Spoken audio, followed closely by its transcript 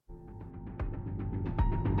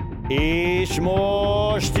És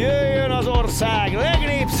most jöjjön az ország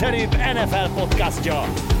legnépszerűbb NFL podcastja,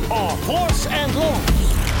 a Force and Long.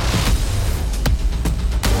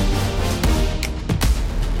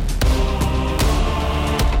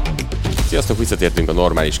 Sziasztok, visszatértünk a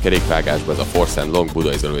normális kerékvágásba, ez a Force and Long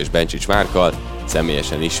Budai Zoló és Bencsics Márkkal.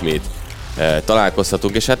 Személyesen ismét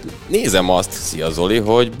találkozhatunk, és hát nézem azt, szia Zoli,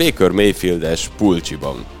 hogy Baker Mayfield-es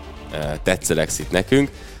pulcsiban tetszelegsz itt nekünk.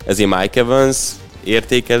 Ez egy Mike Evans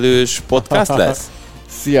értékelős podcast lesz?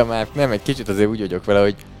 Szia Márk, nem, egy kicsit azért úgy vagyok vele,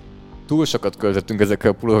 hogy túl sokat költöttünk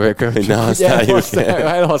ezekkel a pulóverekkel, hogy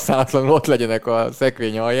elhasználatlanul ott legyenek a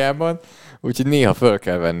szekrény aljában, úgyhogy néha föl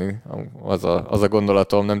kell venni, az a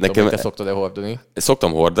gondolatom, nem tudom, hogy te szoktad-e hordani.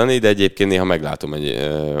 Szoktam hordani, de egyébként néha meglátom egy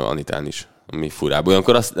Anitán is, ami furább.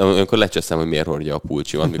 Olyankor lecseszem, hogy miért hordja a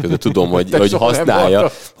pulcsiban, miközben tudom, hogy használja.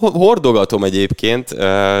 Hordogatom egyébként,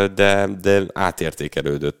 de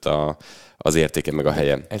átértékelődött az értéke meg a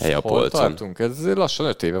helye a polcon. Tartunk? Ez lassan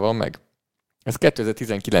 5 éve van meg. Ezt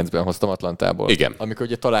 2019-ben hoztam Atlantából. Igen. Amikor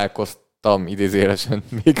ugye találkoztam idézélesen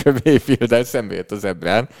Baker Mayfield-el, szembe jött az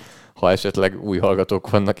ebrán, ha esetleg új hallgatók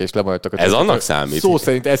vannak, és lemaradtak. Ez annak számít. Szó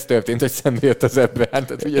szerint ez történt, hogy szembe jött az ebrán.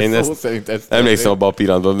 Tehát ugye én szó szerint ez emlékszem abban a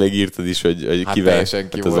pillanatban, még írtad is, hogy hát kivel. Teljesen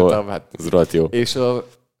ki voltam. Ez rohadt jó. És a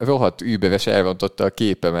rohadt Uberes elrontotta a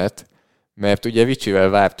képemet, mert ugye Vicsivel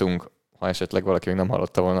vártunk, ha esetleg valaki még nem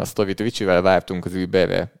hallotta volna a sztorit, Vicsivel vártunk az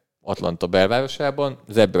Uberre Atlanta belvárosában,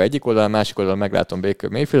 az ebből egyik oldalon, a másik oldalon meglátom Baker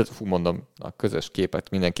Mayfield, mondom, a közös képet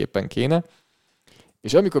mindenképpen kéne.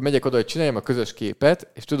 És amikor megyek oda, hogy csináljam a közös képet,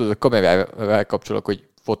 és tudod, a kamerával kapcsolok, hogy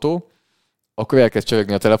fotó, akkor elkezd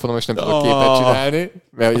csörögni a telefonom, és nem tudok képet csinálni,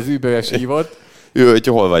 mert az Uberes hívott. Jó, hogy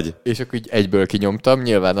hol vagy? És akkor így egyből kinyomtam,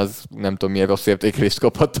 nyilván az nem tudom milyen rossz értékelést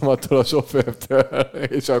kaphattam attól a sofőrtől,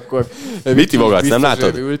 és akkor mit ivogatsz, nem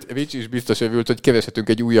látod? Vicsi is biztos övült, hogy kereshetünk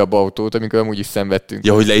egy újabb autót, amikor amúgy is szenvedtünk.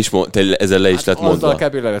 Ja, hogy ezzel le is lett mondva. Azzal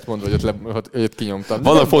kb. Le lett mondva, hogy ott kinyomtam.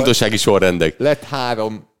 Vannak fontossági sorrendek. Lett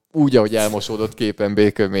 3 úgy, ahogy elmosódott képen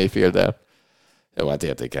Baker Mayfield-el. Jó, hát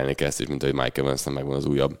értékelni kell ezt is, mint hogy Mike Evansnak megvan az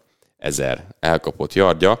újabb 1000 elkapott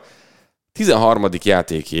yardja. 13.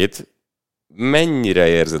 játékét. Mennyire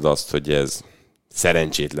érzed azt, hogy ez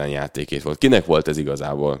szerencsétlen játékét volt? Kinek volt ez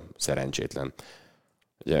igazából szerencsétlen?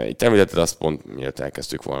 Ugye itt említetted azt pont, miért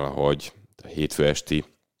elkezdtük volna, hogy a hétfő esti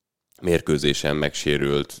mérkőzésen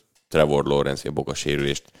megsérült Trevor Lawrence, a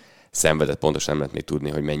bokasérülést szenvedett, pontosan nem lehet még tudni,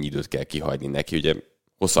 hogy mennyi időt kell kihagyni neki. Ugye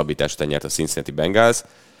hosszabbítás után nyert a Cincinnati Bengals.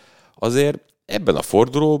 Azért ebben a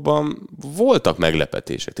fordulóban voltak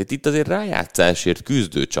meglepetések. Tehát itt azért rájátszásért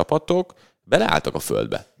küzdő csapatok beleálltak a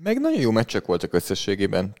földbe. Meg nagyon jó meccsek voltak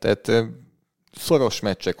összességében. Tehát szoros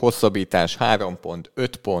meccsek, hosszabbítás, 3 pont,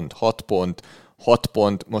 5 pont, 6 pont, 6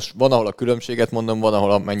 pont. Most van, ahol a különbséget mondom, van,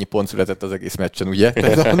 ahol mennyi pont született az egész meccsen, ugye?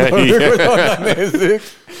 Nézzük.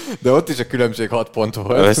 De ott is a különbség 6 pont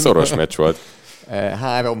volt. Ez szoros meccs volt.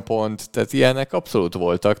 3 pont, tehát ilyenek abszolút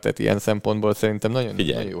voltak, tehát ilyen szempontból szerintem nagyon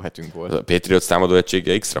jó hetünk volt. A Patriots támadó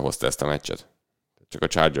egysége X-re hozta ezt a meccset. Csak a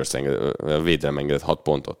Chargers védelem engedett 6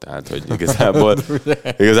 pontot, tehát hogy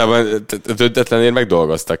igazából döntetlenért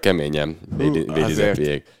megdolgoztak keményen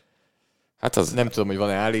Védizepiék. Hát az... Nem tudom, hogy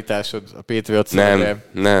van-e állításod a Patriotsról.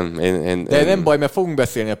 Nem. De nem baj, mert fogunk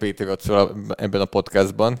beszélni a Patriotsról ebben a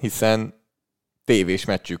podcastban, hiszen tévés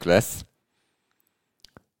meccsük lesz.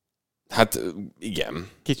 Hát igen.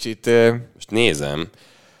 Kicsit... Most nézem,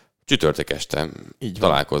 csütörtök este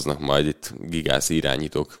találkoznak majd itt gigász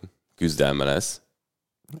irányítók küzdelme lesz.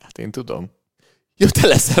 Hát én tudom. Jó, te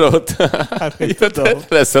leszel ott. Hát én tudom.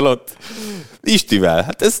 Te leszel ott. Istivel.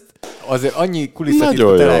 Hát ez... Azért annyi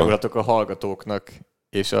kulisszatitkot elárulhatok a hallgatóknak,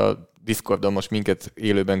 és a Discordon most minket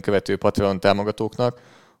élőben követő Patreon támogatóknak,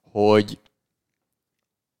 hogy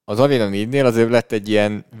az Arena 4-nél azért lett egy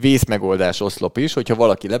ilyen vészmegoldás oszlop is, hogyha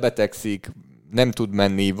valaki lebetegszik, nem tud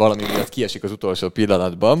menni, valami miatt kiesik az utolsó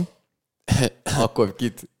pillanatban, akkor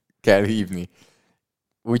kit kell hívni.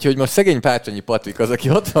 Úgyhogy most szegény Pácsonyi Patrik az, aki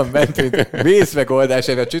ott van bent, vészmegoldás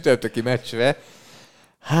erre a csütörtöki meccsre.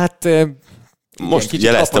 Hát... Most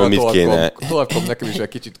jeleztem, mit kéne. Torkom nekem is egy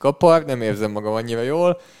kicsit kapar, nem érzem magam annyira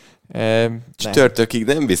jól. Csütörtökig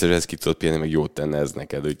nem biztos, hogy ez ki tudod pihenni, meg jót tenne ez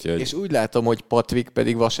neked. Úgyhogy... És úgy látom, hogy Patrik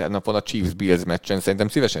pedig vasárnap van a Chiefs-Bills meccsen. Szerintem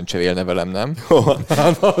szívesen cserélne velem, nem?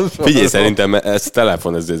 Figyelj, szerintem ez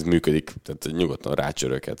telefon, ez működik. Tehát nyugodtan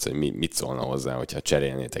rácsöröghetsz, hogy mit szólna hozzá, hogyha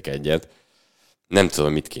cserélnétek egyet. Nem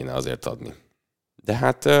tudom, mit kéne azért adni. De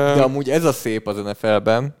hát... De amúgy ez a szép az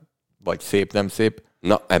NFL-ben, vagy szép, nem szép.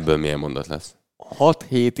 Na, ebből milyen mondat lesz?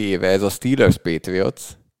 6-7 éve ez a Steelers-Patriots.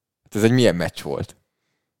 Ez egy milyen meccs volt?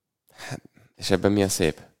 És ebben milyen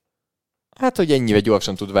szép? Hát, hogy ennyire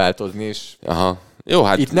gyorsan tud változni, és aha, Jó,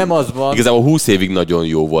 hát itt nem az van. Igazából 20 évig nagyon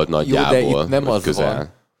jó volt nagyjából. Jó, de itt nem az közel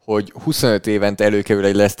van, hogy 25 évente előkerül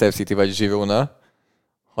egy Leicester City vagy Girona,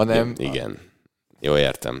 hanem... Igen. Jó,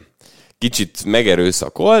 értem. Kicsit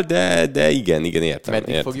megerőszakol, de igen, értem.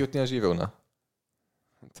 Meddig fog jutni a Girona?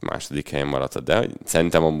 Második helyen maradt, de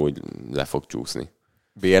szerintem amúgy le fog csúszni.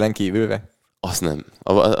 BL-en kívülve? Azt nem.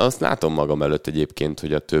 Azt látom magam előtt egyébként,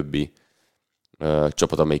 hogy a többi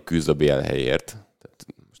csapat, amelyik küzd a BL helyért, tehát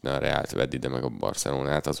most ne a Reált vedd ide meg a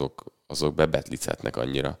Barcelonát, azok bebetlichetnek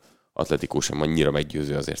annyira. Atletico sem annyira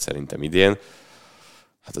meggyőző azért szerintem idén.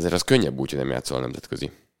 Hát azért az könnyebb úgy, hogy nem játszol a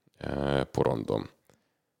nemzetközi porondon.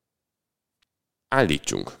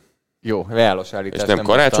 Állítsunk. Jó, reálos állítást és nem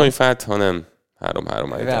karácsonyfát, hanem 3-3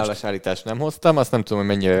 állítást. Reálos állítást nem hoztam, azt nem tudom, hogy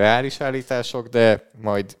mennyire reális állítások, de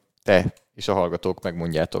majd te és a hallgatók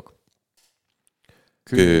megmondjátok.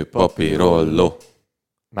 Kő, papír, rolló.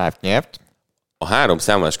 Már nyert. A 3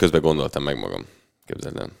 számolás közben gondoltam meg magam.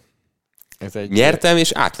 Képzeld el. Nyertem,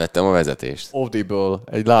 és átvettem a vezetést. Audible,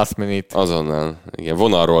 egy last minute. Azonnal. Igen,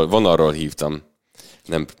 vonalról hívtam.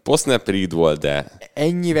 Nem post-snap read volt, de...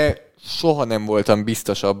 Ennyire soha nem voltam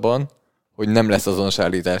biztos abban, hogy nem lesz azonos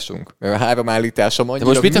állításunk. Mert a 3 állításom annyira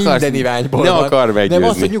most minden irányból ne van. Akar meggyőzni. Nem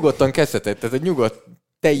az, hogy nyugodtan kezdheted, tehát hogy nyugodt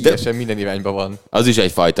teljesen minden irányban van. Az is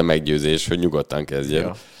egyfajta meggyőzés, hogy nyugodtan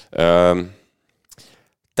kezdjem. Ja.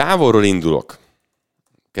 Távolról indulok.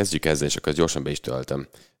 Kezdjük ezzel, és akkor gyorsan be is töltöm.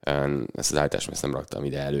 Ezt az állítást ezt nem raktam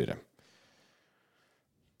ide előre.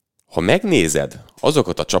 Ha megnézed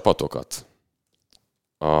azokat a csapatokat,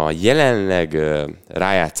 a jelenleg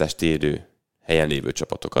rájátszást érő helyen lévő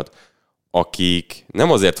csapatokat, akik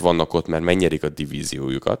nem azért vannak ott, mert megnyerik a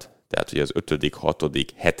divíziójukat, tehát hogy az 5., 6.,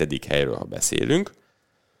 7. helyről, ha beszélünk,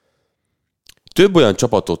 több olyan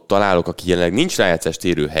csapatot találok, aki jelenleg nincs rájátszást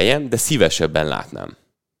érő helyen, de szívesebben látnám.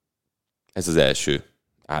 Ez az első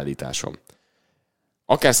állításom.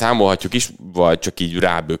 Akár számolhatjuk is, vagy csak így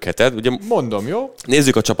rábökheted. Ugye mondom, jó?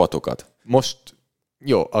 Nézzük a csapatokat. Most,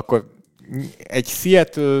 jó, akkor egy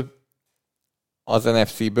Seattle az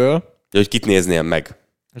NFC-ből. De hogy kit néznél meg?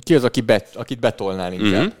 Ki az, akit betolnál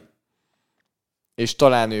inkább. Mm-hmm. És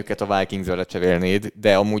talán őket a Vikings-ra lecserélnéd,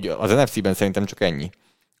 de amúgy az NFC-ben szerintem csak ennyi.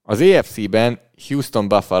 Az AFC-ben Houston,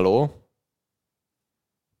 Buffalo,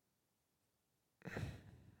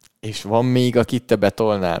 és van még, akit te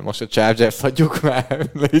betolnál. Most a Chargers hagyjuk már,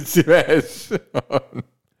 légy szíves.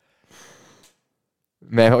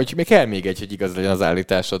 Mert hogy még kell még egy, hogy igaz legyen az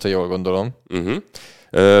állításod, ha jól gondolom.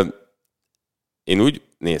 Én úgy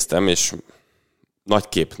néztem, és nagy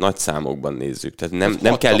kép, nagy számokban nézzük. Tehát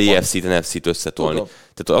nem kell AFC-t, NFC-t összetolni. Tudom.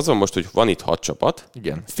 Tehát az van most, hogy van itt 6 csapat.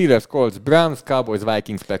 Igen. Steelers, Colts, Browns, Cowboys,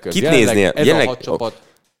 Vikings, Packers. Kit néznél? Ez a 6 csapat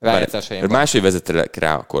rájátszás helyen van. Máshogy vezetelek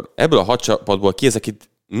rá akkor. Ebből a 6 csapatból ki az, akit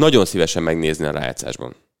nagyon szívesen megnézni a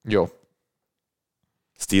rájátszásban? Jó.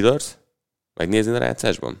 Steelers? Megnézni a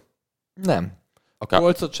rájátszásban? Nem. A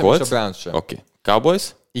Coltsot sem, és a Browns sem. Oké.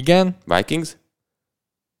 Cowboys? Igen. Vikings?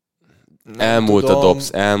 Nem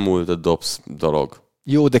elmúlt a Dobbs dolog.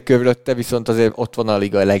 Jó, de körülötte viszont azért ott van a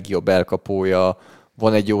liga legjobb elkapója,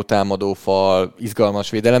 van egy jó támadófal, izgalmas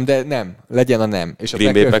védelem, de nem. Legyen a nem. És a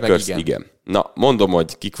Green Bay Packers, igen. Na, mondom,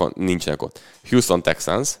 hogy kik nincsenek ott. Houston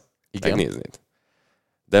Texans, igen. Megnéznéd.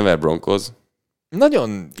 Denver Broncos.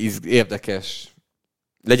 Nagyon érdekes.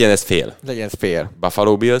 Legyen ez fél.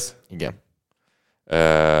 Buffalo Bills. Igen.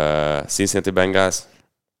 Cincinnati Bengals.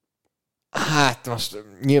 Hát most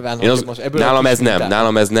nyilván, most ebből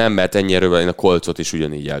nálam ez nem, mert ennyire én a Coltsot is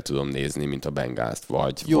ugyanígy el tudom nézni, mint a Bengals-t.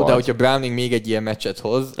 De hogyha Browning még egy ilyen meccset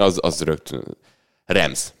hoz... Az rögtön.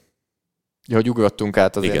 Rams. Ja, hogy ugrottunk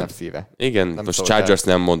át az NFC-re. Igen, most Chargers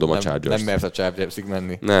nem mondom a Chargers. Nem mersz a Chargersig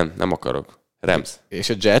menni. Nem akarok. Rams. És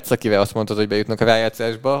a Jets, akivel azt mondtad, hogy bejutnak a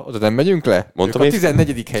rájátszásba, oda nem megyünk le? Mondtam, a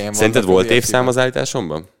 14. helyen van. Szerinted volt évszám az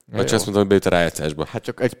állításomban? Vagy csak azt mondtam, hogy bejut a rájátszásba? Hát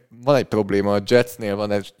csak van egy probléma, a Jetsnél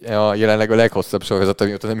van jelenleg a leghosszabb sorozat,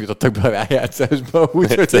 amióta nem jutottak be a rájátszásba.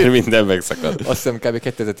 Úgyhogy minden megszakad. Azt hiszem kb.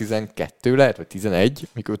 2012 lehet, vagy 11,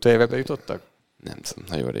 mikor utoljára bejutottak? Nem tudom,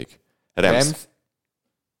 nagyon rég. Rams.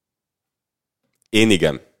 Én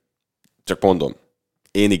igen. Csak mondom.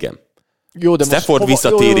 Én igen. Jó, de Stafford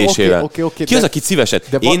visszatérésével. Okay, ki az, akit szívesen?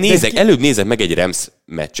 Előbb nézek meg egy Rams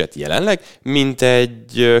meccset jelenleg, mint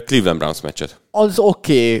egy Cleveland Browns meccset. Az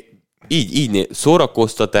oké. Így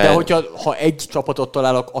szórakoztatás. De ha egy csapatot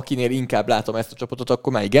találok, akinél inkább látom ezt a csapatot,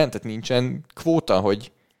 akkor már igen? Tehát nincsen kvóta,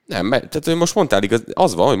 hogy... Nem, tehát most mondtál,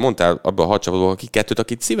 az van, hogy mondtál abban a 6 csapatból,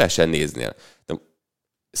 akit szívesen néznél. De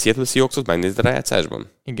Seattle Seahawksot megnézd a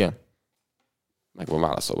rájátszásban? Igen. Meg van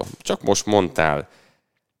válaszolva. Csak most mondtál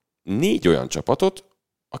 4 olyan csapatot,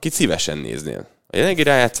 akit szívesen néznél. A jelenlegi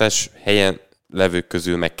rájátszás helyen levők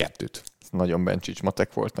közül meg 2. nagyon Bencsics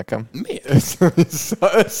matek volt nekem. Miért?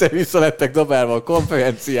 Össze-vissza lettek dobálva a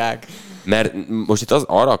konferenciák. Mert most itt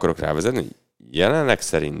arra akarok rávezetni, hogy jelenleg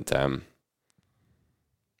szerintem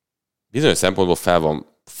bizonyos szempontból fel van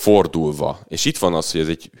fordulva, és itt van az, hogy ez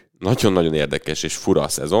egy nagyon-nagyon érdekes és fura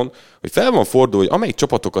szezon, hogy fel van fordulva, hogy amelyik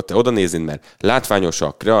csapatokat te oda néznéd, mert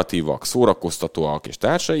látványosak, kreatívak, szórakoztatóak és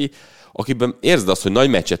társai, akikben érzed azt, hogy nagy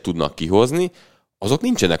meccset tudnak kihozni, azok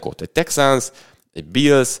nincsenek ott. Egy Texans, egy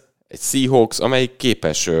Bills, egy Seahawks, amelyik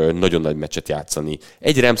képes nagyon nagy meccset játszani.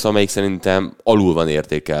 Egy Rams, amelyik szerintem alul van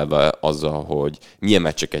értékelve azzal, hogy milyen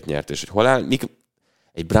meccseket nyert, és hogy hol áll. Míg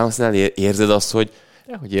egy Brownsnál érzed azt, hogy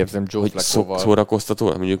érzem Joe Flacco-val. Szórakoztató,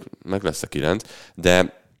 mondjuk meg lesz a 9,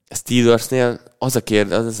 de Steelersnél az a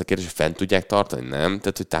kérdés, hogy fent tudják tartani, nem?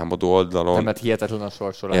 Tehát, hogy támadó oldalon... Nem, mert hihetetlen a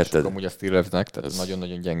sorsolás, amúgy a Steelersnek, tehát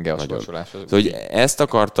nagyon-nagyon gyenge a sorsolás. Szóval, hogy ezt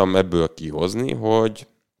akartam ebből kihozni, hogy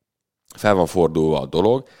fel van fordulva a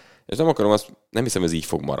dolog, és nem hiszem, ez így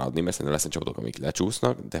fog maradni, mert szerintem lesznek csapatok, amik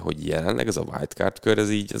lecsúsznak, de hogy jelenleg ez a wildcard kör, ez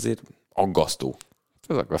így azért aggasztó.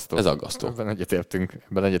 Ez aggasztó. Ebben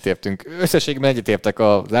egyetértünk. Összességben egyetértek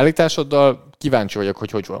az állításoddal. Kíváncsi vagyok,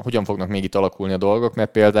 hogy hogyan fognak még itt alakulni a dolgok,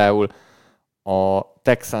 mert például a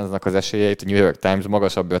Texansnak az esélyeit a New York Times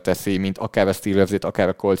magasabbra teszi, mint akár a Steelersét, akár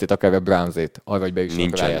a Coltsét, akár a Brownsét, arra, hogy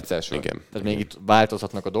bejussanak a rájátszásra. Tehát még itt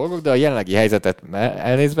változhatnak a dolgok, de a jelenlegi helyzetet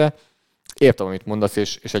elnézve értem, amit mondasz,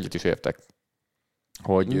 és egyet is értek.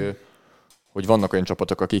 Hogy vannak olyan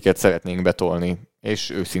csapatok, akiket szeretnénk betolni, és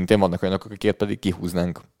őszintén vannak olyanok, akiket pedig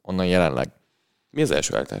kihúznánk onnan jelenleg. Mi az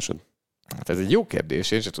első állításod? Hát ez egy jó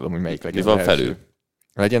kérdés, én sem tudom, hogy melyik legyen. Mi van felül?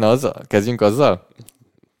 Legyen azzal? Kezdjünk azzal?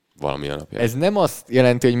 Valami alapján. Ez nem azt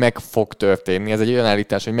jelenti, hogy meg fog történni, ez egy olyan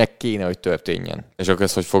állítás, hogy meg kéne, hogy történjen. És akkor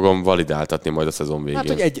ezt hogy fogom validáltatni majd a szezon végén?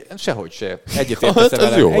 Hát, hogy sehogy se.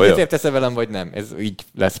 Egyetértesz-e velem, vagy nem? Ez így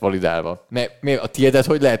lesz validálva. Mert a tiédet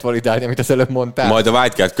hogy lehet validálni, amit az előbb mondtál? Majd a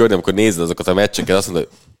wildcard körnél, amikor nézed azokat a meccseket, azt mondod,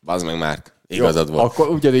 hogy bazd meg már, igazad van. Akkor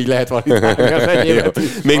ugyanígy lehet validálni.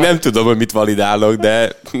 Még nem tudom, hogy mit validálok,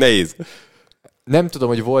 de nehéz. Nem tudom,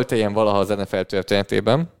 hogy volt-e ilyen valaha az NFL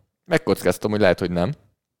történetében. Megkockáztam, hogy lehet, hogy nem.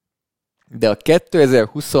 De a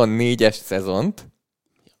 2024-es szezont,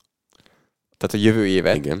 tehát a jövő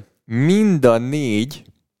évet, igen, mind a 4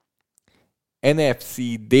 NFC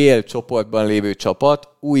dél csoportban lévő csapat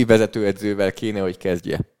új vezetőedzővel kéne,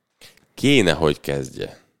 hogy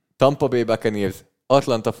kezdje. Tampa Bay Buccaneers,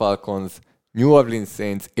 Atlanta Falcons, New Orleans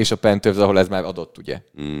Saints és a Panthers, ahol ez már adott, ugye?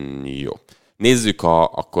 Jó. Nézzük,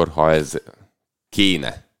 akkor, ha ez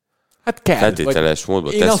kéne. Hát kell. Feltételes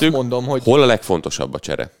módban tesszük. Én azt mondom, hogy... Hol a legfontosabb a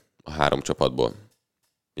csere a 3 csapatból?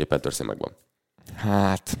 Ugye Panthers megvan.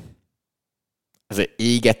 Hát... Ez egy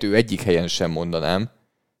égető egyik helyen sem mondanám.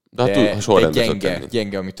 De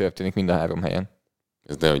gyenge, ami történik mind a 3 helyen.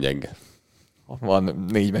 Ez nagyon gyenge. Van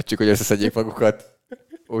 4 meccsük, hogy összeszedjék magukat.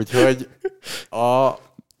 Úgyhogy a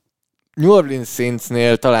New Orleans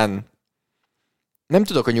Saintsnél talán nem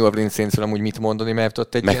tudok a New Orleans Saintsről amúgy mit mondani, mert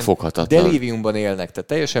ott egy ilyen delíriumban élnek, tehát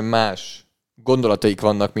teljesen más gondolataik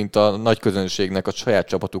vannak, mint a nagy közönségnek a saját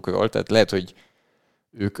csapatukról, tehát lehet, hogy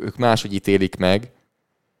ők máshogy ítélik meg.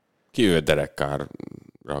 Ki ő Derek Carrral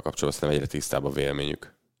kapcsolatban aztán egyre tisztább a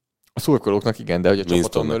véleményük. A szurkolóknak igen, de hogy a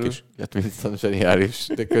csapaton belül... is. Hát Winston zseniális,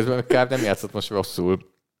 de közben Carr nem játszott most rosszul.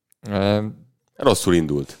 Rosszul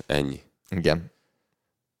indult, ennyi. Igen.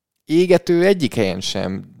 Égető egyik helyen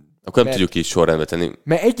sem. Akkor nem tudjuk így sorrendbe tenni.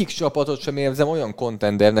 Mert egyik csapatot sem érzem olyan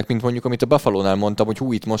contendernek, mint mondjuk, amit a Buffalo-nál mondtam,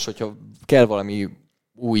 hogy itt most, hogyha kell valami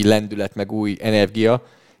új lendület, meg új energia,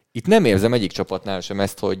 itt nem érzem egyik csapatnál sem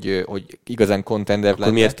ezt, hogy igazán contender lenne.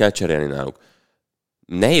 Akkor miért kell cserélni náluk?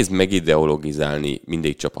 Nehéz megideologizálni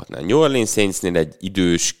mindig csapatnál. New Orleans Saintsnél egy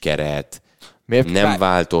idős keret, nem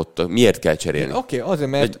váltott. Miért kell cserélni? Oké, azért,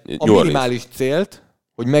 mert a minimális célt,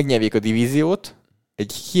 hogy megnyerjék a divíziót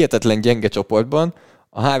egy hihetetlen gyenge csoportban,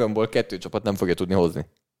 a 3-ból 2 csapat nem fogja tudni hozni.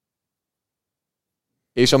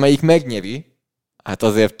 És amelyik megnyeri, hát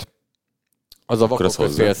azért az a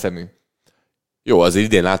vakok félszemű. Jó, azért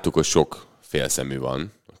idén láttuk, hogy sok félszemű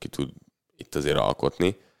van, aki tud itt azért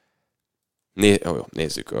alkotni.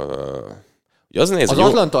 Nézzük. Az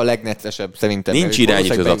Atlanta a legneccesebb szerintem. Nincs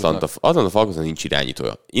irányító az Atlanta Falconsnak nincs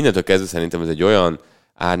irányítója. Innentől kezdve szerintem ez egy olyan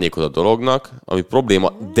árnyékod a dolognak, ami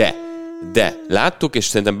probléma, de láttuk, és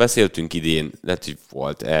szerintem beszéltünk idén, lehet, hogy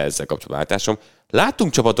volt ezzel kapcsolatban látásom,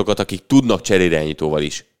 láttunk csapatokat, akik tudnak cseréirányítóval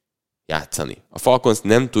is játszani. A Falcons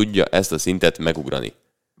nem tudja ezt a szintet megugrani.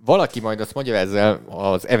 Valaki majd azt magyarázza el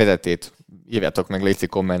az eredetét, írjátok meg léci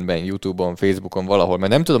kommentben, YouTube-on, Facebookon, valahol,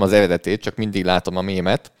 mert nem tudom az eredetét, csak mindig látom a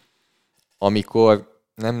mémet, amikor,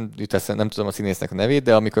 nem tudom a színésznek a nevét,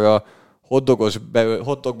 de amikor a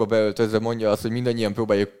hotdogba beöltözve mondja azt, hogy mindannyian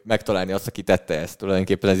próbáljuk megtalálni azt, aki tette ezt.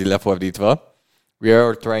 Tulajdonképpen ez így lefordítva. We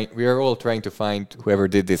are all trying to find whoever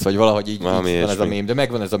did this, vagy valahogy így van ez a mém, de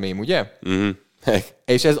megvan ez a mém, ugye? Mm-hmm.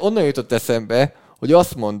 És ez onnan jutott eszembe, hogy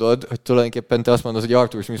azt mondod, hogy tulajdonképpen te azt mondod, hogy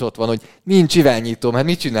Arthur Smith ott van, hogy nincs irányítóm, hát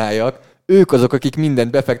mit csináljak? Ők azok, akik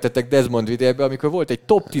mindent befektettek Desmond Ridderbe, amikor volt egy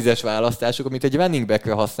top 10-es választásuk, amit egy running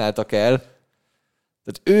backre használtak el.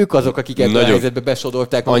 Tehát ők azok, akik ebben a helyzetbe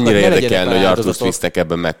besodorták. Annyira érdekelne, hogy Arthur Smithnek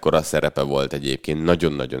ebben mekkora szerepe volt egyébként.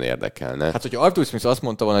 Nagyon-nagyon érdekelne. Hát, hogyha Arthur Smith azt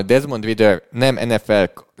mondta volna, hogy Desmond Ridder nem NFL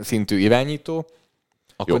szintű irányító,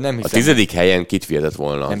 akkor nem hiszem. A 10. helyen kit vihetett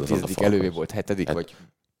volna? Nem 10. előbb volt, 7. Hát, vagy...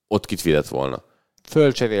 Ott kit vihetett volna?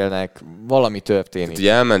 Fölcserélnek, valami történik. Tehát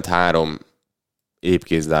ugye elment 3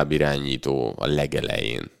 épkézláb irányító a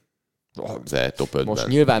legelején. Az top 5-ben. Most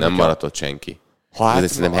nyilván nem maradott senki. Hát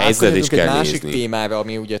szerintem helyzetet is kell egy másik nézni. témára,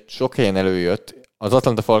 ami ugye sok helyen előjött, az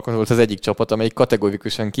Atlanta Falcons volt az egyik csapat, amelyik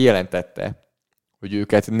kategorikusan kijelentette, hogy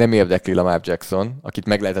őket nem érdekli Lamar Jackson, akit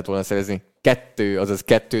meg lehetett volna szerezni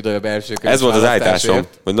 2 darab első körös. Ez volt az állításom,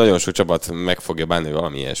 hogy nagyon sok csapat meg fogja bánni, hogy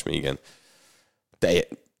valami ilyesmi, igen.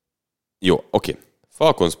 Jó, oké.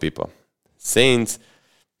 Falcons pipa. Saints.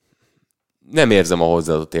 Nem érzem a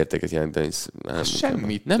hozzáadott értéket jelenteni.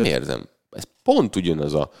 Semmit. Nem érzem. Ez pont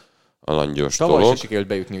ugyanaz a langyos dolog. Tavaly se sikerült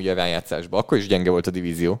bejutni ugye a rájátszásba. Akkor is gyenge volt a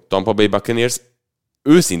divízió. Tampa Bay Buccaneers.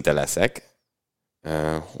 Őszinte leszek.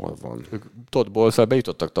 Hol van? Todd Bowles-szal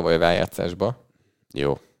bejutottak tavaly a rájátszásba.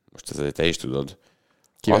 Jó. Most ezzel te is tudod.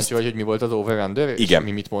 Kíváncsi vagy, hogy mi volt az over-under? Igen.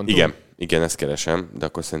 Mi mit mondtunk? Igen, ezt keresem, de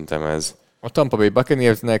akkor szerintem ez... A Tampa Bay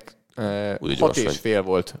Buccaneersnek 6,5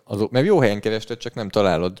 volt. Mert jó helyen kerested, csak nem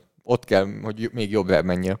találod. Ott kell, hogy még jobbra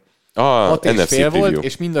menjél. 6,5 volt,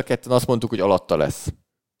 és mind a ketten azt mondtuk, hogy alatta lesz.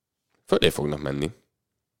 Fölé fognak menni.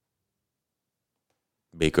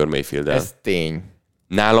 Baker Mayfield-el. Ez tény.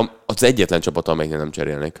 Nálam az egyetlen csapat, amelyiknél nem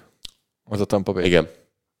cserélnek. Az a Tampa Bay.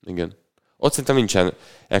 Igen. Ott szerintem nincsen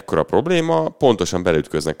ekkora probléma, pontosan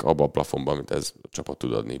belütköznek abba a plafonba, amit ez a csapat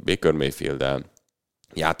tud adni. Baker Mayfield-el,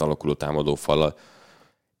 átalakuló támadófallal.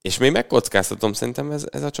 És még megkockáztatom, szerintem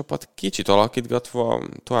ez a csapat kicsit alakítgatva,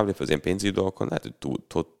 tovább lép az ilyen pénzügyi dolgokon, lehet, hogy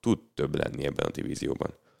tud több lenni ebben a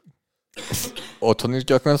divízióban. Otthon is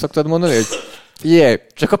gyakran szoktad mondani, hogy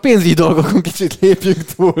csak a pénzügyi dolgokon kicsit lépjünk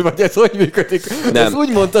túl, vagy ez hogy működik? Nem. Ezt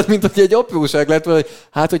úgy mondtad, mint hogy egy apróság lett, hogy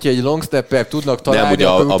hát, hogyha egy long stepper tudnak találni, nem, ugye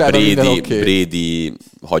akkor utána minden Brady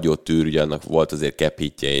hagyott tűr, ugye annak volt azért cap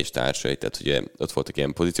hitje és társai, tehát ugye ott voltak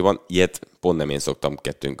ilyen pozícióban. Ilyet pont nem én szoktam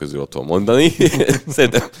kettőnk közül otthon mondani.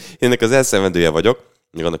 Szerintem ennek az elszenvedője vagyok,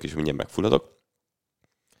 még annak is mindjárt megfulladok.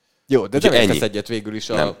 Jó, de nem értesz egyet végül is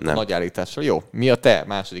a nagy állítással. Jó, mi a te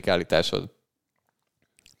második állításod?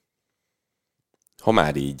 Ha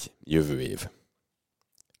már így, jövő év.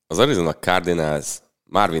 Az Arizona Cardinals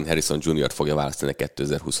Marvin Harrison Jr.-t fogja választani a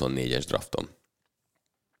 2024-es drafton.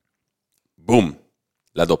 Bum!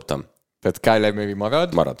 Ledobtam. Tehát Kyler Murray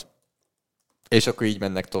marad? Marad. És akkor így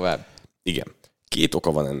mennek tovább. Igen. 2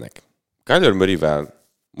 oka van ennek. Kyler Murrayvel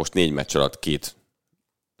most 4 meccs alatt 2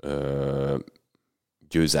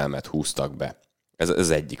 győzelmet húztak be. Ez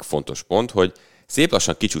egyik fontos pont, hogy szép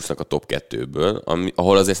lassan kicsúsznak a top 2-ből,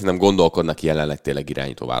 ahol azért szerintem gondolkodnak jelenleg tényleg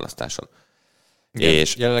irányító választáson. Igen,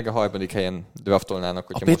 és jelenleg a 3. helyen draftolnának.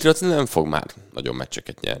 A Patriots nem fog már nagyon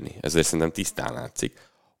meccseket nyerni. Ezért szerintem tisztán látszik.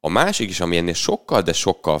 A másik is, ami ennél sokkal, de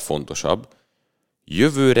sokkal fontosabb,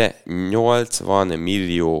 jövőre 80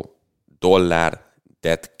 millió dollár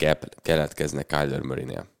dead cap keletkezne Kyler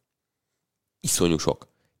Murraynél. Iszonyú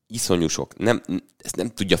sok. Ezt nem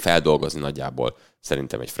tudja feldolgozni nagyjából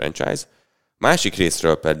szerintem egy franchise. Másik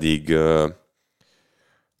részről pedig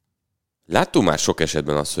láttunk már sok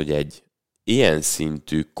esetben azt, hogy egy ilyen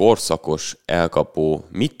szintű, korszakos elkapó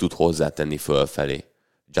mit tud hozzátenni fölfelé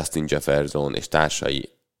Justin Jefferson és társai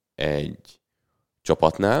egy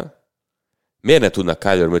csapatnál. Miért ne tudnak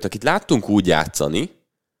Kyler Murrayt, akit láttunk úgy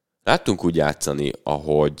játszani,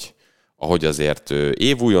 ahogy azért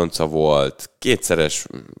évújonca volt, 2-szeres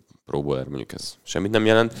Pro Bowler, mondjuk ez semmit nem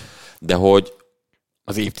jelent, de hogy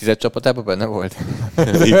az évtized csapatában benne volt.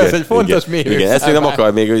 Igen, ez egy fontos mérőszám. Igen, ezt még nem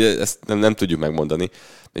akar, még ezt nem tudjuk megmondani,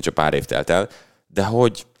 még csak pár év telt el, de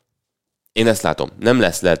hogy én ezt látom, nem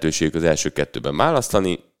lesz lehetőségük az első 2-ben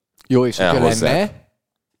választani. Jó, és hogyha lenne,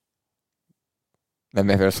 nem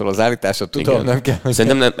erről szól az állításod, tudom, igen. Nem kell.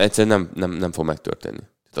 Szerintem egyszerűen nem fog megtörténni.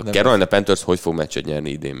 A Carolina Panthers hogy fog meccset nyerni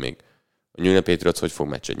idén még? A New England Patriots hogy fog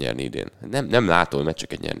meccset nyerni idén? Nem látom, hogy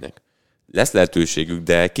meccseket nyernek. Lesz lehetőségük,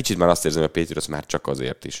 de kicsit már azt érzem, hogy a Patriots már csak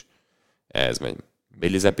azért is. Ez megy.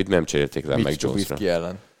 Bailey Zappit nem cserélték le meg Jonesra.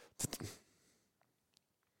 Ellen.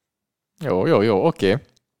 Jó, oké.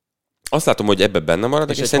 azt látom, hogy ebbe benne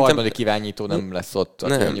maradnak. És egy harmadik irányító nem lesz ott.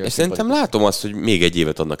 Nem, és szerintem látom azt, hogy még egy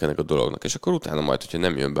évet adnak ennek a dolognak, és akkor utána majd, hogyha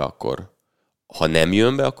nem jön be, akkor... Ha nem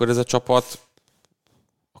jön be, akkor ez a csapat,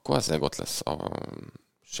 akkor az ott lesz a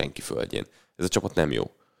senki földjén. Ez a csapat nem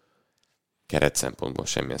jó. Keret szempontból,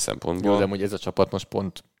 semmilyen szempontból. Jó, de hogy ez a csapat most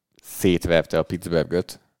pont szétverte a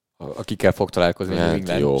Pittsburghet, akikkel fog találkozni a New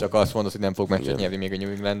England. Jó. Csak azt mondod, hogy nem fog meccset nyerni még a New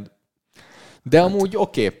England. De amúgy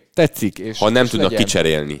oké, tetszik. És, ha nem és tudnak legyen.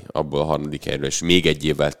 kicserélni abból a harmadik helyről, és még egy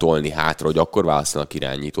évvel tolni hátra, hogy akkor választanak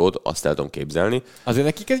irányítót, azt el tudom képzelni. Azért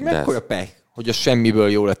nekik ez mekkora pech, hogy a semmiből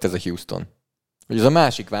jó lett ez a Houston. Hogy ez a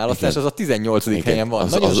másik választás, igen. Az a 18. helyen van.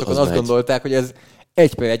 Nagyon sokan azt gondolták, hogy ez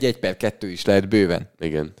 1/1, 1/2 is lehet bőven.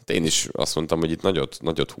 Igen. Én is azt mondtam, hogy itt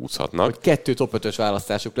nagyot húzhatnak. Hogy 2 top 5-ös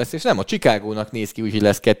választásuk lesz, és nem a Chicagónak néz ki úgy, hogy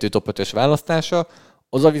lesz 2 top 5-ös választása,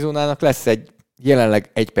 az Arizonának lesz egy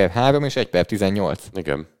jelenleg 1/3 és 1/18.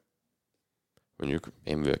 Igen. Mondjuk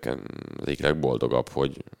én vagyok az egyik legboldogabb,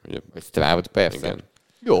 hogy Stroud, persze. Igen.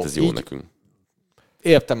 Jó, hát ez jó nekünk.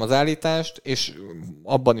 Értem az állítást, és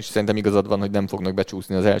abban is szerintem igazad van, hogy nem fognak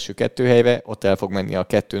becsúszni az első 2 helyre, ott el fog menni a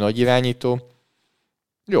 2 nagy irányító.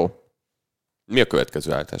 Jó. Mi a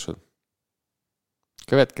következő állításod?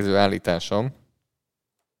 Következő állításom.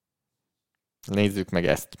 Nézzük meg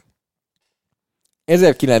ezt.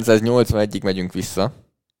 1981-ig megyünk vissza.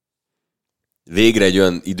 Végre egy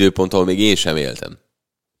olyan időpont, ahol még én sem éltem.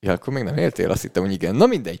 Ja, akkor még nem éltél, azt hittem, hogy igen. Na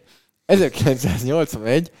mindegy.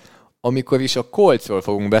 1981, amikor is a Coltsról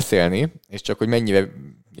fogunk beszélni, és csak hogy mennyire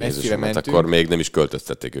messzire mentünk. Akkor még nem is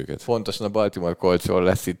költöztették őket. Fontosan a Baltimore Coltsról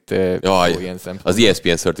lesz itt ilyen szempontból. Az ESPN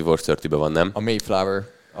 34-30-ben van, nem? A Mayflower,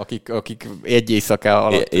 akik egy éjszaká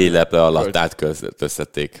alatt... Éjleple alatt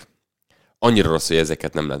átköltöztették. Annyira rossz, hogy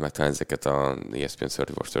ezeket nem lehet megtalálni, ezeket a ESPN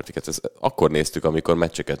 34-30-ket. Akkor néztük, amikor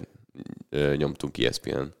meccseket nyomtunk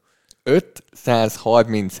ESPN-en.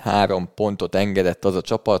 533 pontot engedett az a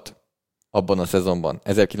csapat abban a szezonban,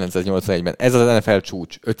 1981-ben. Ez az NFL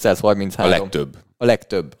csúcs, 533. A legtöbb. A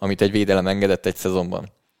legtöbb, amit egy védelem engedett egy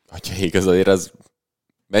szezonban. Hogyha igaz, azért az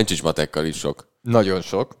Bencsics matekkal is sok. Nagyon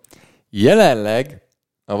sok. Jelenleg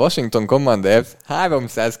a Washington Commanders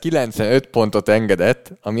 395 pontot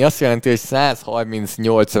engedett, ami azt jelenti, hogy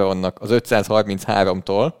 138-ra vannak az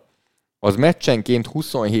 533-tól, az meccsenként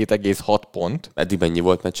 27,6 pont. Eddig mennyi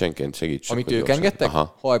volt meccsenként? Segíts. Amit ők engedtek?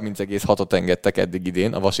 30,6-ot engedtek eddig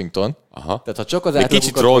idén a Washington. Aha. Tehát ha csak az átlagukat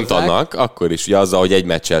kicsit rontanak, akkor is ugye azzal, hogy egy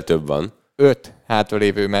meccsel több van. 5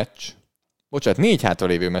 hátralévő meccs. Bocsánat, 4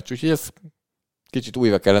 hátralévő meccs, úgyhogy ez kicsit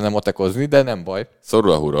újra kellene matekozni, de nem baj.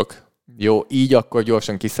 Szorul a hurok. Jó, így akkor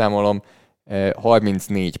gyorsan kiszámolom,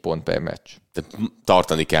 34 pont per meccs. Tehát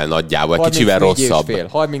tartani kell nagyjából, kicsivel rosszabb.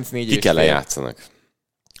 34 Ki kell lejátszanak.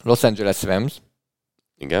 Los Angeles Rams.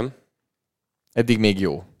 Igen. Eddig még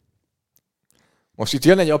jó. Most itt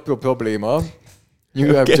jön egy apró probléma. New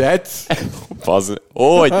York Jets.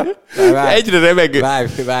 Hogy? Egyre remegő.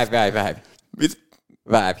 Várj.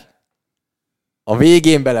 Várj. A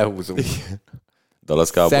végén belehúzunk. Dallas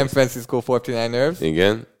Cowboys. San Francisco 49ers.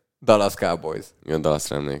 Igen. Dallas Cowboys. Igen,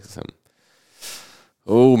 Dallasra emlékszem.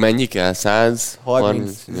 Mennyi kell?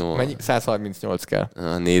 138 kell.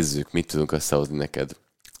 Nézzük, mit tudunk összehozni neked.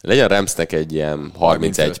 Legyen Ramsnek egy ilyen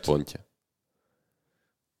 31 pontja.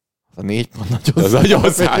 A 4 pont nagyon az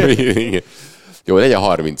nagyon számít. Jó, legyen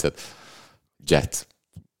 35. Jets.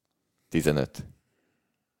 15.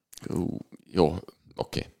 Jó,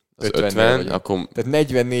 oké. Az 50 akkor... Tehát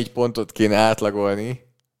 44 pontot kéne átlagolni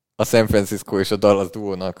a San Francisco és a Dallas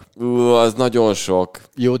duónak. Az nagyon sok.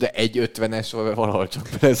 Jó, de egy 50-es valahol csak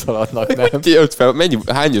beleszaladnak, nem?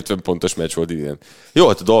 Hány 50 pontos meccs volt idén? Jó,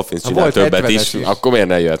 hát a Dolphins csinál többet is, akkor miért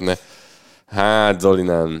ne jöhetne? Hát, Zoli,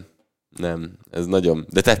 nem. Ez nagyon...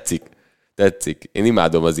 De tetszik. Én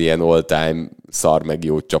imádom az ilyen all-time szar meg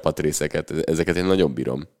jó csapatrészeket. Ezeket én nagyon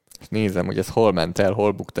bírom. Nézem, hogy ez hol ment el,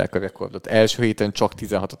 hol bukták a rekordot. Első héten csak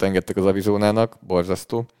 16-ot engedtek az Arizonának,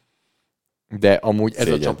 borzasztó. De amúgy ez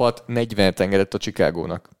a csapat 40-et engedett a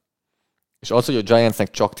Chicagónak. És az, hogy a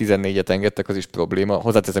Giantsnek csak 14-et engedtek, az is probléma.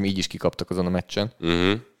 Hozzáteszem, így is kikaptak azon a meccsen.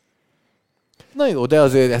 Uh-huh. Na jó, de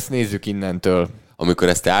azért ezt nézzük innentől. Amikor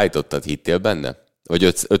ezt te állítottad, hittél benne? Vagy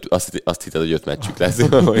azt hitted, hogy 5 meccsük lesz?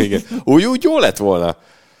 Igen. Úgy jó lett volna.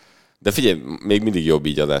 De figyelj, még mindig jobb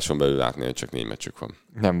így adáson belül látni, hogy csak 4 meccsük van.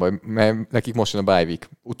 Nem baj, mert nekik most jön a bye week.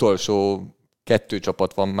 Utolsó 2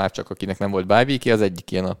 csapat van már csak, akinek nem volt bye week, az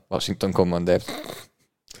egyik ilyen a Washington Commanders.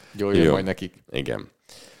 Jól jön majd nekik. Igen.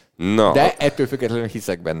 Na. De ettől függetlenül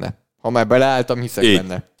hiszek benne. Ha már beleálltam, hiszek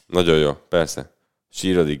benne. Nagyon jó, persze.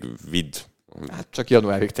 Sírodig vidd. Hát csak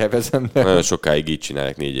januárig tervezem. De... Nagyon sokáig így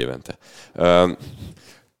csinálják 4 évente.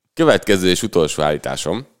 Következő és utolsó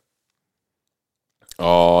állításom.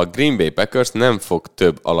 A Green Bay Packers nem fog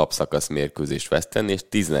több alapszakasz mérkőzést veszteni, és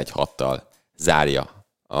 11-6-tal zárja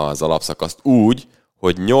az alapszakaszt úgy,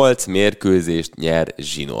 hogy 8 mérkőzést nyer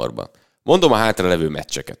zsinórba. Mondom a hátralevő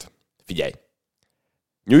meccseket. Figyelj!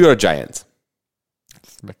 New York Giants.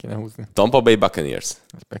 Ezt be kéne húzni. Tampa Bay Buccaneers.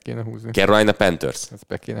 Ezt be kéne húzni. Carolina Panthers. Ezt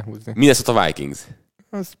be kéne húzni. Minnesota Vikings.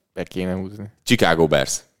 Ezt be kéne húzni. Chicago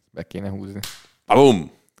Bears. Be kéne húzni.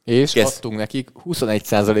 Babum! És adtunk nekik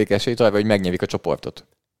 21% esélyt arra, hogy megnyerik a csoportot.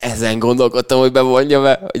 Ezen gondolkodtam, hogy bevonja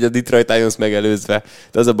be, hogy a Detroit Lions megelőzve,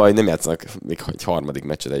 de az a baj, nem játszanak még egy harmadik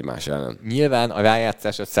meccset egymás ellen. Nyilván a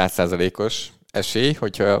rájátszás az 100%-os esély,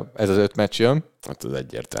 hogyha ez az 5 meccs jön. Hát az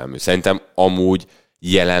egyértelmű. Szerintem amúgy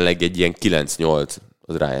jelenleg egy ilyen 9-8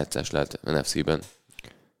 az rájátszás lehet NFC-ben.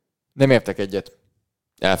 Nem értek egyet.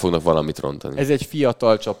 El fognak valamit rontani. Ez egy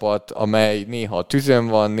fiatal csapat, amely néha tüzön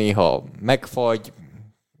van, néha megfagy,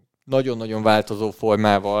 nagyon-nagyon változó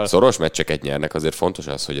formával. Szoros meccseket nyernek, azért fontos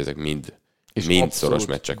az, hogy ezek mind szoros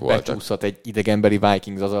meccsek voltak. Becsúszhat egy idegenbeli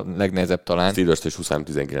Vikings, az a legnehezebb talán. Steelers-t is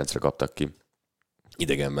 23-19-re kaptak ki.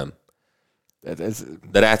 Idegenben.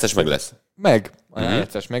 De rájátszás meg lesz. A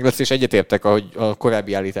rájátszás meg lesz, és egyetértek a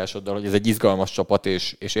korábbi állításoddal, hogy ez egy izgalmas csapat,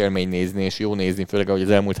 és élmény nézni, és jó nézni, főleg ahogy az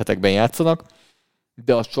elmúlt hetekben játszanak.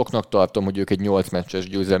 De azt soknak tartom, hogy ők egy 8 meccses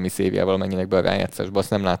győzelmi szériával menjenek be a rájátszásba. Azt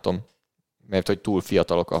nem látom, mert hogy túl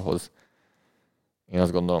fiatalok ahhoz. Én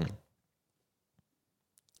azt gondolom.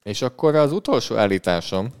 És akkor az utolsó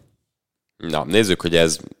állításom. Na, nézzük, hogy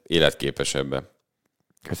ez életképesebben.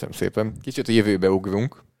 Köszönöm szépen. Kicsit a jövőbe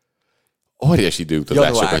ugrunk. Óriási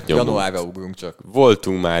időutazásokat nyomunk. Januárra ugrunk csak.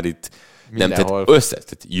 Voltunk már itt. Mindenhol. Nem,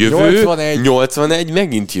 tehát jövő, 81,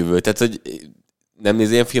 megint jövő. Tehát, hogy nem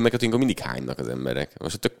néz ilyen filmeket, amikor mindig hánynak az emberek.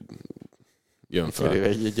 Most tök jön fel.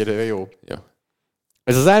 Egyelőre jó. Ja.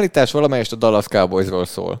 Ez az állítás valamelyest a Dallas Cowboysról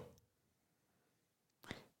szól.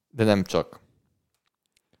 De nem csak.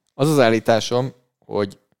 Az az állításom,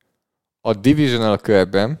 hogy a divisional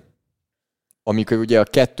körben, amikor ugye a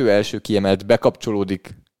 2 első kiemelt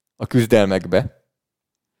bekapcsolódik a küzdelmekbe,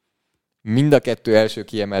 mind a 2 első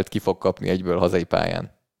kiemelt ki fog kapni egyből hazai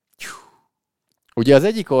pályán. Ugye az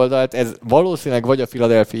egyik oldalt ez valószínűleg vagy a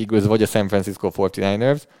Philadelphia Eagles, vagy a San Francisco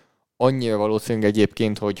 49ers, annyira valószínűleg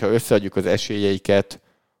egyébként, hogyha összeadjuk az esélyeiket,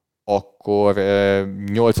 akkor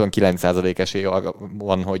 89% esély arra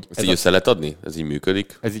van, hogy... Ezt így össze lehet adni? Ez így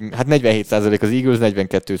működik? Ez így, hát 47% az Eagles,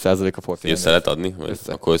 42% a 49ers. Össze lehet adni?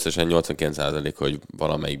 Akkor összesen 89%, hogy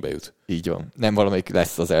valamelyikbe jut. Így van. Nem valamelyik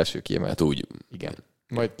lesz az első kiemelt. Hát úgy. Igen.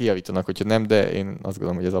 Majd kijavítanak, hogyha nem, de én azt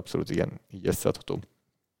gondolom, hogy ez abszolút igen, így összeadható.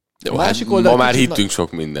 Jó, másik oldal ma már hittünk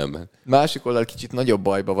sok mindenben. Másik oldal kicsit nagyobb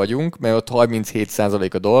bajba vagyunk, mert ott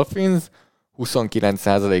 37% a Dolphins,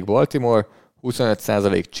 29% Baltimore,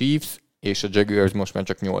 25% Chiefs, és a Jaguars most már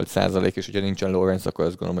csak 8%, és hogyha nincsen Lawrence, akkor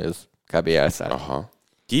azt gondolom, hogy ez kb. Elszáll. Aha.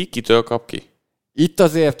 Kitől kap ki? Itt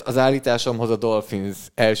azért az állításomhoz a Dolphins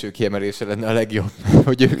első kiemelése lenne a legjobb,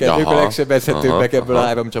 hogy ők a legsebezhetőbbek ebből a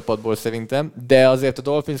 3 csapatból szerintem, de azért a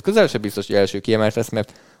Dolphins közel sem biztos, hogy első kiemelt lesz,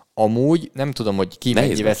 mert amúgy nem tudom, hogy ki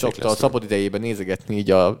mennyivel szokta a szabad idejében nézegetni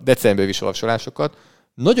így a decemberi sorsolásokat.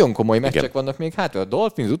 Nagyon komoly meccsek vannak még hátra. A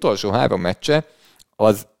Dolphins utolsó 3 meccse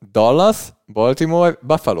az Dallas, Baltimore,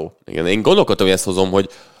 Buffalo. Igen, én gondolkodtam, hogy ezt hozom, hogy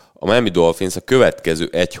a Miami Dolphins a következő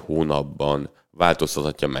 1 hónapban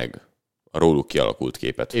változtathatja meg a róluk kialakult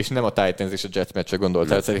képet. És nem a Titans és a Jets meccse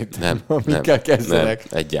gondoltál szerintem, nem, amikkel kezdenek.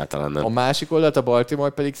 Nem, egyáltalán nem. A másik oldalt a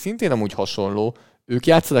Baltimore pedig szintén amúgy hasonló. Ők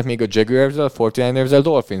játszanak még a Jaguars-zal, 49ers-zel,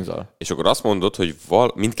 Dolphins-zal. És akkor azt mondod, hogy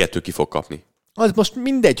mindkettő ki fog kapni. Az most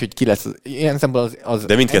mindegy, hogy ki lesz. Ilyen szemben az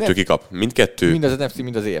de mindkettő kikap. Mindkettő. Mind az NFC,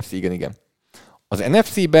 mind az AFC, igen. Az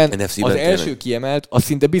NFC-ben az első kiemelt, az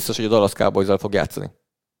szinte biztos, hogy a Dallas Cowboys-zal fog játszani.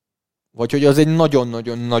 Vagy hogy az egy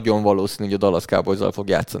nagyon-nagyon-nagyon valószínű, hogy a Dallas Cowboys-zal fog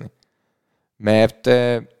játszani. Mert...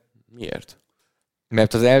 Miért?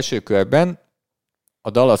 Mert az első körben a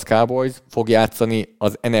Dallas Cowboys fog játszani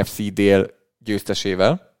az NFC dél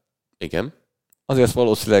győztesével. Igen. Azért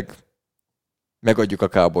valószínűleg megadjuk a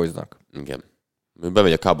Cowboysnak. Igen.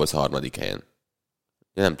 Bemegy a Cowboys 3. helyen.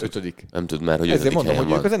 Nem tud. 5. Nem tud már, hogy ezért mondom,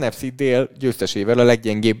 hogy ők az NFC dél győztesével a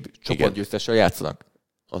leggyengébb csoportgyőztessel játszanak.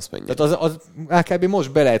 Azt menjen. Tehát az kb.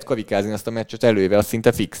 Most be lehet kavikázni azt a meccset előve, az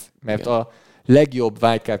szinte fix. Mert igen. A legjobb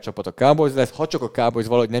wildcard csapat a Cowboys lesz. Ha csak a Cowboys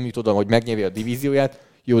valahogy nem jut oda, hogy megnyeri a divízióját,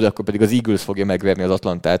 jó, de akkor pedig az Eagles fogja megverni az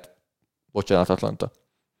Atlantát. Bocsánat, Atlanta.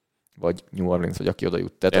 Vagy New Orleans, vagy aki oda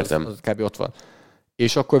jut. Tehát az kb. Ott van.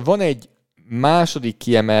 És akkor van egy második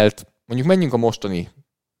kiemelt, mondjuk menjünk a mostani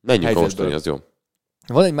menjünk a mostani, az jó.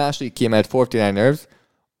 Van egy második kiemelt 49ers,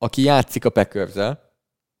 aki játszik a Packers-zel.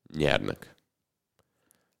 Nyernek.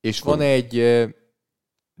 És van egy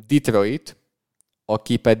Detroit,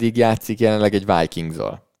 aki pedig játszik jelenleg egy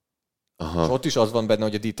Vikings-zal. Aha. És ott is az van benne,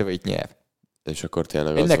 hogy a Detroit nyer. És akkor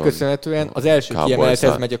tényleg ennek az köszönhetően az első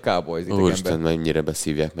kiemelthez megy a Cowboys. Úristen, mennyire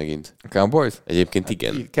beszívják megint. A Cowboys? Egyébként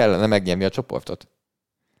igen. Kellene megnyerni a csoportot.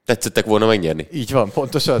 Tetszettek volna megnyerni? Így van,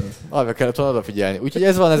 pontosan. Arra kellett volna odafigyelni. Úgyhogy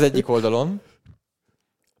ez van az egyik oldalon.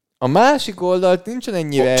 A másik oldalt nincsen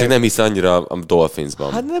ennyire... Csak nem hisz annyira a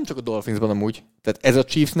Dolphinsban. Hát nem csak a Dolphinsban amúgy. Tehát ez a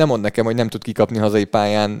Chiefs nem mond nekem, hogy nem tud kikapni hazai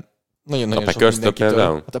pályán. Nagyon-nagyon sok mindenkitől.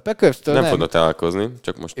 Például? Hát a Packerstől nem. Nem fognak találkozni,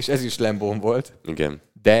 csak most... És ez is Lambón volt. Igen.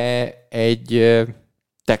 De egy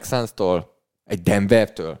Texans-tól, egy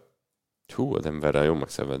Denvertől. Hú, a Denverrel jól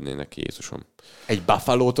megszenvednének, Jézusom. Egy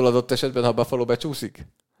Buffalo-tól adott esetben, ha Buffalo becsúszik?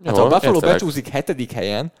 Hát Jó, ha a Buffalo értelek. becsúszik 7.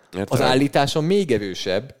 helyen, Értelek. az állításon még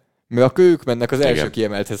erősebb, mert akkor ők mennek az első Igen.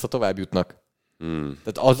 kiemelthez, ha tovább jutnak.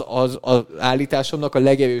 Tehát az állításomnak a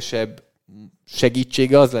legerősebb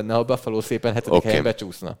segítsége az lenne, ha a Buffalo szépen 7. helyen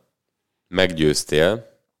becsúszna.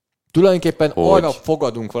 Meggyőztél. Tulajdonképpen Hogy? arra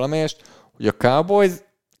fogadunk valamelyest, hogy a Cowboys,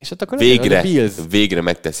 és hát akkor a Bills, végre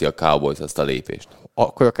megteszi a Cowboys azt a lépést.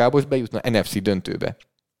 akkor a Cowboys bejutna NFC döntőbe.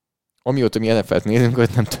 Amióta mi NFL-t nézünk, az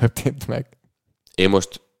nem történt meg. Én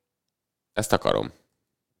most ezt akarom.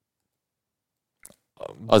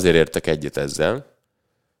 Azért értek egyet ezzel,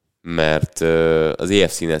 mert az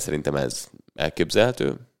EFC-nél szerintem ez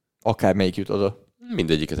elképzelhető. Akármelyik jut oda.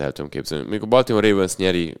 Mindegyiket el tudom képzelni. Mikor a Baltimore Ravens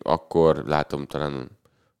nyeri, akkor látom talán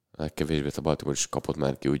legkevésbé a Baltimore is kapott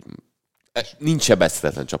már ki, úgy nincs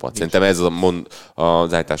sebezhetetlen csapat. Szerintem ez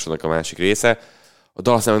az állításodnak a másik része. A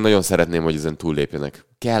Dallasnál meg nagyon szeretném, hogy ezen túllépjenek.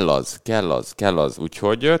 Kell az.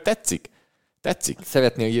 Úgyhogy tetszik.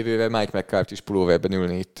 Szeretnél jövővel Mike McCarthy is pulóverben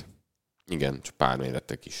ülni itt. Igen, csak pár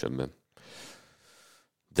mérettel kisebben.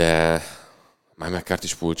 De Mike McCarthy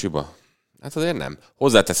is pulcsiba? Hát azért nem.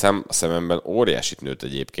 Hozzáteszem, a szememben óriásit nőtt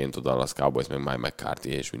egyébként a Dallas Cowboys, meg Mike McCarthy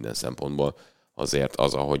és minden szempontból. Azért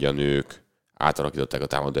az, ahogy a nők átalakították a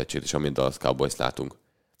támadó egységet, és amint Dallas Cowboys látunk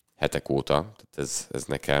hetek óta. Tehát ez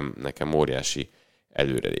nekem óriási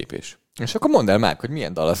előrelépés. És akkor mondd el már, hogy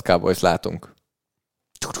milyen Dallas Cowboys látunk.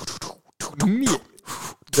 Mi?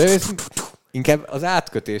 De ez inkább az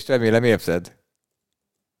átkötést remélem érzed.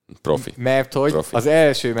 Profi. Mert hogy Profi. Az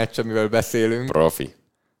első meccs, amivel beszélünk, Profi.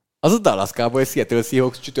 az a Dallas Cowboys Seattle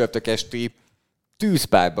Seahawks csütörtök esti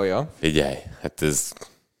tűzpárbaja. Figyelj, hát ez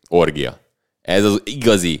orgia. Ez az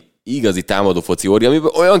igazi támadó foci orgia,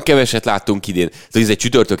 amiben olyan keveset láttunk idén. Ez egy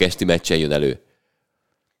csütörtök esti meccsen jön elő.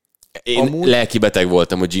 Én lelki beteg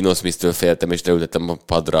voltam, hogy Geno Smith-től féltem, és leültettem a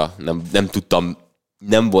padra. Nem tudtam,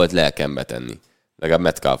 nem volt lelkembe tenni. Legalább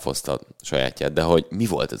Metcalf hozta a sajátját, de hogy mi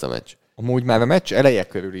volt ez a meccs? Amúgy már a meccs eleje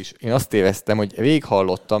körül is. Én azt éreztem, hogy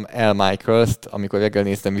végighallottam Al Michaels-t, amikor reggel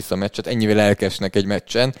néztem vissza a meccset, ennyivel lelkesnek egy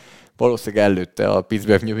meccsen. Valószínűleg előtte a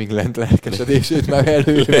Pittsburgh New England lelkesedését már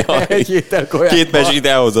előre egy héttel korábban. 2 meccset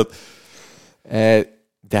elhozott.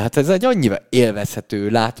 De hát ez egy annyira élvezhető,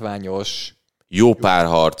 látványos... Jó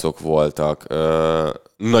párharcok voltak.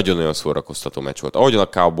 Nagyon-nagyon szórakoztató meccs volt. Ahogyan a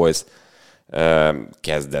Cowboys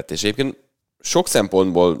kezdett. És egyébként sok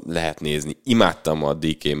szempontból lehet nézni. Imádtam a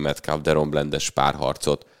DK Metcalf, Deron Blandes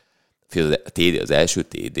párharcot. Az első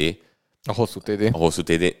TD. A hosszú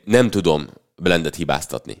TD. Nem tudom Blandet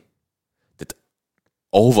hibáztatni. Tehát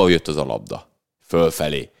ahova jött az a labda?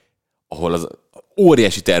 Fölfelé. Ahol az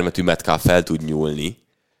óriási termetű Metcalf fel tud nyúlni.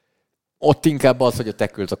 Ott inkább az, hogy a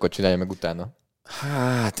tackle-t akkor csinálja meg utána.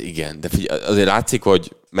 Hát igen, de figyelj, azért látszik,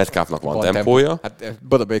 hogy Metcalfnak van tempója. Hát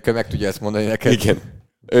Boda Baker meg tudja ezt mondani neked. Igen,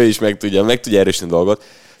 ő is meg tudja erősíteni a dolgot.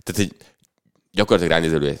 Tehát egy gyakorlatilag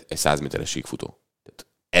ránézelő egy 100 méteres síkfutó. Tehát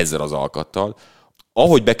ezzel az alkattal.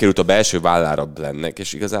 Ahogy bekerült a belső vállára Blandnek,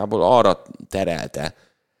 és igazából arra terelte,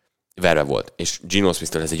 verve volt. És Geno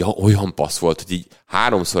Smith-től ez egy olyan passz volt, hogy így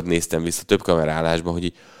 3-szor néztem vissza több kamerálásban, hogy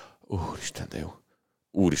így úristen, de jó.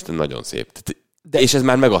 Úristen, nagyon szép. És ez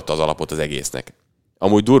már megadta az alapot az egésznek.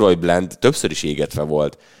 Amúgy durva, hogy Bland többször is égetve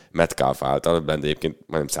volt Metcalf által, Bland egyébként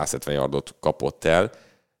majdnem 170 yardot kapott el,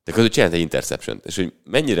 de között csinált egy interception-t. És hogy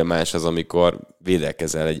mennyire más az, amikor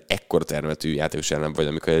védelkezel egy ekkora termetű játékos ellen, vagy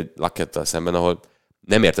amikor egy Lackettel szemben, ahol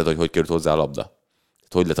nem érted, hogy került hozzá a labda.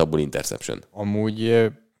 Hogy lett abból interception. Amúgy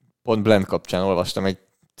pont Bland kapcsán olvastam egy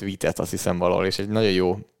tweetet, azt hiszem valahol, és egy nagyon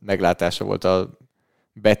jó meglátása volt a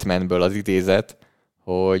Batmanből az idézet,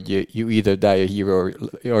 hogy you either die a hero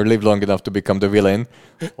or live long enough to become the villain,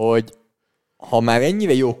 hogy ha már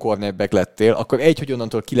ennyire jó cornerback lettél, akkor hogy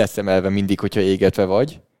onnantól ki lesz emelve mindig, hogyha égetve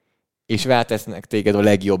vagy, és rátesznek téged a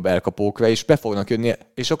legjobb elkapókra, és be fognak jönni,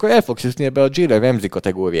 és akkor el fogsz jutni ebbe a Jalen Ramsey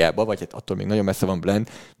kategóriába, vagy hát attól még nagyon messze van Bland,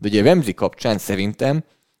 de ugye Ramsey kapcsán szerintem,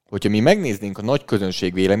 hogyha mi megnéznénk a nagy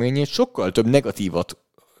közönség véleményét, sokkal több negatívat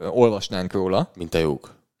olvasnánk róla. Mint a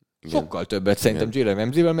jók. Sokkal többet szerintem Jalen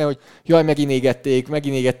Ramsey-vel, mert hogy jaj, megint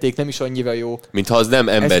égették, nem is annyira jó. Mintha az nem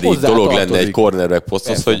emberi dolog lenne egy cornerback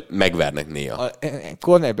poszthoz, hogy megvernek néha. A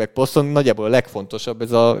cornerback poszton nagyjából a legfontosabb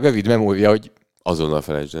ez a rövid memória, hogy azonnal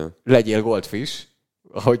felejtsd el. Legyél goldfish,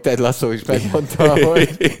 ahogy Ted Lasso is megmondta,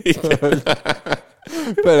 hogy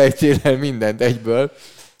felejtsél el mindent egyből.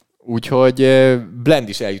 Úgyhogy Blend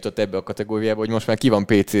is eljutott ebbe a kategóriába, hogy most már ki van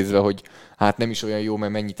PC-zve, hogy hát nem is olyan jó,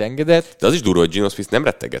 mert mennyit engedett. De az is durva, hogy Geno Smith nem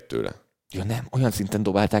rettegett tőle. Ja nem, olyan szinten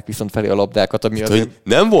dobálták viszont felé a labdákat, ami azért...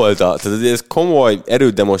 Nem volt tehát ez komoly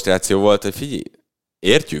erődemonstráció volt, hogy figyelj,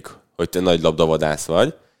 értjük, hogy te nagy labdavadász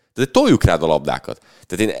vagy, de toljuk rád a labdákat.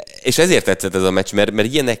 És ezért tetszett ez a meccs, mert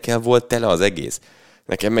ilyenekkel volt tele az egész.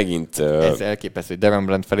 Nekem megint... Ez elképesztő, hogy Devin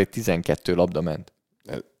Blend felé 12 labda ment.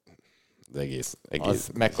 Az egész az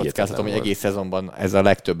megkockáztatom, hogy egész szezonban ez a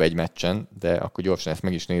legtöbb egy meccsen, de akkor gyorsan ezt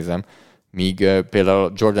meg is nézem. Míg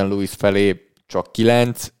például Jordan Lewis felé csak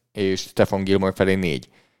 9, és Stephon Gilmore felé 4.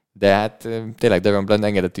 De hát tényleg Devin Blend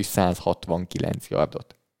engedett is 169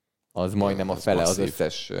 yardot. Az majdnem a fele masszív. Az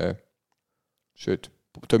összes, sőt,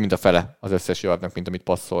 több mint a fele az összes yardnak, mint amit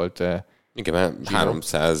passzolt. Igen,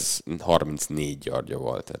 334 yardja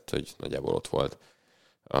volt, tehát hogy nagyjából ott volt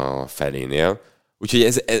a felénél.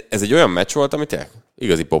 Úgyhogy ez egy olyan meccs volt, ami tényleg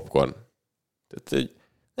igazi popcorn. Tehát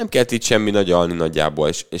nem kellett itt semmi nagy alni nagyjából,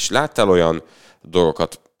 és láttál olyan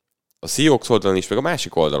dolgokat a Seahawks oldalon is, meg a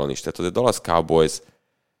másik oldalon is. Tehát a Dallas Cowboys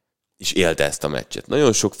is élte ezt a meccset.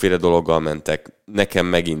 Nagyon sokféle dologgal mentek. Nekem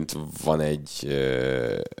megint van egy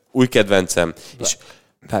új kedvencem.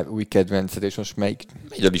 Új kedvenced, és most melyik?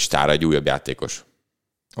 Megy a listára egy újabb játékos.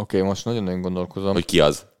 Oké, most nagyon gondolkozom. Hogy ki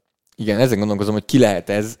az? Igen, ezen gondolkozom, hogy ki lehet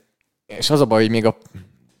ez. És az a baj, hogy még a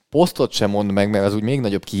posztot sem mond meg, mert az úgy még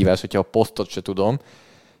nagyobb kihívás, hogyha a posztot se tudom.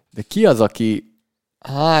 De ki az, aki,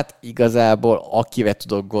 hát igazából akire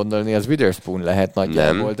tudok gondolni, az Witherspoon lehet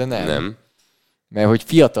nagyjából, de nem. Mert hogy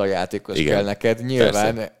fiatal játékos kell neked,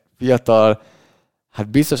 nyilván persze. Fiatal, hát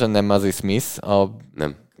biztosan nem Mazzy Smith,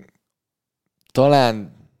 nem.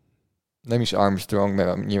 Talán nem is Armstrong,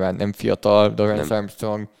 mert nyilván nem fiatal, Dorrance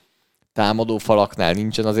Armstrong, támadó falaknál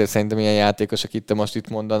nincsen, azért szerintem ilyen játékos, akit te most itt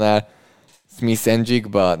mondanál. Smith and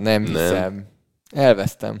Jigba? Nem hiszem.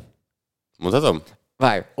 Elvesztem. Mondhatom?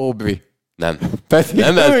 Várj, Aubrey. Nem. Pedig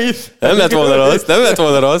nem lett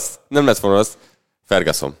volna rossz.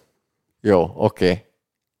 Ferguson. Jó, oké.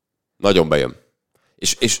 Nagyon bejön.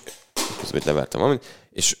 És közben levertem valamit,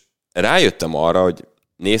 és rájöttem arra, hogy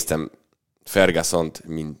néztem Fergusont,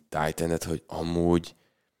 mint Titan-et, hogy amúgy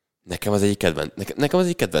nekem az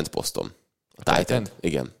egyik kedvenc posztom. A Titan?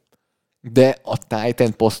 Igen. De a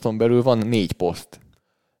Titan poszton belül van 4 poszt.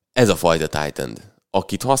 Ez a fajta Titan,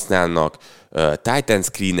 akit használnak Titan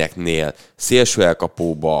screeneknél, szélső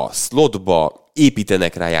elkapóba, slotba,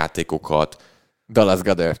 építenek rá játékokat. Dallas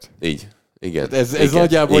Goedert. Így. Igen. Ez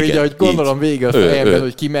nagyjából így, ahogy gondolom végig a fejemben,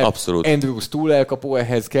 hogy ki meg abszolút. Andrews túl elkapó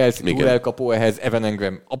ehhez, Kelsey túl elkapó ehhez, Evan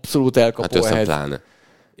Engram abszolút elkapó ehhez. Pláne.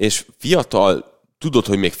 És fiatal, tudod,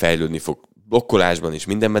 hogy még fejlődni fog blokkolásban is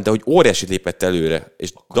mindenben, de hogy óriási lépett előre.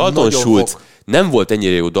 És akkor Dalton Schultz nem volt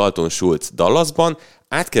ennyire jó Dalton Schultz Dallasban,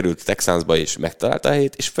 átkerült Texansba és megtalálta a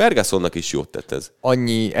helyét, és Fergusonnak is jót tett ez.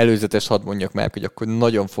 Annyi előzetes hadd mondjak meg, hogy akkor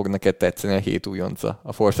nagyon fog neked tetszeni a 7 újonca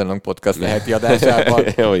a Force Long Podcast leheti adásában.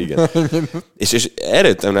 Jó, igen. és erre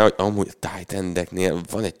jöttem rá, hogy amúgy a Titan-eknél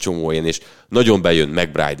van egy csomó ilyen, és nagyon bejön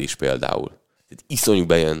McBride is például. Tehát iszonyú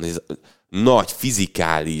bejön, ez nagy,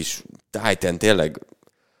 fizikális Titan, tényleg.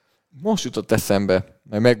 Most jutott eszembe,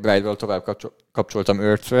 mert McBride-val tovább kapcsoltam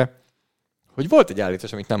Earth-re, hogy volt egy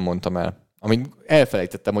állítás, amit nem mondtam el. Amit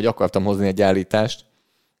elfelejtettem, hogy akartam hozni egy állítást,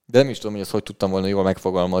 de nem is tudom, hogy ezt hogy tudtam volna jól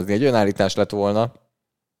megfogalmazni. Egy olyan állítás lett volna,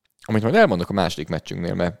 amit majd elmondok a második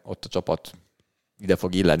meccsünknél, mert ott a csapat ide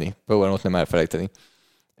fog illeni. Próbálom ott nem elfelejteni.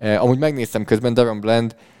 Amúgy megnéztem közben, Devin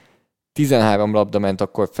Blend 13 labda ment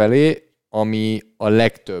akkor felé, ami a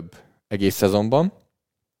legtöbb egész szezonban.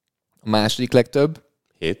 A második legtöbb.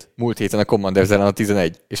 7. Múlt héten a Commanders ellen a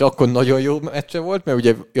 11. És akkor nagyon jó meccse volt, mert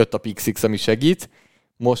ugye jött a pick six, ami segít.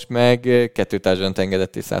 Most meg 2 touchdown-t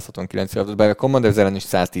engedett és 169 yardot, bár a Commanders ellen is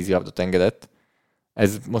 110 yardot engedett.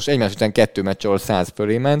 Ez most egymás után 2 meccs, ahol 100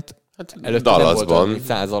 fölé ment. Hát előtte nem volt olyan,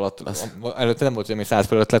 100 alatt. Előtte nem volt olyan, hogy 100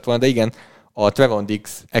 fölött lett volna, de igen, a Trevon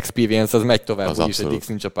Diggs experience az megy tovább, úgyis a Diggs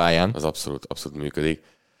nincs a pályán. Az abszolút működik.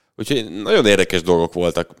 Úgyhogy nagyon érdekes dolgok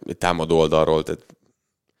voltak támadó oldalról. Tehát...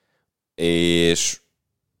 És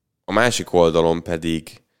a másik oldalon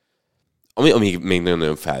pedig, ami még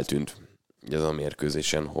nagyon-nagyon feltűnt, ez a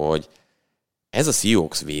mérkőzésen, hogy ez a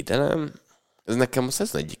Seahawks védelem, ez nekem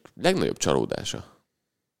az egyik legnagyobb csalódása.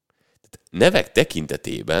 Tehát nevek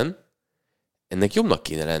tekintetében ennek jobbnak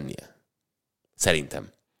kéne lennie.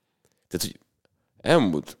 Szerintem. Tehát, hogy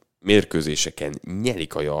elmúlt mérkőzéseken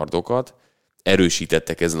nyerik a yardokat,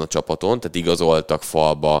 erősítettek ezen a csapaton, tehát igazoltak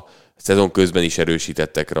falba, szezon közben is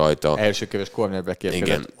erősítettek rajta. Első köves cornerback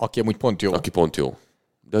érkezett, aki amúgy pont jó. Aki pont jó.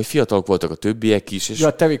 De hogy fiatalok voltak a többiek is. És... Ja,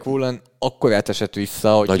 a Terry Woolen akkor átesett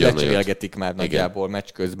vissza, hogy lecserélgetik már nagyjából meccs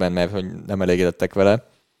közben, mert hogy nem elégedettek vele.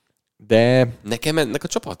 De... Nekem ennek a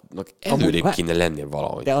csapatnak előrébb kéne lennie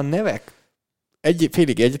valahogy. De a nevek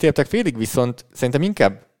félig egyetértek, félig viszont szerintem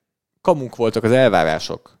inkább kamunk voltak az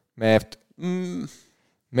elvárások. Mert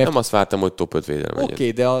nem azt vártam, hogy top 5 védelem legyen.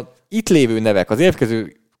 Oké, de az itt lévő nevek, az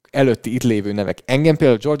érkező előtti itt lévő nevek. Engem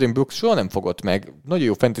például Jordan Brooks soha nem fogott meg. Nagyon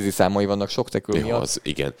jó fantasy számai vannak sok tekül miatt. Az,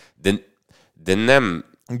 igen. De nem...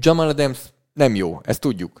 Jamal Adams nem jó, ezt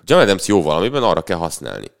tudjuk. Jamal Adams jó valamiben, arra kell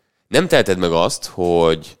használni. Nem teheted meg azt,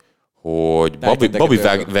 hogy Bobby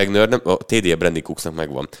Wagner, nem, a TD-je Brandon Cooksnak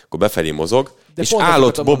megvan, akkor befelé mozog, de és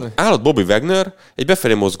állott Bobby Wagner egy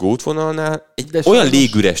befelé mozgó útvonalnál egy olyan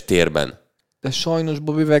légüres térben. De sajnos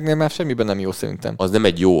Bobby Wagner már semmiben nem jó szerintem. Az nem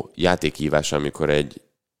egy jó játékhívás, amikor egy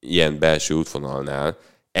ilyen belső útvonalnál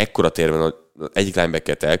ekkora térben egyik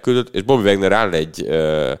linebackert elküldött, és Bobby Wagner áll egy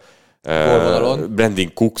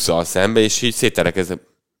Brandon Cooks-szal szembe, és így szétterekezve,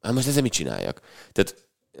 hát most ezzel mit csináljak? Tehát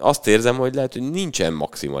azt érzem, hogy lehet, hogy nincsen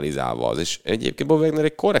maximalizálva az, és egyébként Bobby Wagner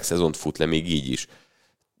egy korrekt szezont fut le még így is.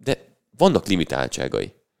 De vannak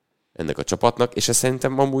limitáltságai ennek a csapatnak, és ez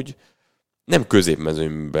szerintem amúgy nem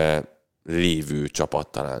középmezőnyben lévő csapat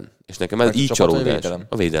talán. És nekem ez így csalódás.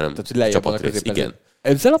 A védelem. Tehát, hogy lejjebb van a középmezőny. Igen.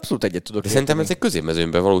 Ezzel abszolút egyet tudok. De szerintem ez egy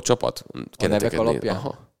középmezőnyben való csapat. A nevek alapján?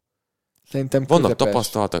 Aha. Szerintem közepes. Vannak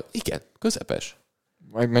tapasztalatok. Igen, közepes.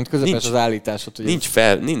 Majd közepes az állításod. Hogy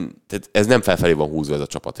tehát ez nem felfelé van húzva ez a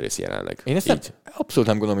csapatrész jelenleg. Én ezt abszolút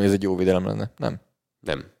nem gondolom, hogy ez egy jó védelem lenne.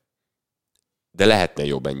 Nem. De lehetne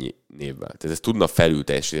jobb ennyi névvel. Tehát ez tudna felül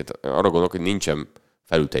teljesíteni. Arra gondolok, hogy nincsen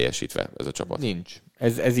felül teljesítve ez a csapat. Nincs.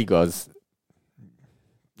 Ez igaz.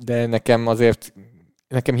 De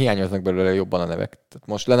nekem hiányoznak belőle jobban a nevek. Tehát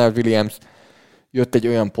most Leonard Williams jött egy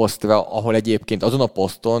olyan posztra, ahol egyébként azon a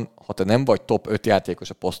poszton, ha te nem vagy top 5 játékos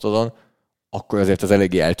a posztodon, akkor azért az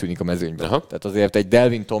eléggé eltűnik a mezőnyben. Aha. Tehát azért egy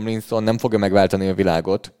Delvin Tomlinson nem fogja megváltani a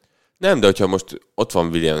világot. Nem, de hogyha most ott van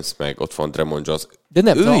Williams, meg ott van Tremont Jones, de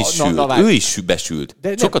nem, ő is besült.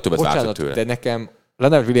 De sokkal többet vártak tőle. De nekem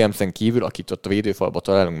Leonard Williamsen kívül, akit ott a védőfalba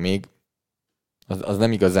találunk még, az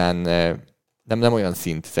nem igazán, nem olyan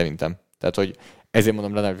szint szerintem. Tehát, hogy ezért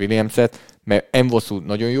mondom Leonard Williamset, mert Mvosu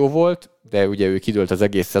nagyon jó volt, de ugye ő kidőlt az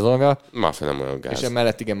egész szezonra. Maffei nem olyan gáz. És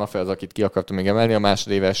emellett igen, Maffei az, akit ki akartam még emelni, a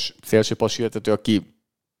másodéves szélső passírtető, aki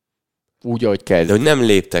úgy, ahogy kezd. De hogy nem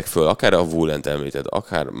léptek föl, akár a Woolent említed,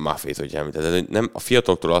 akár Maffeit, hogy említed. De nem, a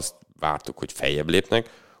fiataloktól azt vártuk, hogy feljebb lépnek,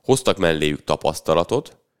 hoztak melléjük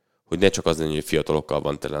tapasztalatot, hogy ne csak az lenni, hogy fiatalokkal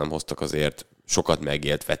van tele, nem hoztak azért sokat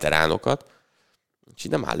megélt veteránokat, és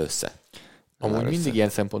így nem áll össze. Amúgy mindig ilyen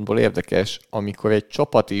szempontból érdekes, amikor egy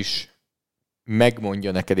csapat is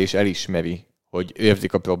megmondja neked és elismeri, hogy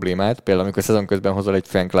érzik a problémát. Például amikor szezon közben hozol egy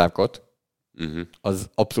Frank Clarkot, az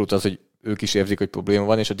abszolút az, hogy ők is érzik, hogy probléma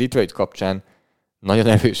van, és a Detroit kapcsán nagyon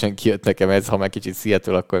erősen kijött nekem ez, ha már kicsit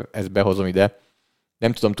Seattle, akkor ezt behozom ide.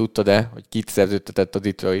 Nem tudom, tudtad-e, hogy kit szerződtetett a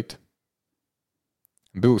Detroit?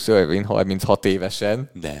 Bruce Irvin 36 évesen.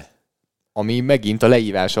 De. Ami megint a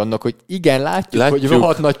leírás annak, hogy igen, látjuk, hogy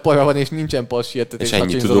rohadt nagy para van, és nincsen passiettetés. És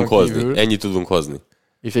ennyit tudunk hozni.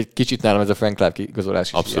 És egy kicsit nálam ez a Frank Clark igazolás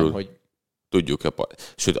is abszolút. Ilyen, hogy tudjuk,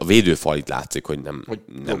 sőt a védőfal itt látszik, hogy nem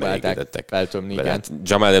elégedettek. Feltömni, igen.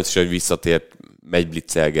 Jamal Adams is, hogy visszatért, megy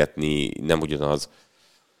blitzelgetni, nem ugyanaz.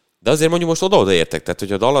 De azért mondjuk most oda-oda értek, tehát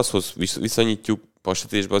hogyha a Dallashoz viszonyítjuk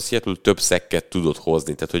passiettetésben, a Seattle több szekket tudott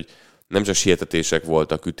hozni, tehát hogy nem csak sietetések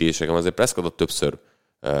voltak, ütések, hanem azért Prescottot többször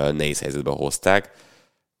nehéz helyzetben hozták.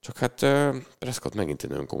 Csak hát Prescott megint egy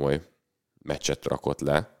nagyon komoly meccset rakott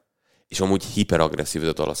le. És amúgy hiperagresszív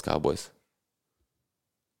a Dallas Cowboys.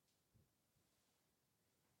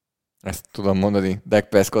 Ezt tudom mondani, Dak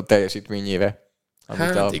Prescott teljesítményére. Amit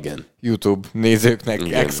hát igen. YouTube nézőknek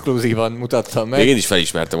igen. Exkluzívan mutattam meg. Még én is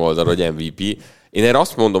felismertem oldalra, hogy MVP. Én erre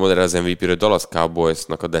azt mondom, hogy erre az MVP-ről, hogy Dallas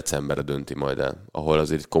Cowboysnak a decemberre dönti majd el, ahol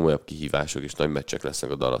azért komolyabb kihívások és nagy meccsek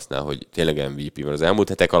lesznek a Dallasnál, hogy tényleg MVP, mert az elmúlt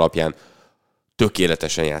hetek alapján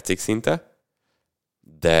tökéletesen játszik szinte,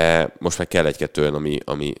 de most meg kell egy-kettő olyan,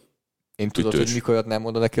 ami én tudod, hogy mikor adnám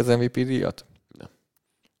oda neki az MVP díjat? Nem.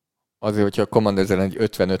 Azért, hogyha a Commanders ellen egy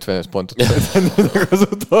 50-55 pontot tennének az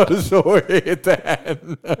utolsó héten.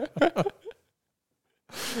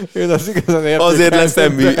 Én az igazán értem. Azért lesz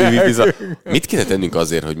MVP. Mit kéne tennünk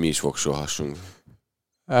azért, hogy mi is voksolhassunk?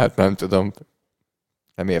 Hát nem tudom.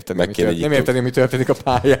 Nem érteni, mi történik a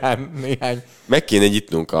pályán néhány. Meg kéne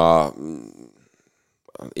nyitnunk a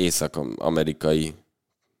észak-amerikai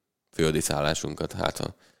földi szállásunkat, hát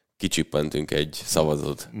ha kicsippentünk egy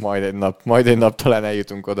szavazatot. Majd egy nap talán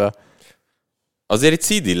eljutunk oda. Azért egy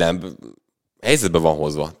CD Lamb helyzetben van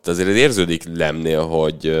hozva. Tehát azért érződik Lambnél,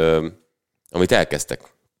 hogy amit elkezdtek,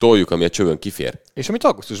 toljuk, ami a csövön kifér. És amit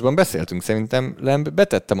augusztusban beszéltünk, szerintem Lamb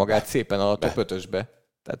betette magát szépen a top 5-ösbe.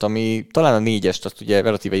 Tehát ami talán a 4-est, azt ugye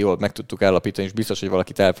relatíve jól meg tudtuk állapítani, és biztos, hogy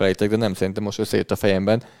valakit elfelejtek, de nem, szerintem most összejött a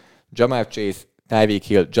fejemben. Jamar Chase, Tyreek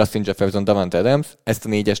Hill, Justin Jefferson, Davante Adams, ezt a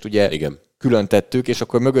 4-est ugye igen. Külön tettük, és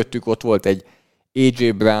akkor mögöttük ott volt egy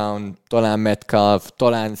AJ Brown, talán Metcalf,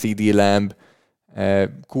 talán CD Lamb,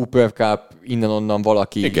 Cooper Cup, innen-onnan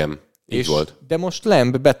valaki. Igen, így volt. De most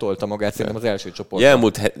Lamb betolta magát szerintem az első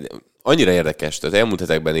csoportban. Annyira érdekes, tehát elmúlt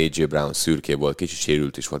hetekben AJ Brown szürké volt, kicsit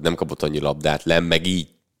sérült is volt, nem kapott annyi labdát, Lamb meg így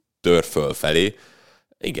tör fölfelé.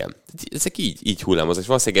 Igen, ezek így hullámoznak, és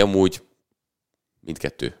valószínűleg amúgy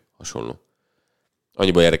mindkettő hasonló.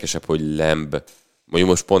 Annyiban érdekesebb, hogy Lamb, mondjuk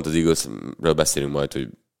most pont az Eaglesről beszélünk majd, hogy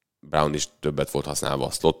Brown is többet volt használva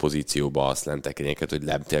a slot pozícióba, a slantekenyeket, hogy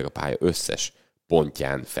Lamb tényleg a pálya összes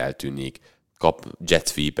pontján feltűnik, kap jet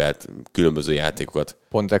sweep-et, különböző játékokat.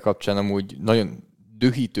 Pont e kapcsán amúgy nagyon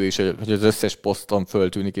dühítő is, hogy az összes poszton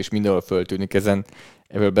föltűnik, és mindenhol föltűnik.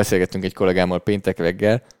 Ebből beszélgettünk egy kollégámmal péntek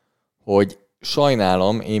reggel, hogy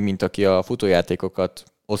sajnálom, én, mint aki a futójátékokat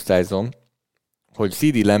osztályzom, hogy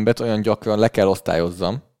CD Lambet olyan gyakran le kell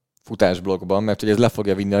osztályozzam futásblokkban, mert hogy ez le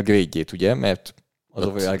fogja vinni a grade-jét, ugye? Mert az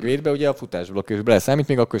overall grade-be ugye a futásblokk is beleszámít,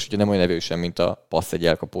 még akkor is, hogy nem olyan erősen, mint a passz egy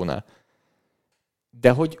elkapónál. De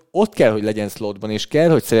hogy ott kell, hogy legyen slotban, és kell,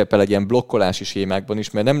 hogy szerepel legyen blokkolási sémákban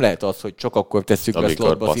is, mert nem lehet az, hogy csak akkor tesszük le a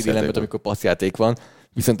slotba a CD Lambet, amikor passzjáték van.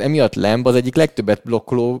 Viszont emiatt Lamb az egyik legtöbbet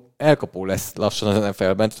blokkoló elkapó lesz lassan az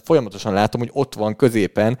NFL-ben. Folyamatosan látom, hogy ott van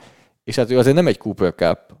középen, és hát ő azért nem egy Cooper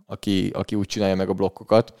Cup, aki úgy csinálja meg a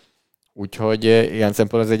blokkokat. Úgyhogy ilyen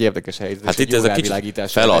szempontból ez egy érdekes helyzet. Hát itt ez a kicsit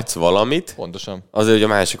feladsz valamit, pontosan. Azért, hogy a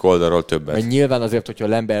másik oldalról többet. Mert nyilván azért, hogyha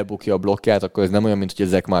Lamb elbukja a blokkját, akkor ez nem olyan, mint hogy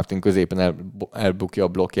Ezek Martin középen elbukja a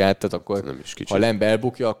blokkját, tehát akkor ha Lamb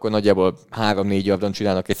elbukja, akkor nagyjából 3-4 yardon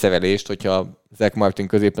csinálnak egy szerelést, hogyha Ezek Martin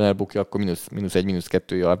középen elbukja, akkor -1,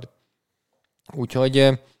 -2 yard. Úgyhogy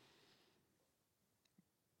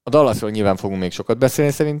a Dallasról nyilván fogunk még sokat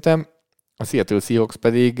beszélni szerintem, a Seattle Seahawks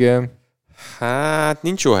pedig hát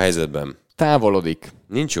nincs jó helyzetben. Távolodik.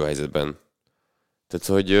 Nincs jó helyzetben. Tehát,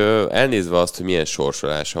 hogy elnézve azt, hogy milyen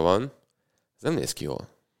sorsolása van, ez nem néz ki jól.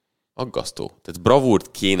 Aggasztó. Tehát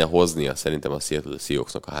bravúrt kéne hoznia szerintem a Seattle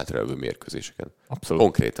Seahawksnak a hátralévő mérkőzéseken. Abszolút.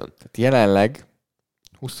 Konkrétan. Tehát jelenleg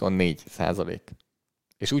 24%.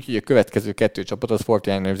 És úgy, hogy a következő 2 csapat az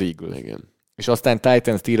 49ers Eagles. Igen. És aztán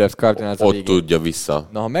Titans, Steelers, Cardinals a végén. Ott tudja vissza.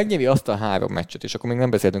 Na, ha megnyeri azt a 3 meccset, és akkor még nem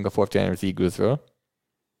beszéltünk a 49ers Eaglesről,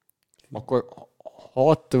 akkor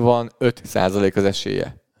 65% az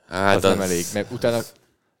esélye. Hát az nem elég. Mert utána,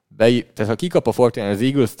 tehát ha kikap a 49ers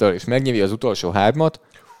Eagles-től, és megnyeri az utolsó 3-at,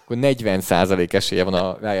 akkor 40% esélye van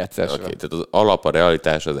a rájátszásra. Okay, tehát az alap, a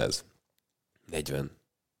realitás az ez. 40.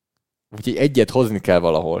 Úgyhogy egyet hozni kell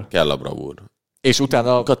valahol. Kell a bravúr. És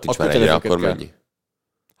utána kattints már egyre, akkor kell. Mennyi?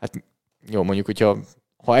 Hát jó, mondjuk, hogyha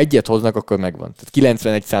egyet hoznak, akkor megvan. Tehát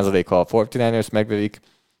 91% ha a 49ers megverik,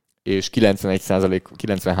 és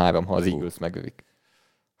 93, ha az Eagles megverik.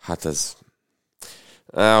 Hát ez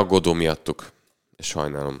aggódó miattuk. És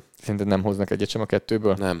sajnálom. Szerinted nem hoznak egyet sem a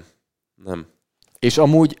 2-ből? Nem. És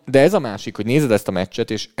amúgy, de ez a másik, hogy nézed ezt a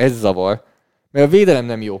meccset, és ez zavar, mert a védelem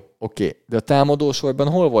nem jó, oké. De a támadósorban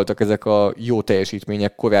hol voltak ezek a jó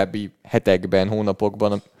teljesítmények korábbi hetekben,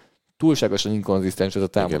 hónapokban? Túlságosan inkonzisztens ez a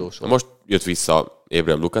támadósor. Most jött vissza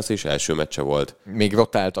Abraham Lucas is, első meccse volt. Még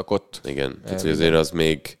rotáltak ott. Igen, tehát azért az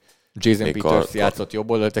még... Jason Peters játszott jobb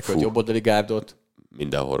oldali, tekölt jobb oldali gárdot.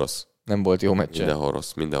 Mindenhol rossz. Nem volt jó meccse.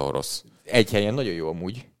 Mindenhol rossz. Egy helyen nagyon jó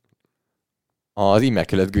amúgy. Az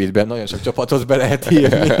Immaculate Gridben nagyon sok csapathoz be lehet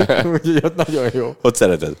írni. Úgyhogy ott nagyon jó. Ott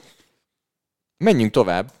szereted. Menjünk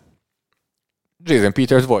tovább. Jason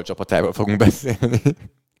Peters volt csapatáról fogunk beszélni.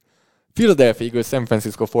 Philadelphia Eagles, San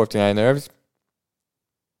Francisco 49ers.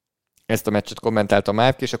 Ezt a meccset kommentálta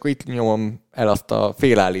Márk, és akkor itt nyomom el azt a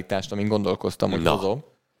félállítást, amin gondolkoztam, hogy hozom.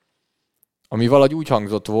 Ami valahogy úgy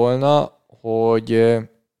hangzott volna, hogy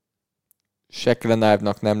Shaq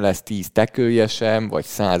Leonardnak nem lesz 10 tackle-je sem, vagy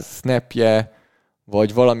 100 snapje,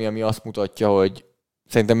 vagy valami, ami azt mutatja, hogy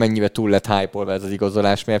szerintem mennyire túl lett hype-olva ez az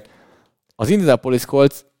igazolás, mert az Indianapolis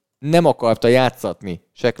Colts nem akarta játszatni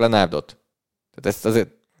Shaq Leonardot. Tehát ezt azért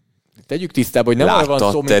tegyük tisztába, hogy nem arra van szó...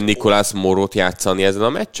 Láttad te Nicolas Morot játszani ezen a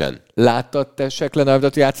meccsen? Láttad te Shaq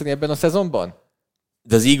Leonardot játszani ebben a szezonban?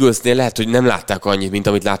 De az Eaglesnél lehet, hogy nem látták annyit, mint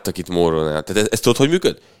amit láttak itt Moronál. Tehát ez tudod, hogy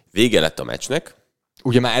működ? Vége lett a meccsnek.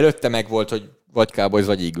 Ugye már előtte meg volt, hogy vagy Cowboys,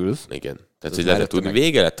 vagy Eagles. Igen. Tehát, hogy lehetett tudni,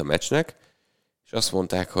 vége lett a meccsnek, és azt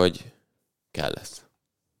mondták, hogy kell lesz.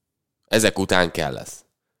 Ezek után kell lesz.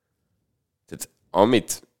 Tehát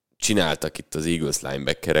amit csináltak itt az Eagles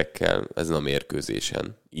linebackerekkel ezen a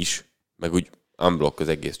mérkőzésen is, meg úgy unblock az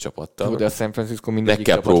egész csapattal. De a San Francisco mindegyik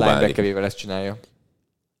csapat linebackerével ezt csinálja.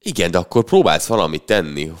 Igen, de akkor próbálsz valamit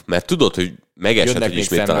tenni, mert tudod, hogy megesett, hogy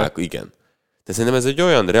ismét találkozunk. Igen. De szerintem ez egy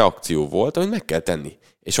olyan reakció volt, amit meg kell tenni.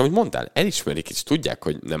 És amit mondtál, elismerik, és tudják,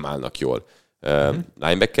 hogy nem állnak jól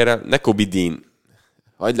linebackerrel. Nakobe Dean,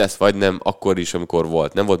 vagy lesz, vagy nem, akkor is, amikor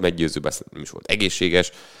volt. Nem volt meggyőző, nem is volt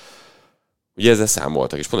egészséges. Ugye ezzel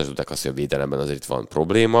számoltak, és pontosan tudták azt, hogy a védelemben azért itt van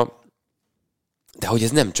probléma. De hogy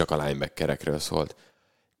ez nem csak a linebackerekről szólt.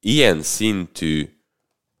 Ilyen szintű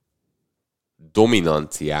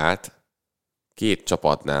dominanciát két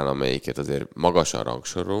csapatnál, amelyiket azért magasan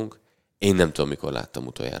rangsorolunk, én nem tudom, mikor láttam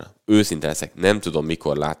utoljára. Őszinte leszek, nem tudom,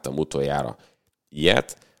 mikor láttam utoljára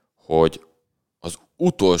ilyet, hogy az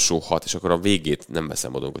utolsó 6, és akkor a végét nem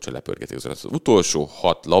veszem adunk, hogy csak lepörgetik az utolsó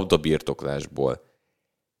 6 labdabirtoklásból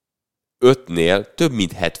 5-nél több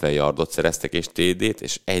mint 70 yardot szereztek, és TD-t,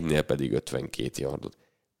 és 1-nél pedig 52 yardot.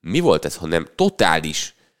 Mi volt ez, ha nem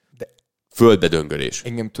totális földbedöngölés?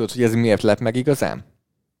 Engem tudod, hogy ez miért lett meg igazán?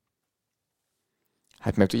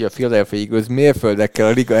 Hát mert ugye a Philadelphia Eagles mérföldekkel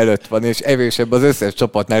a liga előtt van, és erősebb az összes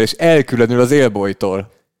csapatnál, és elkülönül az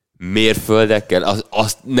élbolytól. Mérföldekkel?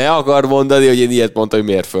 Azt ne akar mondani, hogy én ilyet mondtam, hogy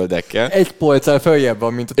mérföldekkel. Egy polccal följebb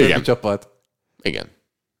van, mint a többi csapat. Igen.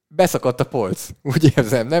 Beszakadt a polc. Úgy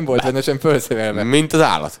érzem, nem volt benne sem fölszerelve. Mint az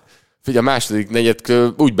állat. Figyelj, a második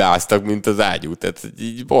negyedkör úgy beáztak, mint az ágyú. Tehát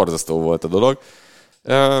így borzasztó volt a dolog.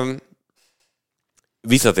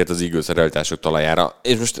 Visszatért az Eagles a realitások talajára,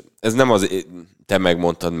 és most ez nem az, te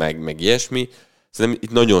megmondtad meg ilyesmi, szerintem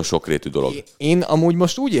itt nagyon sokrétű dolog. Én amúgy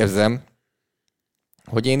most úgy érzem,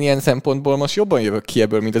 hogy én ilyen szempontból most jobban jövök ki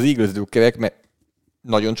ebből, mint az Eagles drukkerek, mert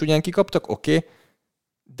nagyon csúnyán kikaptak, oké,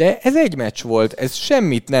 de ez egy meccs volt, ez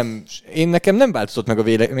semmit nem, nekem nem változott meg a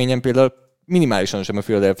véleményem például minimálisan sem a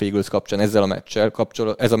Philadelphia Eagles kapcsán ezzel a meccsel,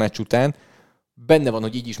 ez a meccs után. Benne van,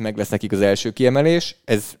 hogy így is meg lesz nekik az első kiemelés,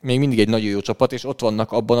 ez még mindig egy nagyon jó csapat, és ott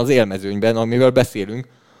vannak abban az élmezőnyben, amiről beszélünk,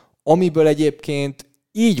 amiből egyébként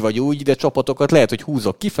így vagy úgy, de csapatokat lehet, hogy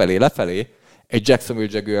húzok kifelé, lefelé, egy Jacksonville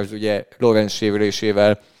Jaguars, ugye Lawrence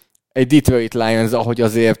sérülésével, egy Detroit Lions, ahogy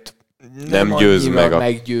azért nem győz meg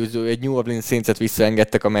meggyőző, egy New Orleans Saints-et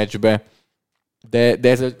visszaengedtek a meccsbe, de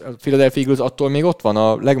ez a Philadelphia Eagles attól még ott van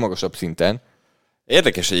a legmagasabb szinten.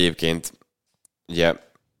 Érdekes egyébként, ugye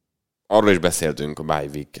arról is beszéltünk a bye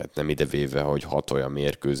week-et, nem idevéve, hogy 6 olyan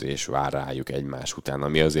mérkőzés vár rájuk egymás után,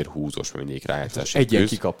 ami azért húzós, mert mindig rájátszás. Egyen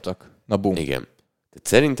kikaptak. Na bum. Igen. Tehát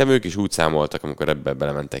szerintem ők is úgy számoltak, amikor ebbe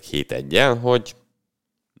belementek 7-1-jel, hogy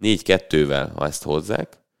 4-2-vel, ha ezt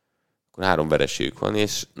hozzák, akkor 3 vereségük van,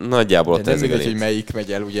 és nagyjából ott ez igaz, hogy melyik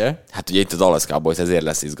megy el, ugye? Hát ugye itt az Dallas Cowboys, ezért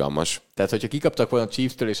lesz izgalmas. Tehát, hogyha kikaptak volna a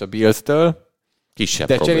Chiefs-től és a Bills-től, kisebb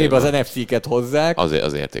de probléma. cserébe az NFC-ket hozzák.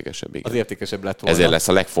 Az értékesebb, igen. Az értékesebb lett volna. Ezért lesz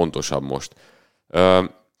a legfontosabb most.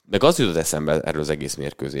 Meg az jutott eszembe erről az egész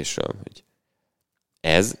mérkőzésről, hogy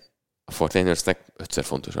ez a 49ersnek 5-szer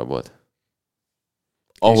fontosabb volt.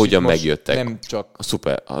 Ahogyan megjöttek. Nem csak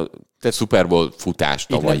a Super Bowl futás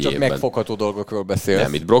tavaly évben. Nem csak megfogható dolgokról beszélsz.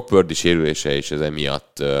 Nem, itt Brock Purdy sérülése is ez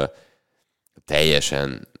emiatt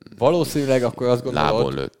teljesen valószínűleg akkor azt gondolod,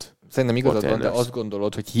 lábon lőtt. Szerintem igazad van, de azt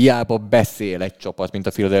gondolod, hogy hiába beszél egy csapat, mint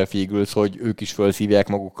a Philadelphia Eagles, hogy ők is felszívják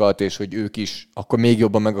magukat, és hogy ők is akkor még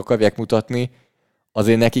jobban meg akarják mutatni,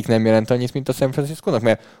 azért nekik nem jelent annyit, mint a San Francisco-nak,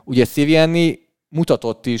 mert ugye Sirianni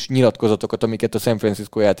mutatott is nyilatkozatokat, amiket a San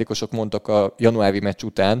Francisco játékosok mondtak a januári meccs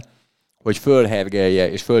után, hogy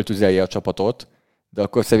fölhergelje és föltüzelje a csapatot, de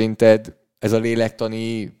akkor szerinted ez a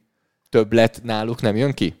lélektani többlet náluk nem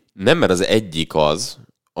jön ki? Nem, mert az egyik az,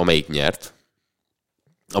 amelyik nyert,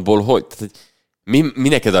 abból hogy? Tehát, mi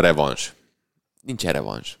neked a revans? Nincsen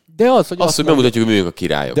revans. De az, hogy bemutatjuk, hogy mi a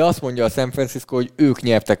királyok. De azt mondja a San Francisco, hogy ők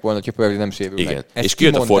nyertek volna, hogyha Purdy nem sérül meg. Igen. És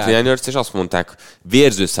kijött a 49ers, és azt mondták,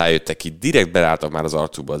 vérzőszáj jöttek ki, direkt belálltak már az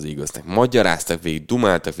arcukba az Eaglesnek. Magyaráztak végig,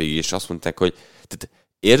 dumáltak végig, és azt mondták, hogy tehát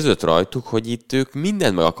érzött rajtuk, hogy itt ők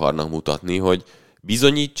mindent meg akarnak mutatni, hogy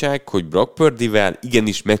bizonyítsák, hogy Brock Purdyvel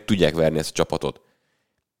igenis meg tudják verni ezt a csapatot.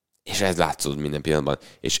 És ez látszott minden pillanatban.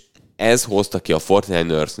 És ez hozta ki a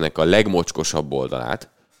 49ersnek a legmocskosabb oldalát,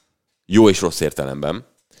 jó és rossz értelemben,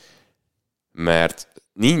 mert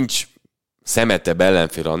nincs szemetebb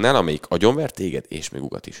ellenfél annál, amelyik agyonver téged, és még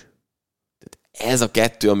ugat is. Tehát ez a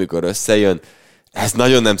kettő, amikor összejön, ez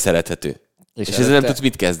nagyon nem szerethető. És ezzel nem tudsz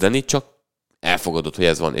mit kezdeni, csak elfogadod, hogy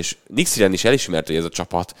ez van. És Nick Sirianni is elismerte, hogy ez a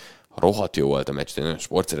csapat rohadt jó volt a meccs. A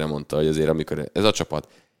sportszerűen mondta, hogy azért amikor ez a csapat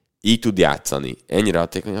így tud játszani, ennyire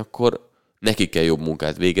hatékony, akkor neki kell jobb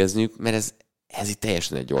munkát végezniük, mert ez itt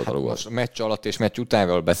teljesen egy oldalú volt. Most a meccs alatt és meccs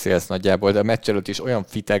utánról beszélsz nagyjából, de a meccs előtt is olyan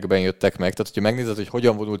fitekben jöttek meg, tehát hogyha megnézed, hogy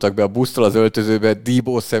hogyan vonultak be a busztól az öltözőbe,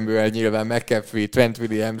 Debo Samuel, nyilván McCaffrey, Trent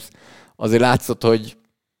Williams, azért látszott, hogy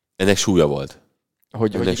ennek súlya volt.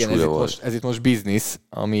 Hogy igen, ez itt most biznisz,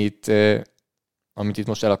 amit itt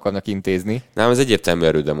most el akarnak intézni. Ez egyértelmű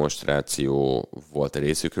erődemonstráció volt a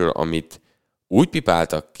részükről, amit úgy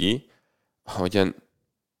pipáltak ki, ahogyan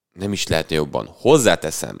nem is lehetne jobban.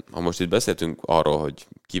 Hozzáteszem, ha most itt beszéltünk arról, hogy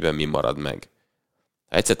kiben mi marad meg.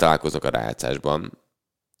 Ha egyszer találkoznak a rájátszásban,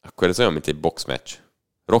 akkor ez olyan, mint egy boxmeccs.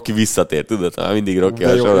 Rocky visszatér, tudod? Mindig Rocky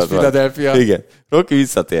a sorozatban. Igen, Rocky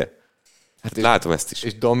visszatér. Hát látom ezt is.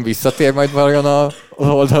 És Dom visszatér majd valójában az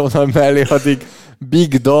oldalon mellé, addig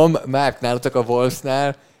Big Dom, már nálatok a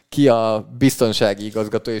Wolvesnál, ki a biztonsági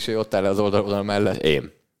igazgató, és ő ott áll az oldalon mellett.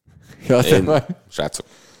 Én. Ja, Srácok.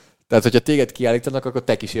 Tehát, hogyha téged kiállítanak, akkor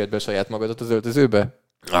te kísérd be saját magadat az öltözőbe?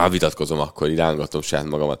 Vitatkozom akkor, irángatom saját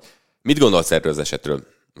magamat. Mit gondolsz erről az esetről?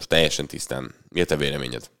 Most teljesen tisztán. Mi a te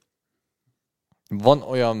véleményed? Van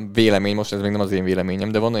olyan vélemény, most ez még nem az én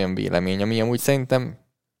véleményem, de van olyan vélemény, ami amúgy szerintem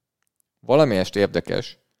valamelyest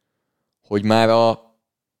érdekes, hogy már a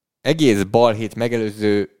egész balhét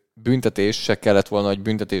megelőző büntetés se kellett volna, hogy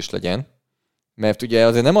büntetés legyen, mert ugye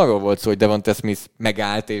azért nem arról volt szó, hogy Devonta Smith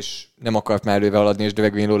megállt, és nem akart már előre haladni, és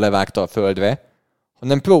Greg Greenlaw levágta a földre,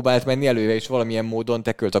 hanem próbált menni előre, és valamilyen módon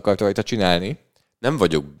tackle-t akart rajta csinálni. Nem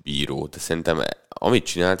vagyok bíró, de szerintem amit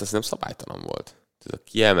csinált, az nem szabálytalan volt. Ez a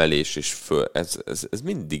kiemelés és ez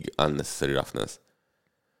mindig unnecessary roughness.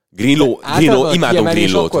 Greenlaw, imádom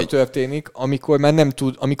Greenlaw-t. Akkor történik, amikor már nem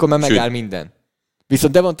tud, amikor már megáll minden.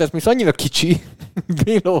 Viszont Devonta Smith annyira kicsi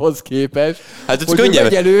Greenlawhoz képest, hát hogy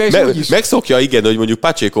megy előre, megszokja, igen, hogy mondjuk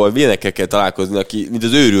Pacheco-val ilyenekkel kell találkozni, aki mint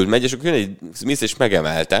az őrült megy, és akkor jön egy Smith és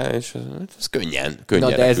megemelte, és ez könnyen. Na,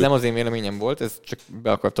 de ez nem az én véleményem volt, ez csak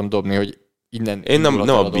be akartam dobni, hogy innen... Én nem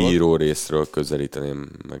a bíró részről közelíteném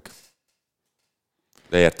meg.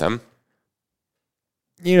 De értem.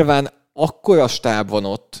 Nyilván akkora stáb van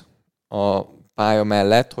ott a pálya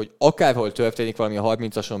mellett, hogy akárhol történik valami a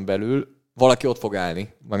 30-ason belül, valaki ott fog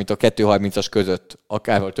állni, mármint a 2-30-as között,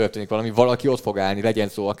 akárhol történik valaki ott fog állni, legyen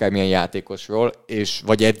szó akármilyen játékosról, és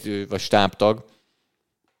vagy edző, vagy stábtag,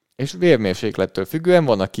 és vérmérséklettől függően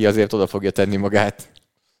van, aki azért oda fogja tenni magát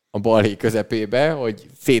a balhé közepébe, hogy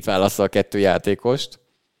szétválassza a 2 játékost.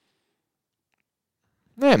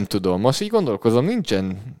 Nem tudom, most így gondolkozom,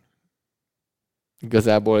 nincsen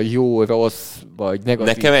igazából jó, rossz, vagy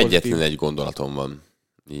negatív. Nekem egyetlen egy gondolatom van,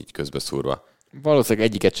 így közbeszúrva. Valószínűleg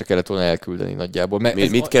egyiket se kellett volna elküldeni nagyjából.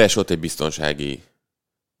 Mit keres ott egy biztonsági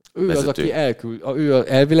vezető? Az, aki elküld.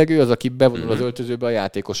 Elvileg ő az, aki bevonul az öltözőbe a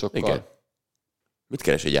játékosokkal. Igen. Mit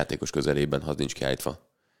keres egy játékos közelében, ha az nincs kiállítva?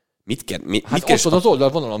 Mit keres ott az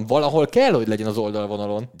oldalvonalon. Valahol kell, hogy legyen az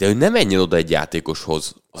oldalvonalon. De ő nem menjen oda egy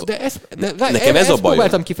játékoshoz. Nekem ez a bajom.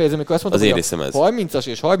 Próbáltam kifejezni, amikor azt mondtam, hogy 30-as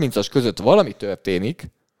és 30-as között valami történik.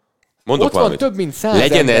 Mondok ott valamit. Van több mint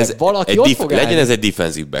 100 ember. Valaki ott fog állni. Legyen ez egy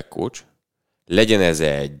defensive back coach. Legyen ez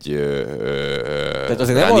egy tehát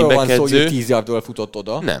azért nem arról van szó, hogy 10 yardról futott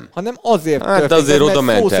oda, nem. hanem azért történt, azért oda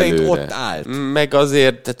ment előre. Ott állt. Meg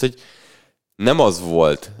azért, tehát, hogy nem az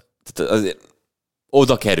volt. Tehát azért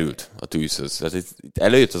oda került a tűzhöz. Tehát itt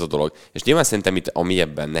előjött az a dolog. És nyilván szerintem itt, ami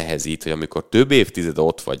ebben nehezít, hogy amikor több évtized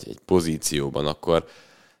ott vagy egy pozícióban, akkor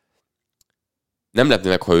nem lepne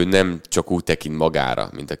meg, ha ő nem csak úgy tekint magára,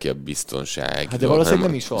 mint aki a biztonság. Hát de valószínűleg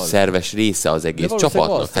nem is az. Szerves része az egész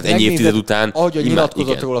csapatnak. Hát ennyi évtized után... Ahogy a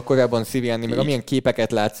nyilatkozott róla korábban Sirianni, meg amilyen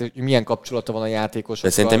képeket látsz, hogy milyen kapcsolata van a játékosokkal.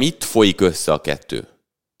 De szerintem itt folyik össze a kettő.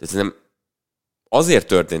 De szerintem azért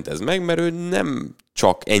történt ez meg, mert ő nem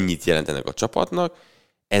csak ennyit jelentenek a csapatnak,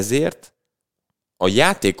 ezért a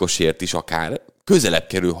játékosért is akár közelebb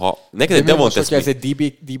kerül, ha neked egy Devonta Smith... Ha ez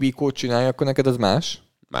egy DB coach csinálja, akkor neked az más?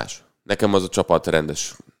 Más. Nekem az a csapat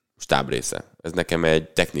rendes stábrésze. Ez nekem egy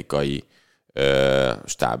technikai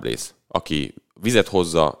stábrész, aki vizet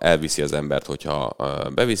hozza, elviszi az embert, hogyha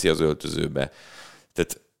beviszi az öltözőbe.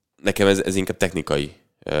 Tehát nekem ez inkább technikai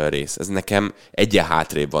rész. Ez nekem egyen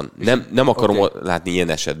hátrébb van. Nem akarom látni ilyen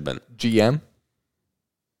esetben. GM?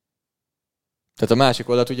 Tehát a másik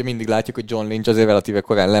oldalt ugye mindig látjuk, hogy John Lynch azért relatíve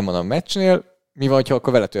korán len van a meccsnél. Mi van, ha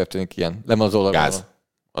akkor vele történik ilyen? Le van az oldalon. Gáz.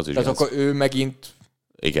 Az is tehát gáz. Akkor ő megint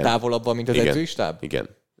távolabban, mint az edzői stáb? Igen.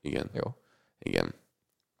 Jó. Igen.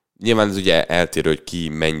 Nyilván ez ugye eltérő, hogy ki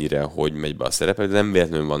mennyire, hogy megy be a szerepe, de nem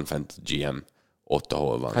véletlenül van fent GM ott,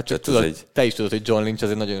 ahol van. Hát csak tudod, te is tudod, hogy John Lynch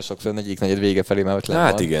azért nagyon sokszor negyedik negyed vége felé már ötlet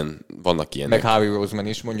hát van. igen, vannak ilyenek. Meg Harvey Roseman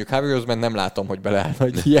is. Mondjuk Harvey Roseman nem látom, hogy beleállna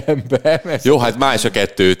egy ilyenbe. Jó, hát más a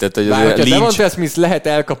kettő. Tehát, hogy bár, hogyha Lynch... Devonta Smith lehet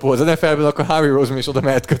elkapó az NFL-ben, akkor Harvey Roseman is oda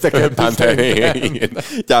mehet kötekedni.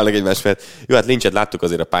 Gyálnak egymás felett. Jó, hát Lynchet láttuk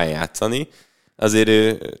azért a pályán játszani. Azért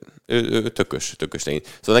ő tökös lény.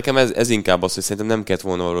 Szóval nekem ez inkább az, hogy szerintem nem kellett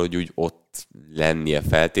volna valahogy úgy ott lennie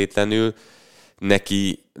feltétlenül.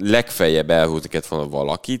 Neki legfeljebb elhúzni kellett volna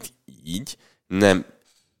valakit, így, nem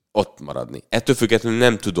ott maradni. Ettől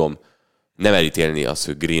függetlenül nem elítélni azt,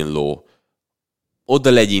 hogy Greenlaw oda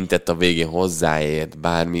legyintett a végén, hozzáért,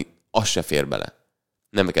 bármi, az se fér bele.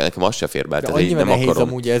 Nekem az se fér bele. Tehát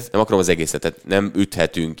nem akarom az egészet, tehát nem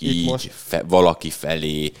üthetünk itt így, valaki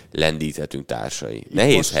felé lendíthetünk társai.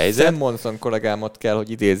 Nehéz helyzet. Sam Monson kollégámat kell, hogy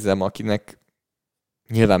idézzem, akinek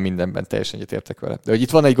nyilván mindenben teljesen egyetértek vele. De hogy itt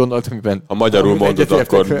van egy gondolat, amiben... Ha magyarul mondod,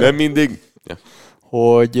 akkor nem mindig. Ja.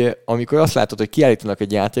 Hogy amikor azt látod, hogy kiállítanak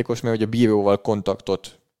egy játékos, mert hogy a bíróval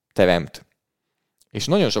kontaktot teremt. És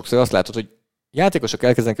nagyon sokszor azt látod, hogy játékosok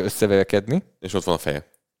elkezdenek összeverekedni. És ott van a feje.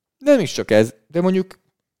 Nem is csak ez, de mondjuk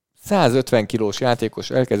 150 kilós játékos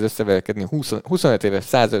elkezd összeverekedni, 25 éves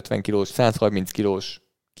 150 kilós, 130 kilós,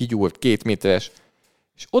 kigyúrt, 2 méteres,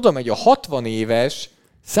 és oda megy a 60 éves,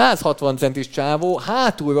 160 centis csávó,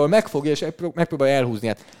 hátulról megfogja, és megpróbálja elhúzni.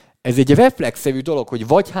 Hát ez egy reflexzerű dolog, hogy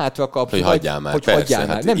vagy hátra kapsz, hogy hagyjál már, hogy persze. hagyjál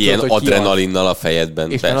már. Hát nem ilyen tudod, hogy adrenalinnal a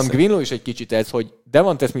fejedben. És nálam Greenlaw is egy kicsit ez, hogy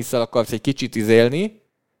Devonta Smith-szel akarsz egy kicsit izélni,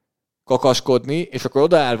 kakaskodni, és akkor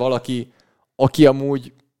odaáll valaki, aki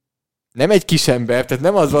amúgy nem egy kisember, tehát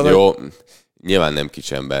nem az van, jó, nyilván nem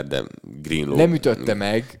kisember, de Greenlaw... Nem ütötte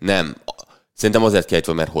meg. Nem. Szerintem azért kellett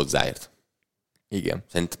volna, mert hozzáért. Igen.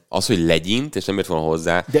 Szerintem az, hogy legyint, és nem ért volna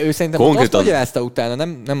hozzá... De ő szerintem konkrétan... azt magyarázta utána,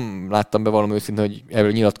 nem láttam be valami őszintén, hogy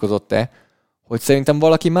erről nyilatkozott-e, hogy szerintem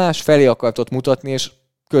valaki más felé akart ott mutatni, és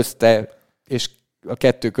közte, és a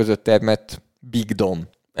kettő között termett Big Dom.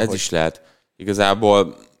 Ez hogy... is lehet.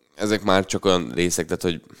 Igazából ezek már csak olyan részek, tehát,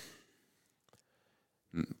 hogy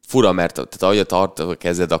fura, mert tehát, ahogy tartod a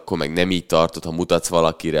kezed, akkor meg nem így tartod, ha mutatsz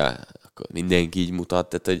valakire, akkor mindenki így mutat.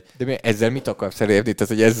 Tehát, hogy... De ezzel mit akarsz elérni?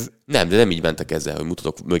 Tehát, hogy ez... Nem, de nem így ment a kezzel, hogy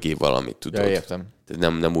mutatok mögé valamit, tudod. Ja, értem.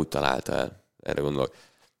 Tehát nem úgy találta el. Erre gondolok.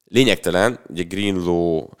 Lényegtelen, ugye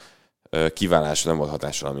Greenlaw kiválása nem volt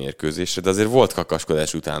hatással a mérkőzésre, de azért volt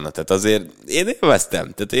kakaskodás utána. Tehát azért én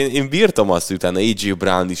élveztem. Tehát én bírtam azt, hogy utána A.J.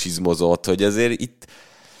 Brown is izmozott, hogy azért itt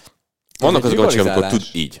vannak azok a meccsek, amikor tud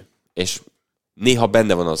így. És néha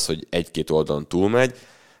benne van az, hogy egy-két oldalon túlmegy,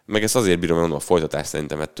 meg ezt azért bírom, mondom, a folytatás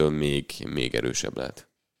szerintem ettől még erősebb lehet.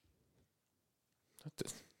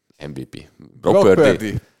 MVP. Brock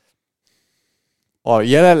Purdy. A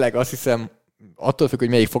jelenleg azt hiszem, attól függ, hogy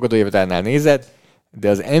melyik fogadójövedelnál nézed, de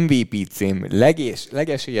az MVP cím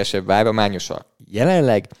legesélyesebb várományosa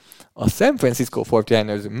jelenleg a San Francisco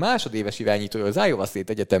 49ers másodéves irányítója az Iowa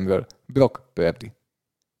State Egyetemről, Brock Purdy.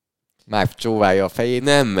 Már csóválja a fejét.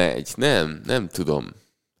 Nem megy, nem tudom.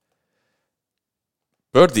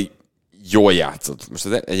 Purdy jól játszott. Most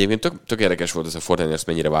egyébként tök érdekes volt az, a 49ers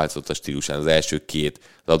mennyire változott a stílusán. Az első 2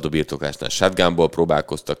 labdabirtoklásnál shotgunból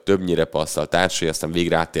próbálkoztak, többnyire passzal, társai, aztán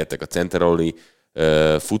végre áttértek a center aluli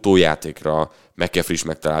futójátékra, McCaffrey is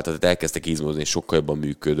megtalálta, tehát elkezdtek izmozni, és sokkal jobban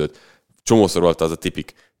működött. Csomószor volt az a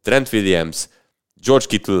tipik Trent Williams, George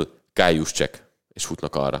Kittle, Kyle Juszczyk, és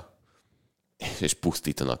futnak arra. És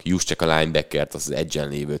pusztítanak. Juszczyk a linebackert, az edge-en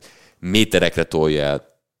lévőt. Méterekre tolja el.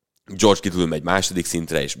 George Kittle megy második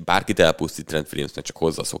szintre, és bárkit elpusztít, Trent Williamsnek csak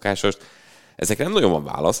hozza a szokásost. Ezekre nem nagyon van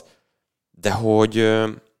válasz, de hogy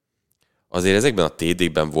azért ezekben a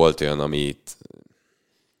TD-kben volt olyan,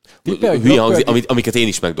 amiket én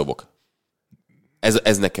is megdobok.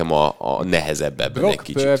 Ez nekem a nehezebb ebben egy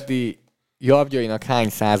kicsit. Brock Purdy yardjainak hány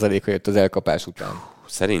százaléka jött az elkapás után?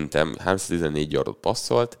 Szerintem 314 yardot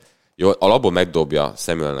passzolt. Jó, alapból megdobja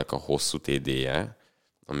Samuelnek a hosszú TD-je,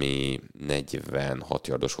 ami 46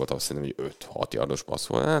 yardos volt, azt szerintem, hogy 5-6 yardos passz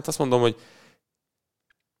volt. Hát azt mondom, hogy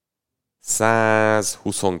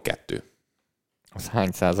 122. Az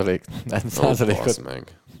hány százalék? Nem százalékot.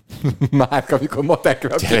 Meg. Már amikor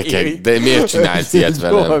matekra gyerekek, de miért csinálsz ilyet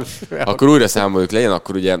velem? Akkor újra számoljuk legyen,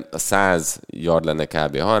 akkor ugye a 100 yard lenne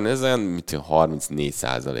kb. Ez olyan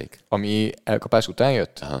 34%. Ami elkapás után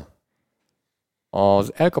jött? Aha.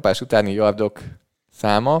 Az elkapás utáni yardok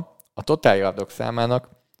száma, a totál yardok számának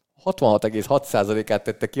 66,6%-át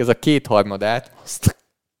tette ki, az a 2/3.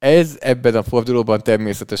 Ez ebben a fordulóban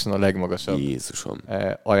természetesen a legmagasabb Jézusom.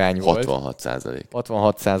 Arány volt. 66%.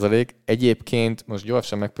 66%. Egyébként most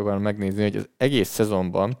gyorsan megpróbálom megnézni, hogy az egész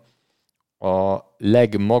szezonban a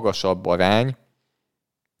legmagasabb arány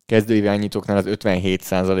kezdőirányítóknál az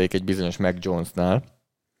 57% egy bizonyos Mac Jonesnál.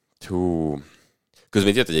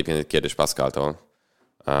 Közben jött egyébként egy kérdés Pascaltól.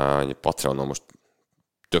 Patreonon most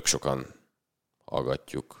tök sokan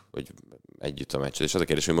hallgatjuk, vagy együtt a meccset, és az a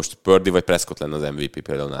kérdés, hogy most Purdy vagy Prescott lenne az MVP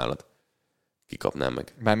például nálad. Ki kapnám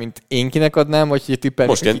meg? Mármint én kinek adnám, vagy hogy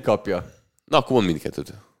tippelni, ki kapja? Na, akkor mondd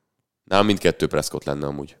mindkettőt. Nálam mindkettő Prescott lenne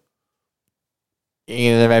amúgy.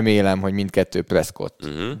 Én remélem, hogy mindkettő Prescott.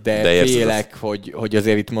 De félek, hogy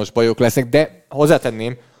azért itt most bajok lesznek, de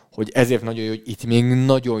hozzátenném, hogy ezért nagyon jó, hogy itt még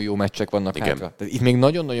nagyon jó meccsek vannak hátra. Tehát itt még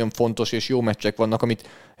nagyon-nagyon fontos és jó meccsek vannak, amit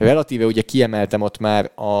relatíve ugye kiemeltem ott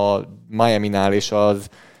már a Miami-nál és az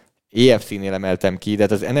AFC-nél emeltem ki, de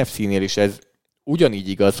az NFC-nél is ez ugyanígy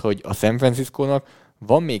igaz, hogy a San Francisco-nak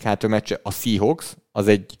van még hátra meccse, a Seahawks, az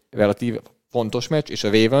egy relatív fontos meccs, és a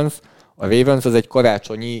Ravens az egy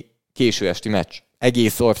karácsonyi késő esti meccs.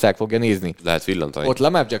 Egész ország fogja nézni. Lehet villantani. Ott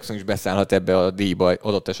Lamar Jackson is beszállhat ebbe a díjba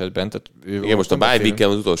adott esetben. Tehát igen, most a bye week-en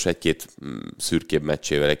az utolsó egy-két szürkébb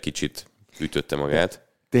meccsével egy kicsit ütötte magát.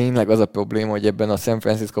 Tényleg az a probléma, hogy ebben a San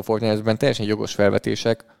Francisco 49ersben teljesen jogos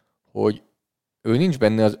felvetések, hogy ő nincs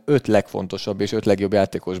benne az 5 legfontosabb és 5 legjobb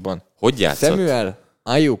játékosban. Hogy játszott? Samuel,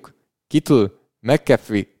 Ayuk, Kittle,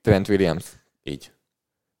 McCaffrey, Trent Williams. Így.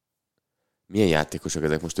 Milyen játékosok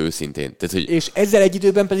ezek most őszintén? Tehát, hogy... És ezzel egy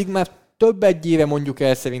időben pedig már több egy éve mondjuk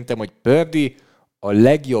el szerintem, hogy Purdy a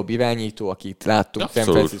legjobb irányító, akit láttunk San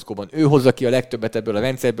Franciscóban. Ő hozza ki a legtöbbet ebből a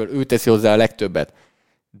rendszerből, ő teszi hozzá a legtöbbet.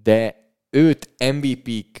 De őt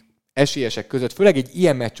MVP-k, esélyesek között, főleg egy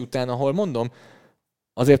ilyen meccs után, ahol mondom,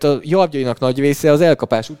 azért a yardjainak nagy része az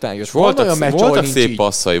elkapás után jött. Voltak szép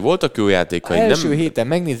passzai, voltak jó játékai. Első héten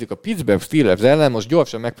megnézzük a Pittsburgh Steelers ellen, most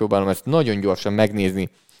gyorsan megpróbálom ezt nagyon gyorsan megnézni,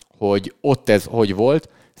 hogy ott ez hogy volt.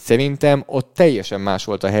 Szerintem ott teljesen más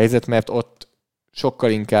volt a helyzet, mert ott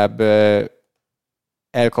sokkal inkább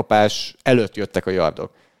elkapás előtt jöttek a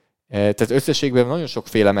yardok. Tehát összességben nagyon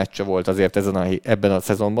sokféle meccse volt azért ebben a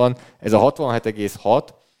szezonban. Ez a 67,6,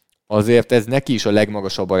 azért ez neki is a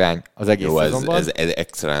legmagasabb arány az egész szezonban. Ez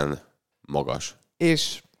extrán magas.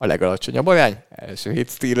 És a legalacsonyabb arány, első hét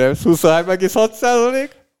Steelers 23,6%.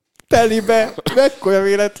 Telibe, mekkora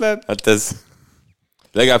véletlen. Hát ez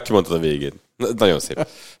legalább kimondtad a végén. Nagyon szép.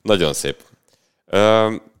 Nagyon szép.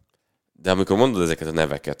 De amikor mondod ezeket a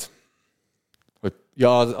neveket. Hogy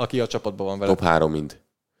aki a csapatban van vele. Top 3 mind.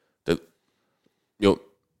 De, jó.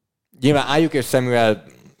 Nyilván Ayuk és Samuel...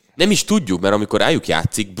 Nem is tudjuk, mert amikor Ayuk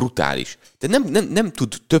játszik, brutális. De nem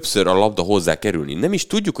tud többször a labda hozzá kerülni. Nem is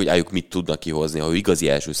tudjuk, hogy Ayuk mit tudnak kihozni, ha ő igazi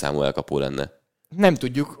első számú elkapó lenne. Nem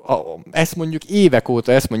tudjuk. Ezt mondjuk évek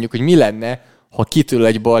óta, hogy mi lenne, ha kitől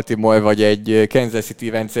egy Baltimore vagy egy Kansas City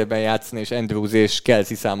rendszerben játszani, és Andrews és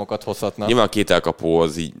Kelsey számokat hozhatna. Nyilván a két elkapó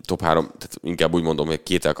az így top 3, tehát inkább úgy mondom, hogy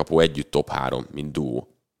két elkapó együtt top 3, mint duó.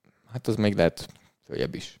 Hát az még lehet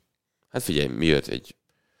följebb is. Hát figyelj, mi jött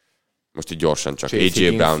most így gyorsan csak. AJ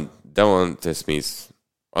Brown, Devontae Smith,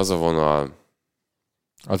 az a vonal.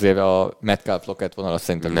 Azért a Metcalf Lockett vonal azt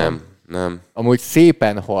szerintem nem. Amúgy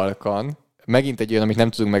szépen halkan, megint egy olyan, amit nem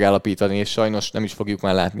tudunk megállapítani, és sajnos nem is fogjuk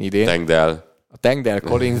már látni idén. A Tengdel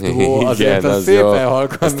Collins duo, azért az szépen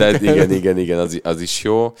halkan. Igen, az is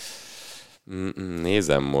jó.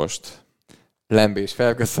 Nézem most. Lamb és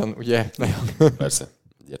Ferguson, ugye? Persze,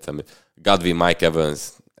 egyértelmű. Godwin, Mike Evans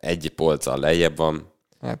egy polccal lejjebb van.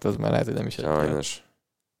 Hát az már lehet, hogy nem is sajnos.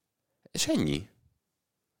 És ennyi?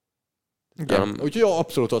 Igen, úgyhogy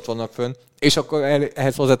abszolút ott vannak fönn. És akkor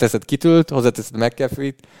ehhez hozzáteszed Kittelt, hozzáteszed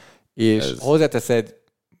McCaffrey-t, és hozzáteszed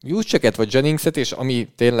Juszcseket vagy Jenningset, és ami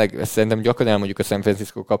tényleg, ezt szerintem gyakran elmondjuk a San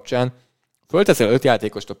Francisco kapcsán, fölteszel 5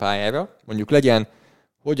 játékost a pályára, mondjuk legyen,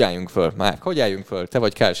 hogy álljunk föl, te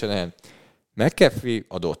vagy Kyle Shanahan. McCaffrey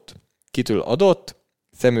adott, Kittel adott,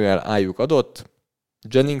 Samuel Ayuk adott,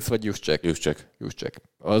 Jennings vagy Juszcsek.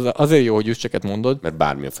 Azért jó, hogy Juszcseket mondod. Mert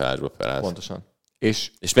bármilyen felállásba felállsz. Pontosan.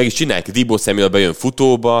 És meg is csinálják, Deebo Samuel bejön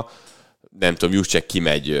futóba, nem tudom, Juszcsek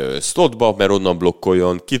kimegy slotba, mert onnan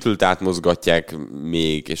blokkoljon, Kittelt átmozgatják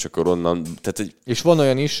még, és akkor onnan... Tehát, és van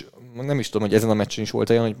olyan is, nem is tudom, hogy ezen a meccsen is volt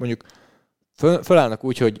olyan, hogy mondjuk fölállnak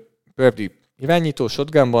úgy, hogy Purdy irányító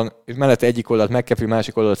shotgunban, és mellette egyik oldalt McCaffrey,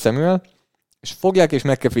 másik oldalt Samuel, és fogják, és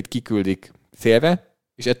McCaffrey-t kiküldik szélre,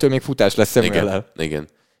 és ettől még futás lesz Samuel-el. Igen.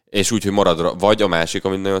 És úgy, hogy marad, vagy a másik,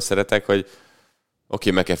 amit nagyon szeretek, hogy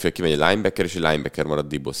McCaffrey kimegy egy linebacker, és egy linebacker marad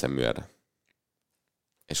Deebo Samuelre.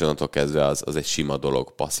 És onnantól kezdve az egy sima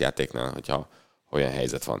dolog passzjátéknál, hogyha olyan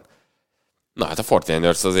helyzet van. Na hát a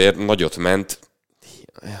 49ers azért nagyot ment,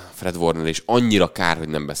 Fred Warner, és annyira kár, hogy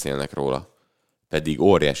nem beszélnek róla. Pedig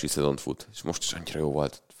óriási szezont fut, és most is annyira jó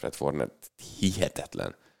volt Fred Warner.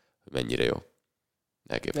 Hihetetlen, hogy mennyire jó.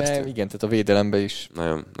 Elképesztő. De igen, tehát a védelemben is.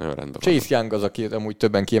 Nagyon, nagyon rendben Chase Young az, aki amúgy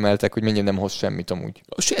többen kiemeltek, hogy mennyire nem hoz semmit amúgy.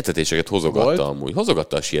 A sietetéseket hozogatta amúgy.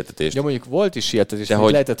 Hozogatta a sietetést. Ja, mondjuk volt is sietetés, de amit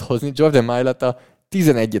hogy... lehetett hozni. Jordan Mailata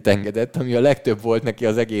 11-et engedett, ami a legtöbb volt neki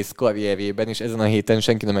az egész karrierjében, és ezen a héten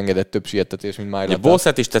senki nem engedett több sietetést, mint Mailata. Ja,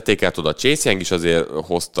 Bossát is tették át oda. Chase Young is azért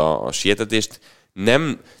hozta a sietetést.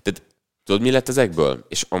 Nem, tehát tudod, mi lett ezekből?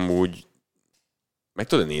 És amúgy meg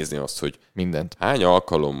tudod nézni azt, hogy mindent. Hány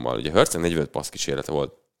alkalommal, ugye Hurtsnek 45 passz kísérlete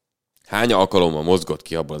volt, hány alkalommal mozgott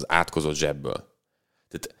ki abból az átkozott zsebből.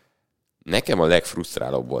 Tehát nekem a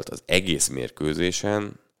legfrusztrálóbb volt az egész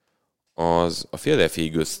mérkőzésen az a Philadelphia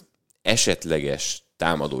Eagles esetleges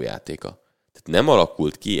támadójátéka. Tehát nem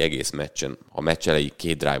alakult ki egész meccsen, ha meccs elejéig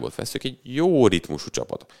 2 drive-ot veszük, egy jó ritmusú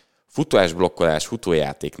csapat. Futás, blokkolás,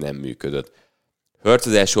 futójáték nem működött. Hurts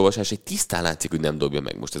az első olvasás, egy tisztán látszik, hogy nem dobja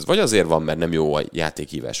meg. Most ez vagy azért van, mert nem jó a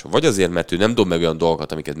játékhívás, vagy azért, mert ő nem dob meg olyan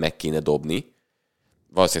dolgokat, amiket meg kéne dobni.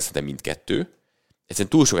 Valószínűleg szerintem mindkettő. Egyszerűen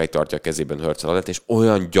túl sokáig tartja a kezében Hurts a labdát, és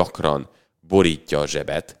olyan gyakran borítja a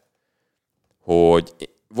zsebet, hogy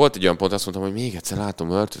volt egy olyan pont, azt mondtam, hogy még egyszer látom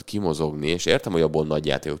Hurtset kimozogni, és értem, hogy abból nagy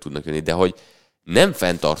játékok tudnak jönni, de hogy nem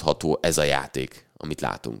fenntartható ez a játék, amit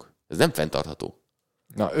látunk. Ez nem fenntartható.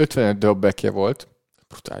 Na, 55 dropbackje volt.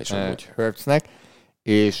 Brutális amúgy. Hurtsnek,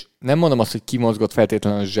 és nem mondom azt, hogy kimozgott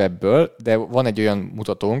feltétlenül a zsebből, de van egy olyan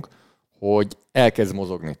mutatónk, hogy elkezd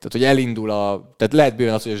mozogni. Tehát, hogy elindul tehát lehet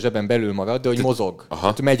bőven az, hogy a zsebben belül marad, de hogy mozog.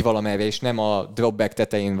 Tehát megy valamerre, és nem a dropback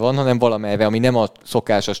tetején van, hanem valamerre, ami nem a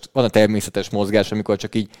szokásos, van a természetes mozgás, amikor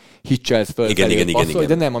csak így hitchelsz fölfelé passzol,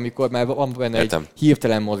 de nem, amikor már van benne egy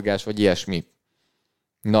hirtelen mozgás, vagy ilyesmi.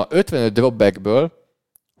 Na, 55 dropbackből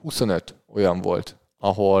 25 olyan volt,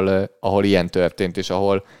 ahol ilyen történt, és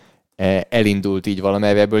ahol elindult így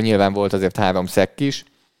valamerre, ebből nyilván volt azért 3 szekk is,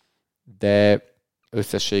 de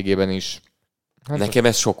összességében is. Hát nekem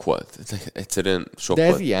ez sok volt. Egyszerűen sok de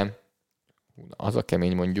volt. Ez ilyen. Az a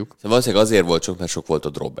kemény mondjuk. Valószínűleg azért volt sok, mert sok volt a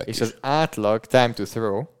dropback és is. Az átlag time to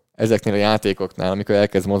throw ezeknél a játékoknál, amikor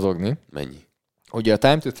elkezd mozogni. Mennyi? Ugye a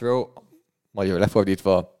time to throw, magyarul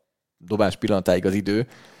lefordítva dobás pillanatáig az idő,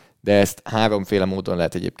 de ezt 3 módon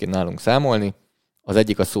lehet egyébként nálunk számolni. Az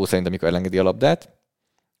egyik az szó szerint, amikor elengedi a labdát.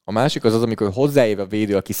 A másik az, amikor hozzáér a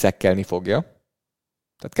védő, aki szekkelni fogja.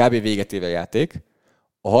 Tehát kb. Véget ér a játék.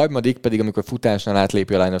 A harmadik pedig, amikor futásnál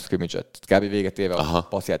átlépi a line of scrimmage-et. Tehát kb. Véget ér a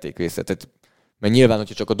passzjáték része. Tehát, mert nyilván,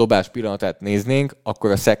 hogyha csak a dobás pillanatát néznénk,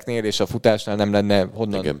 akkor a szeknél és a futásnál nem lenne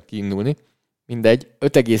honnan kiindulni. Mindegy,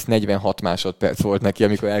 5,46 másodperc volt neki,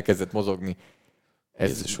 amikor elkezdett mozogni.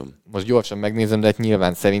 Most gyorsan megnézem, de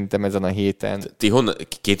nyilván szerintem ezen a héten... Ti honnan?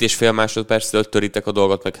 2,5 másodperctől töritek a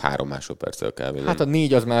dolgot, meg 3 másodperctől kell vinni. Hát a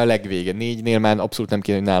 4 az már a legvége. 4-nél már abszolút nem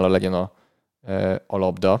kéne, hogy nála legyen a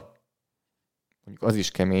labda. Mondjuk az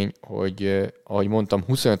is kemény, hogy ahogy mondtam,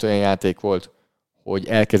 25 olyan játék volt, hogy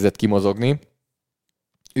elkezdett kimozogni.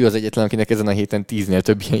 Ő az egyetlen, akinek ezen a héten 10-nél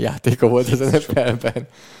több ilyen játéka volt az NFL-ben.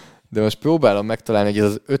 De most próbálom megtalálni, hogy ez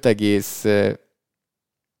az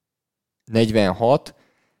 5,46,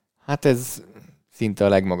 hát ez szinte a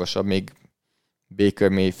legmagasabb, még Baker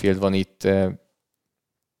Mayfield van itt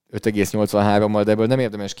 5,83-mal, de ebből nem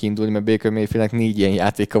érdemes kiindulni, mert Baker Mayfieldnek 4 ilyen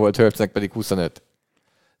játéka volt, Hurtsnek pedig 25.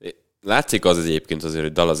 Látszik az egyébként azért,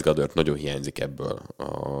 hogy Dallas Goedert nagyon hiányzik ebből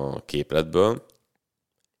a képletből,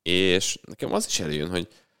 és nekem az is előjön, hogy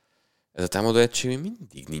ez a támadó egység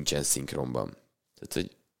mindig nincsen szinkronban. Tehát,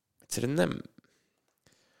 hogy egyszerűen nem...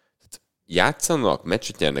 Játszanak,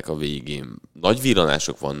 meccset nyernek a végén, nagy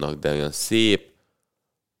villanások vannak, de olyan szép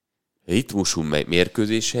ritmusú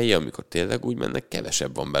mérkőzései, amikor tényleg úgy mennek,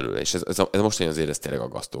 kevesebb van belőle, és ez most azért ez tényleg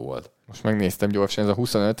aggasztó volt. Most megnéztem gyorsan, ez a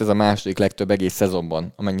 25, ez a második legtöbb egész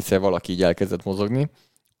szezonban, amennyiszer valaki így elkezdett mozogni.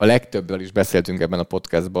 A legtöbbről is beszéltünk ebben a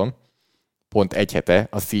podcastban, pont egy hete,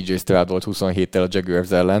 a CJ Stroud volt 27-tel a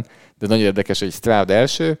Jaguars ellen, de nagyon érdekes, hogy Stroud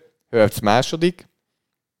első, Hurts második,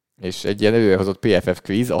 és egy ilyen előrehozott PFF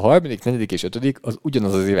quiz, a 3., 4. és 5. az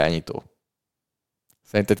ugyanaz az irányító.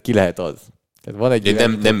 Szerinted ki lehet az? Tehát van egy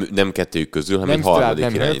nem kettőjük közül, hanem egy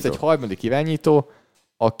harmadik irányító. Egy harmadik irányító,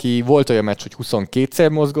 aki volt olyan meccs, hogy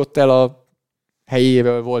 22-szer mozgott el a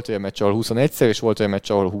helyéről, volt olyan meccs, ahol 21-szer, és volt olyan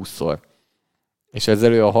meccs, ahol 20-szor. És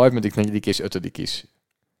ezzel ő a 3., 4. és 5. is.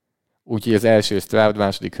 Úgyhogy az első Stroud,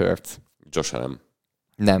 második Hurts. Josh Allen.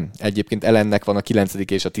 Nem. Egyébként ellennek van a 9.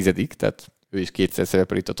 és a 10., tehát ő is 2-szer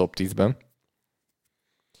szerepel itt a top 10-ben.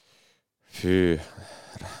 Hű.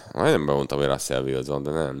 Majdnem bemondtam, hogy Russell Wilson,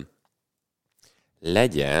 de nem.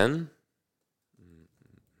 Legyen...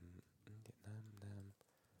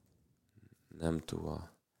 Nem túl.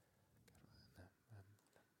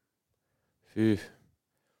 Hű.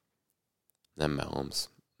 Nem Mahomes.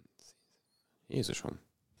 Jézusom.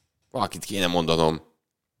 Valakit kéne mondanom.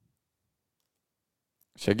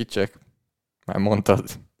 Segítsek? Már mondtad.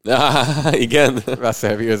 Igen.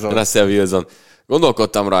 Russell Wilson.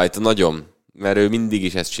 Gondolkodtam rajta nagyon, mert ő mindig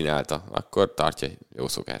is ezt csinálta. Akkor tartja jó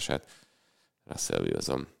szokását. Russell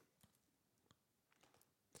Wilson.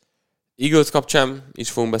 Eagles kapcsán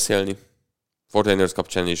is fogunk beszélni. 49ers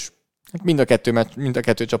kapcsán is. Mind a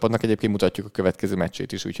kettő csapatnak egyébként mutatjuk a következő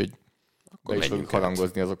meccsét is, úgyhogy be is fogjuk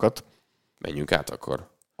harangozni azokat. Menjünk át akkor.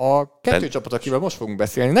 A kettő csapat, akivel most fogunk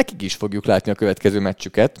beszélni, nekik is fogjuk látni a következő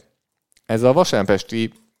meccsüket. Ez a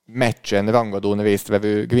vasárnapesti meccsen rangadón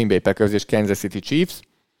résztvevő Green Bay Packers és Kansas City Chiefs.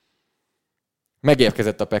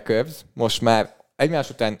 Megérkezett a Packers, most már egymás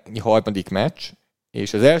után harmadik meccs,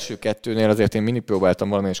 és az első kettőnél azért én mindig próbáltam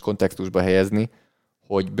valamelyes kontextusba helyezni,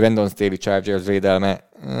 hogy Brandon Staley Chargers védelme,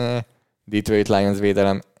 Detroit Lions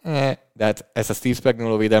védelem, de hát ezt a Steve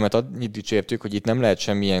Spagnuolo védelmet annyit dicsértük, hogy itt nem lehet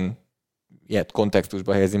semmilyen ilyet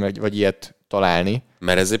kontextusba helyezni, vagy ilyet találni.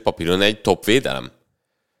 Mert ez egy papíron egy top védelem.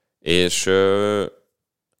 És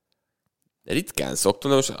ritkán szoktam,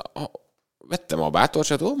 de most vettem a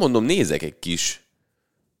bátorságot, mondom, nézek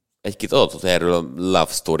egy-két adatot erről a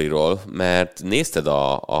Love Story-ról, mert nézted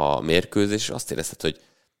a mérkőzést, és azt érezted, hogy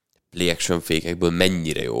play action fékekből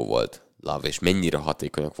mennyire jó volt Love, és mennyire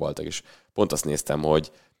hatékonyak voltak, és pont azt néztem,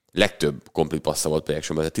 hogy legtöbb komplet passza volt play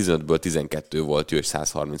actionben, tehát 15-ből 12 volt jó, és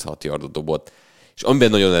 136 yardot dobott, és amiben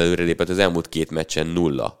nagyon előrelépett, az elmúlt két meccsen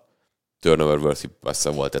 0 turnover worthy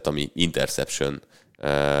passza volt, tehát ami interception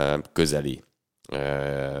közeli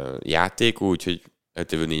játék, úgyhogy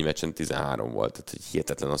előttevő 4 meccsen 13 volt, tehát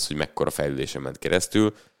hihetetlen az, hogy mekkora fejlődésen ment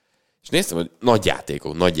keresztül, és néztem, hogy nagy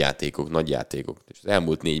játékok, és az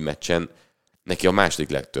elmúlt 4 meccsen neki a második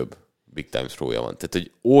legtöbb big time throw-ja van. Tehát,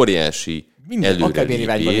 hogy óriási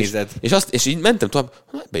előrelépés. És így mentem tovább,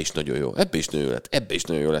 ebbe is nagyon jó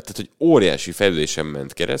lett. Tehát, hogy óriási fejlődésen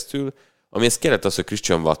ment keresztül, amihez kellett az, hogy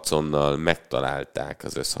Christian Watsonnal megtalálták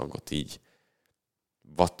az összhangot így.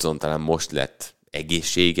 Watson talán most lett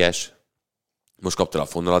egészséges, most kapta a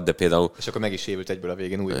fonalat, de például... És akkor meg is évült egyből a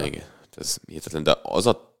végén újra. Igen, ez hihetetlen, de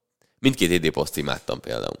mindkét ED poszt imádtam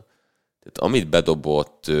például. Tehát amit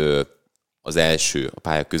bedobott az első, a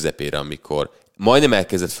pálya közepére, amikor majdnem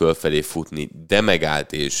elkezdett fölfelé futni, de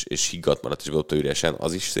megállt és higgadt maradt, és bedobta üresen,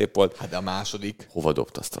 az is szép volt. Hát de a második... Hova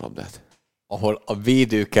dobta azt a labdát? Ahol a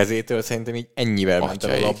védő kezétől szerintem így ennyivel ment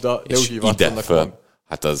el a labda, de úgy ide föl.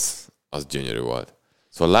 Hát az gyönyörű volt.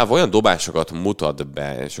 Szóval Love olyan dobásokat mutat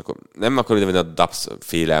be, és akkor nem akar ide venni a Dubs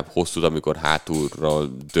féle hosszút, amikor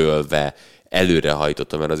hátulról dőlve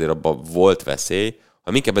előrehajtotta, mert azért abban volt veszély,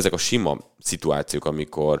 hanem inkább ezek a sima szituációk,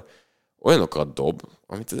 amikor olyanokat dob,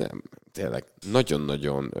 amit tényleg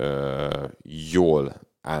nagyon-nagyon jól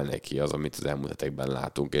áll neki az, amit az elmúlt hetekben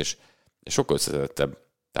látunk, és sokkal összetettebb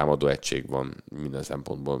támadó egység van minden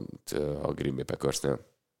szempontból a Green Bay Packersnél.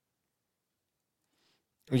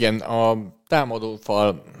 Igen, a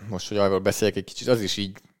támadófal, most, hogy arról beszéljek egy kicsit, az is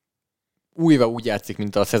így újra úgy játszik,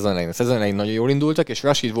 mint a szezon elején. A szezon elején nagyon jól indultak, és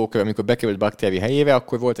Rashid Walker, amikor bekerült Bakhtiari helyébe,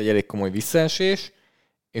 akkor volt egy elég komoly visszaesés,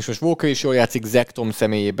 és most Walker is jól játszik, Zach Tom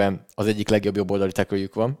személyében az egyik legjobb jobboldali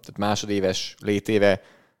tackle-jük van, tehát másodéves létéve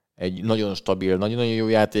egy nagyon stabil, nagyon-nagyon jó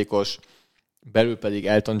játékos, belül pedig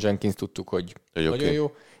Elton Jenkins tudtuk, hogy nagyon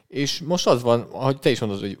jó. És most az van, ahogy te is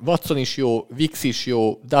mondod, hogy Watson is jó, Wicks is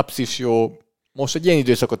jó, Dubs is jó, most egy ilyen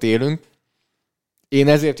időszakot élünk. Én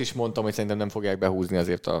ezért is mondtam, hogy szerintem nem fogják behúzni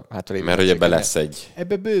azért a hátralévő. Mert hogy ebbe lesz egy...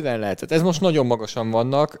 Ebbe bőven lehet. Tehát ez most nagyon magasan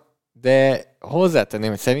vannak, de hozzátenném,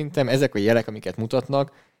 hogy szerintem ezek a jelek, amiket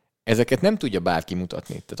mutatnak, ezeket nem tudja bárki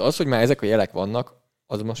mutatni. Tehát az, hogy már ezek a jelek vannak,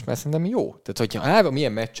 az most már szerintem jó. Tehát hogyha 3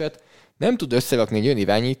 ilyen meccset nem tud összerakni egy olyan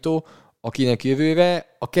irányító, akinek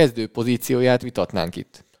jövőre a kezdő pozícióját vitatnánk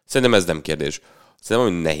itt. Szerintem ez nem kérdés.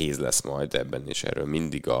 Szerintem, hogy nehéz lesz majd ebben, és erről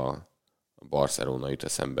mindig a Barcelona jut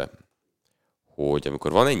eszembe, hogy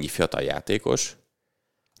amikor van ennyi fiatal játékos,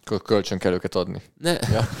 akkor kölcsön kell őket adni.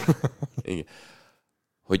 Ja. Igen.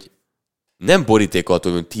 Hogy nem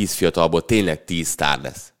borítékolható, hogy 10 fiatalból tényleg 10 sztár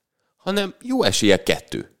lesz, hanem jó esélye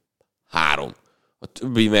 2, 3. A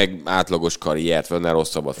többi meg átlagos karriert, vagy ne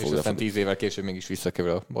rosszabbat fogja. És aztán 10 évvel később mégis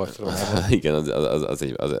visszakerül a Barcelonába. Igen,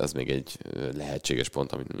 az még egy lehetséges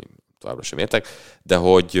pont, amit továbbra sem értek. De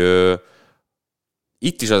hogy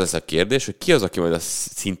itt is az lesz a kérdés, hogy ki az, aki majd a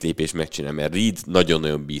szintlépést megcsinál, mert Reed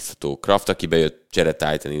nagyon-nagyon bízható. Kraft, aki bejött Jared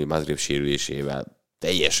Titan, Musgrave sérülésével,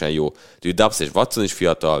 teljesen jó. Dubs és Watson is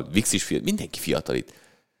fiatal, Wicks is fiatal, mindenki fiatal itt.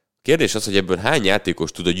 Kérdés az, hogy ebből hány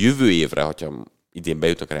játékos tud a jövő évre, hogyha idén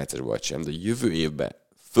bejutnak a rájátszásba vagy sem, de a jövő évben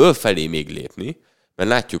fölfelé még lépni, mert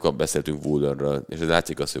látjuk, beszéltünk Woodenről, és ez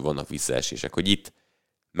látszik az, hogy vannak visszaesések, hogy itt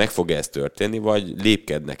meg fog ez történni, vagy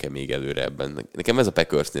lépkednek-e még előre ebben. Nekem ez a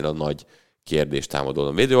Packersnél a nagy kérdés támadóan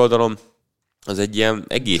a védő oldalon. Az egy ilyen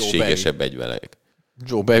egészségesebb egyveleg.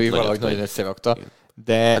 Joe Barry valahogy nagyon összerakta.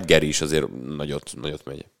 De... Hát Gary is azért nagyot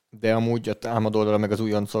megy. De amúgy a támadó oldalra, meg az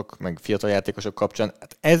újoncok, meg fiatal játékosok kapcsán,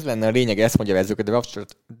 hát ez lenne a lényeg, ezt magyarázzuk a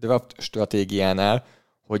draft stratégiánál,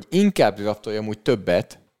 hogy inkább draftolja amúgy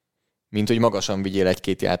többet, mint hogy magasan vigyél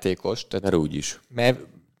egy-két játékost. Tehát, mert úgyis. Mert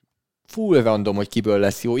full random, hogy kiből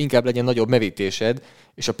lesz jó, inkább legyen nagyobb merítésed,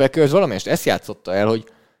 és a Packers valamelyest ezt játszotta el, hogy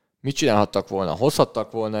mit csinálhattak volna.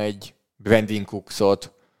 Hozhattak volna egy Brandon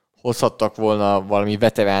Cooksot, hozhattak volna valami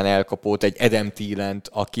veterán elkapót, egy Adam Thielent,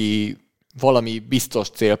 aki valami biztos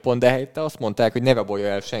célpont, de helyette azt mondták, hogy ne rabolja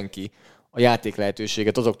el senki a játék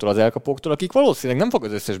lehetőséget azoktól az elkapóktól, akik valószínűleg nem fog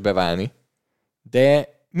az összes beválni,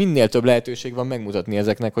 de minél több lehetőség van megmutatni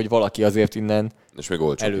ezeknek, hogy valaki azért innen és még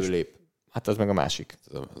előlép. Is. Hát az meg a másik.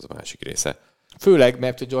 Az a másik része. Főleg,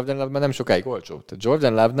 mert a Jordan Love már nem sokáig olcsó. Tehát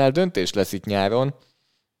Jordan Love-nál döntés lesz itt nyáron,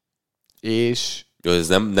 és... Jó, ez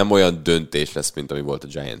nem olyan döntés lesz, mint ami volt a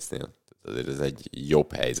Giantsnél. Azért ez egy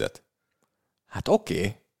jobb helyzet. Hát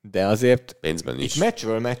oké, de azért pénzben is. Itt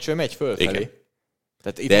meccsről megy fölfelé. Igen.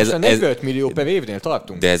 Tehát itt de most a 45 millió per évnél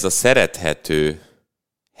tartunk. De ez a szerethető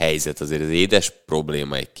helyzet azért az édes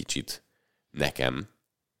probléma egy kicsit nekem.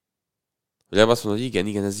 Hogy azt mondod, hogy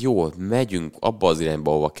igen, ez jó, megyünk abba az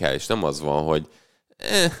irányba, ahova kell, és nem az van, hogy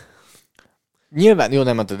Nyilván, jó,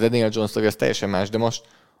 nem mondta, Daniel Jones ez teljesen más, de most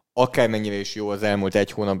akármennyire is jó az elmúlt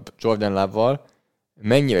egy hónap Jordan Love-val,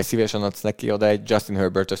 mennyire szívesen adsz neki oda egy Justin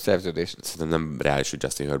Herbert-ös szerződést? Szerintem nem reális, hogy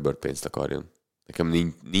Justin Herbert pénzt akarjon.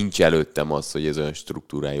 Nekem nincs előttem az, hogy ez olyan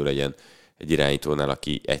struktúrájú legyen egy irányítónál,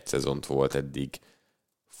 aki egy szezont volt eddig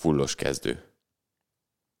fullos kezdő.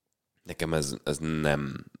 Nekem ez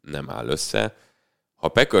nem áll össze. Ha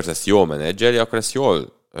Packers ezt jól menedzseli, akkor ezt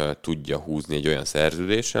jól tudja húzni egy olyan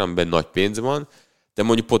szerződéssel, amiben nagy pénz van, de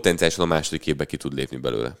mondjuk potenciálisan a második évben ki tud lépni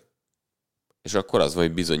belőle. És akkor az van,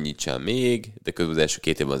 hogy bizonyítsál még, de közben az első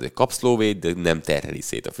 2 évben azért kapsz lóvét, de nem terheli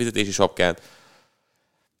szét a fizetési sapkát.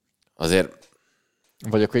 Azért...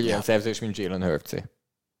 Vagy akkor egy ilyen szerződés, mint Jalen Hurts-é.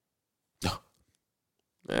 Ja.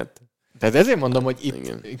 Hát... Tehát ezért mondom, hogy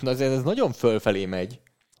itt azért ez nagyon fölfelé megy.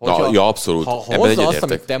 Ja, abszolút. Ha hozza azt,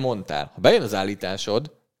 amit te mondtál, ha bejön az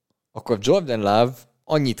állításod, akkor Jordan Love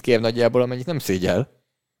annyit kér nagyjából, amennyit nem szégyel.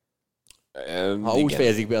 Ha úgy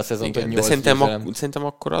fejezik be a szezont, hogy 8 de szerintem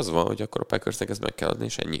akkor az van, hogy akkor a Packersnek ezt meg kell adni,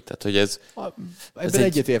 és ennyi. Tehát, hogy ez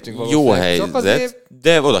egyetértünk valószínűleg. Jó helyzet,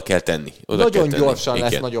 de oda kell tenni. Nagyon gyorsan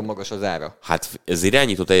lesz, nagyon magas az ára. Hát ez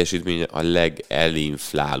irányító teljesítmény a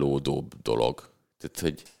legelinflálódóbb dolog. Tehát,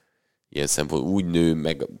 hogy ilyen szempont úgy nő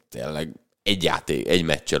meg tényleg egy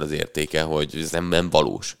meccsel az értéke, hogy ez nem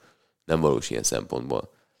valós. Nem valós ilyen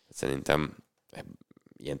szempontból. Szerintem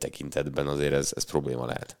ilyen tekintetben azért ez probléma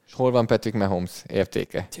lehet. És hol van Patrick Mahomes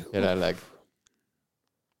értéke jelenleg?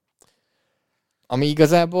 Ami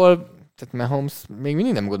igazából, tehát Mahomes még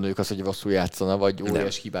mindig nem gondoljuk azt, hogy rosszul játszana, vagy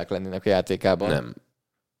óriás hibák lennének a játékában. Nem.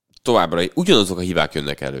 Továbbra ugyanazok a hibák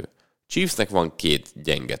jönnek elő. Chiefsnek van 2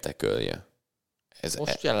 gyenge tekölje.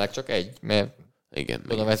 Most jelenleg csak egy, mert igen,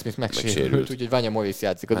 Donovan Smith megsérült, úgyhogy Vanya Morris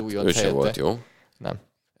játszik az újonc helyette. Ő sem volt jó. Nem.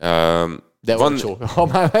 De van... olcsó. Ha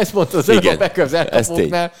már ezt mondta az előbb a Packers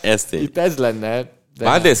elkapóknál, itt ez lenne.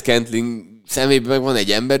 Valdez Scantling szemében meg van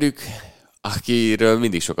egy emberük, akiről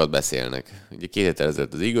mindig sokat beszélnek. Ugye 2 héttel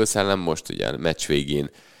ezelőtt az Eagles ellen, most ugye a meccs végén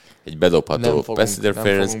egy bedobható pass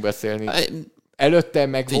interference. Nem fogunk beszélni. Előtte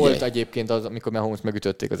meg volt egyébként az, amikor Mahomes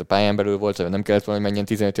megütötték, az a pályán belül volt, hogy nem kellett volna, hogy menjen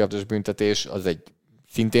 15 yardos büntetés, az egy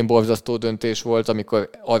szintén borzasztó döntés volt, amikor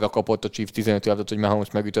arra kapott a Chiefs 15 yardot, hogy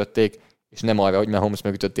Mahomes megütötték, és nem arra, hogy Mahomes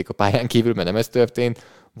megütötték a pályán kívül, mert nem ez történt.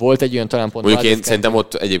 Volt egy olyan talán pont... Mondjuk én szerintem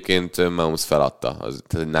ott egyébként Mahomes feladta.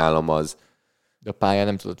 Tehát nálam az... De a pályán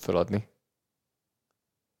nem tudott feladni.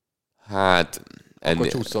 Hát... Akkor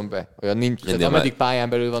csúszom be. Olyan nincs. Ameddig pályán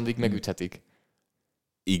belül van, addig megüthetik.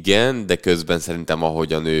 Igen, de közben szerintem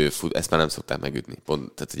ahogyan ő fut, ezt már nem szokták megütni.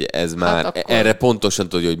 Tehát ugye ez már, akkor... erre pontosan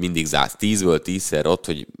tudja, hogy mindig zász 10-ből 10-szer ott,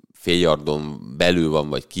 hogy fél yardon belül van,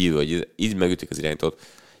 vagy kívül, vagy így megütik az irányítót.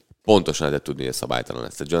 Pontosan lehet tudni, hogy szabálytalan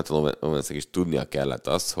ezt. A Jonathan Owensnek is tudnia kellett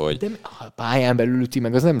az, hogy... De a pályán belül üti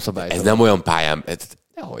meg, az nem szabálytalan. Ez nem olyan pályán...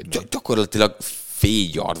 Gyakorlatilag fél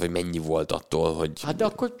yard, vagy mennyi volt attól, hogy... Hát de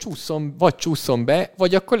akkor csúszom be,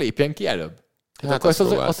 vagy akkor lépjen ki előbb. Hát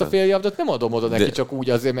akkor azt a fél yardot nem adom oda neki csak úgy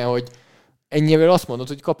azért, mert hogy ennyivel azt mondod,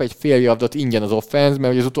 hogy kap egy fél yardot ingyen az offense,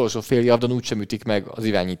 mert hogy az utolsó fél yardon úgysem ütik meg az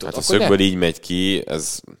irányítót. Hát a szögből így megy ki,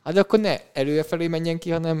 ez... Hát de akkor ne előrefelé menjen ki,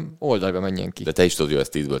 hanem oldalra menjen ki. De te is tudod, hogy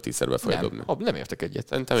ezt 10-ből 10-szer be fogja dobni. Nem értek egyet.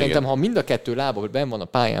 Szerintem ha mind a 2 lába benn van a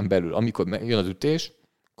pályán belül, amikor jön az ütés,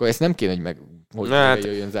 akkor ezt nem kéne, hogy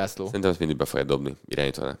jöjjön zászló. Szerintem ezt mindig be fogja dobni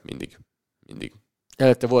irányítónál. Mindig.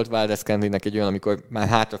 előtte volt Valdez-Scantlinnek egy olyan, amikor már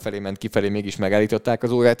hátrafelé ment, kifelé mégis megállították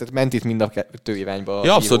az órát, tehát ment itt mind a kettő irányba.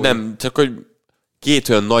 Ja, abszolút nem, csak hogy két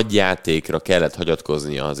olyan nagy játékra kellett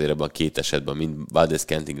hagyatkoznia azért ebben a két esetben, mint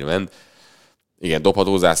Valdez-Scantlingre ment. Igen,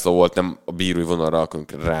 dobható zászló volt, nem a bírói vonalra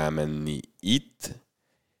akarunk rámenni itt,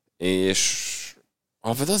 és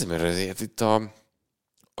alapvetően azért, mert azért itt a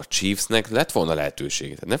Chiefsnek lett volna lehetőség.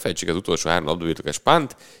 Tehát ne felejtsük az utolsó 3 labdabirtokás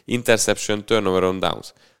punt, interception, turnover on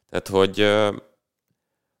downs. Tehát, hogy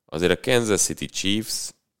azért a Kansas City Chiefs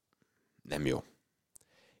nem jó.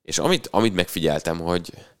 És amit megfigyeltem,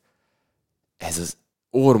 hogy ez az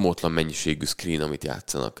ormótlan mennyiségű screen, amit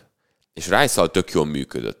játszanak. És Rice-szal tök jól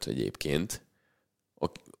működött egyébként,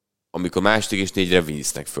 amikor második és 4-re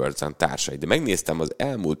visznek Földszán társai. De megnéztem, az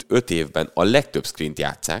elmúlt 5 évben a legtöbb screent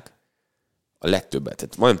játsszák, a legtöbbet,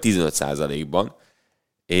 tehát majdnem 15%-ban,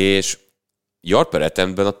 és yard per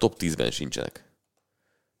attemptben a top 10-ben sincsenek.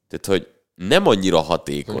 Tehát, hogy nem annyira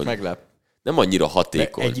hatékony. Meglep. Nem annyira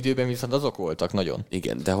hatékony. De egy időben viszont azok voltak nagyon.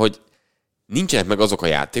 Igen, de hogy nincsenek meg azok a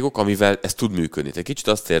játékok, amivel ez tud működni. Tehát kicsit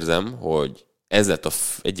azt érzem, hogy ez lett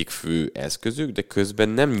egyik fő eszközük, de közben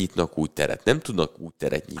nem nyitnak úgy teret. Nem tudnak úgy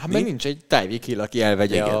teret nyitni. Hát meg nincs egy Tyreek Hill, aki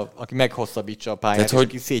elvegye, aki meghosszabbítsa a pályát, tehát, és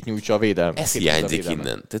aki szétnyújtsa a védelmet. Ez hiányzik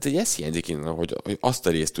innen. Tehát ez hiányzik innen, hogy azt a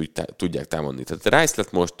részt tudják támadni. Tehát Rice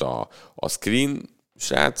lett most a screen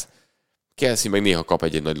srác, Kelsey meg néha kap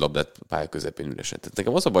egy nagy labdát pálya közepén üresen. Tehát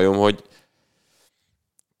nekem az a bajom, hogy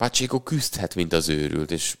Pacheco küzdhet, mint az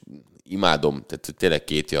őrült, és imádom, tehát tényleg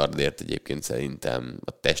 2 yardért egyébként szerintem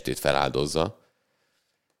a testét feláldozza,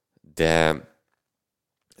 de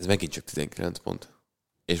ez megint csak 19 pont.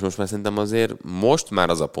 És most már szerintem azért már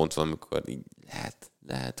az a pont van, amikor így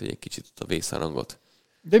lehet, hogy egy kicsit a vészharangot.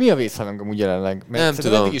 De mi a vészharangom úgy jelenleg? Mert nem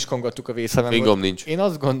tudom. Eddig is kongattuk a vészharangot. Fingom nincs. Én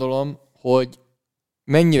azt gondolom, hogy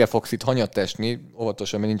mennyire fogsz itt hanyat esni,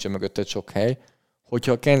 óvatosan, mert nincsen mögötted sok hely,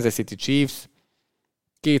 hogyha a Kansas City Chiefs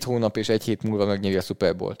 2 hónap és 1 hét múlva megnyeri a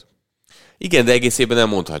Super Bowl-t. Igen, de egész évben nem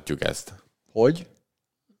mondhatjuk ezt. Hogy?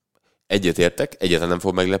 Egyetértek, egyáltalán nem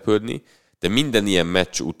fog meglepődni, de minden ilyen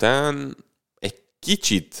meccs után egy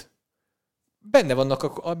kicsit... Benne vannak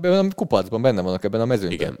a kupacban, benne vannak ebben a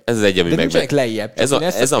mezőnyben. Igen, ez az egy, ami megmenti. Lejjebb.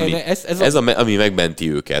 Ami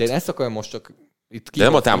megmenti őket. De én ezt akarom most csak itt de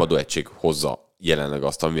nem a támadó egység hozza jelenleg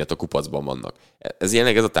azt, ami miatt a kupacban vannak. Ez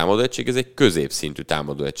a támadó egység, ez egy középszintű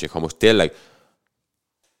támadó egység. Ha most tényleg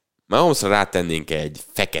Mahomesra rátennénk egy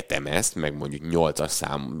fekete mezt, meg mondjuk 8-as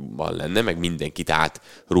számban lenne, meg mindenkit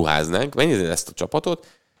átruháznánk, megnézni ezt a csapatot,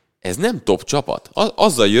 ez nem top csapat.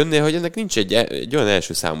 Azzal jönnél, hogy ennek nincs egy olyan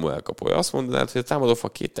első számú elkapója. Azt mondanád, hogy a támadófa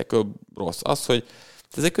 2 tackle rossz. Az, hogy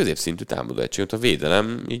ez egy középszintű támadó egység, a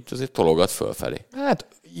védelem így azért tologat fölfelé. Hát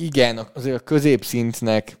igen, azért a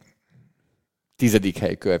középszintnek 10.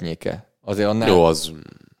 hely környéke. Azért annál... Jó, az,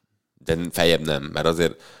 de feljebb nem, mert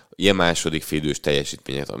azért ilyen második félidős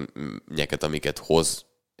teljesítményeket, amiket hoz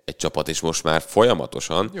egy csapat, és most már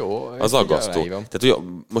folyamatosan, jó, az aggasztó. Tehát ugye,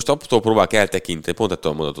 most attól próbálok eltekinteni, pont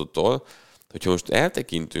ettől a mondatottól, hogyha most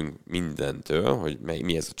eltekintünk mindentől, hogy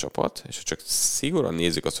mi ez a csapat, és ha csak szigorúan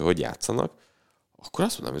nézzük azt, hogy játszanak, akkor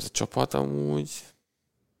azt mondom, hogy ez a csapat amúgy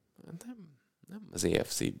nem az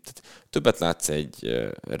AFC. Tehát többet látsz egy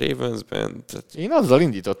Ravensben. Tehát... Én azzal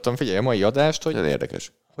indítottam, figyelj, a mai adást, hogy... nagyon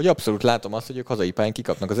érdekes. Hogy abszolút látom azt, hogy ők hazai pályán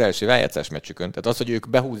kikapnak az első rájátszás meccsükön. Tehát az, hogy ők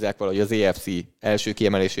behúzzák valahogy az AFC első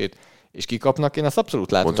kiemelését, és kikapnak, én azt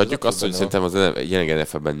abszolút látom. Mondhatjuk azt, hogy szerintem az jelenleg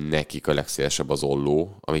NFL-ben nekik a legszélesebb az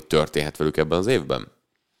olló, amit történhet velük ebben az évben.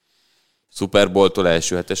 Super Bowl-tól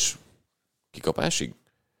első hetes kikapásig?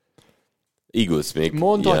 Eagles még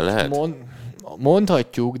ilyen lehet?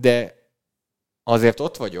 Mondhatjuk, de azért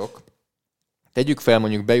ott vagyok. Tegyük fel,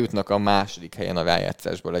 mondjuk bejutnak a második helyen a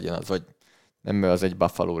rájátszásba, legyen az, vagy nem, mert az egy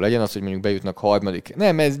Buffalo. Legyen az, hogy mondjuk bejutnak harmadik.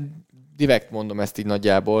 Nem, ez direkt mondom ezt így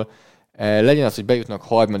nagyjából. Legyen az, hogy bejutnak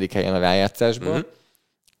harmadik helyen a rájátszásba,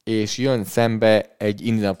 és jön szembe egy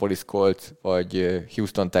Indianapolis Colts vagy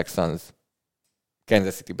Houston Texans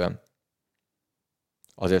Kansas City-ben.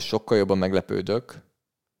 Azért sokkal jobban meglepődök,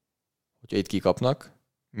 hogyha itt kikapnak,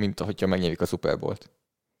 mint ahogyha megnyerik a Super Bowl-t.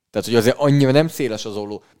 Tehát, hogy azért annyira nem széles az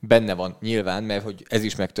olló, benne van nyilván, mert hogy ez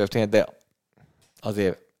is megtörténhet, de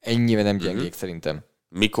azért ennyire nem gyengék szerintem.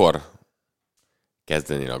 Mikor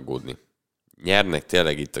kezdeni aggódni? Nyernek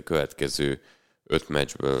tényleg itt a következő 5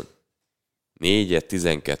 meccsből 4-et,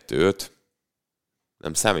 12-5,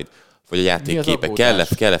 nem számít? Vagy a játékképek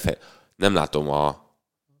kell-e nem látom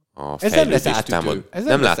a fejlődést.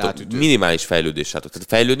 Nem látom, minimális fejlődést látok. Tehát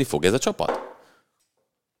fejlődni fog ez a csapat?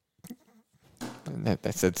 Ne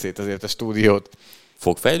tetszed szét azért a stúdiót.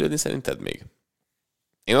 Fog fejlődni szerinted még?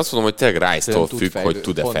 Én azt mondom, hogy tényleg Rice-tól függ, hogy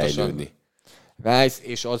tud-e fejlődni. Rice,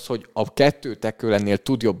 és az, hogy a 2 tackle-ennél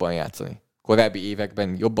tud jobban játszani. Korábbi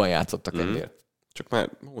években jobban játszottak ennél. Csak már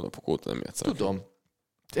hónapok óta nem játszanak. Tudom.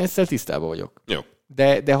 Ezzel tisztában vagyok. Jó.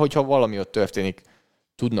 De hogyha valami ott történik,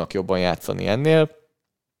 tudnak jobban játszani ennél.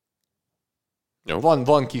 Jó.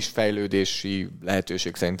 Van kis fejlődési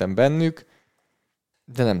lehetőség szerintem bennük,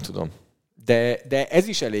 de nem tudom. De ez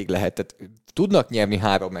is elég lehet. Tehát tudnak nyerni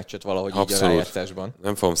 3 meccset valahogy abszolút. Így a rájátszásban.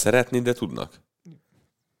 Nem fogom szeretni, de tudnak.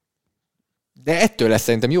 De ettől lesz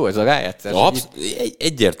szerintem jó ez a rájátszás.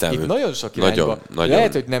 Egyértelmű. Itt nagyon sok irányba.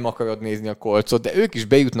 Lehet, hogy nem akarod nézni a Coltsot, de ők is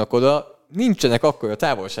bejutnak oda, nincsenek akkora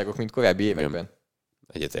távolságok, mint korábbi években.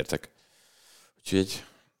 Egyetértek. Úgyhogy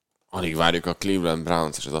alig várjuk a Cleveland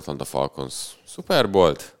Browns és az Atlanta Falcons Super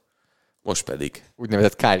Bowl-t. Most pedig.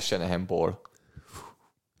 Úgynevezett Kyle Shanahan Bowl.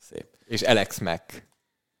 Szép. És Alex Mack.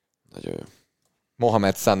 Nagyon jó.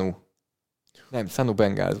 Mohamed Sanu. Nem, Sanu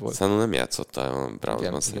Bengals volt. Sanu nem játszott a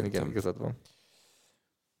Brownsban szerintem. Igen, igazad van.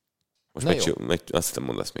 Most azt hiszem,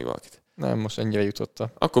 mondasz még valakit. Nem, most ennyire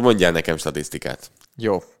jutotta. Akkor mondjál nekem statisztikát.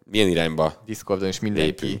 Jó. Milyen irányba Discordon is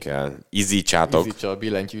mindenki. lépünk el. Izítsátok. Izítsa a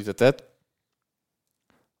billentyűzetet.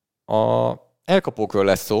 A elkapókról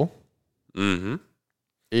lesz szó. Uh-huh.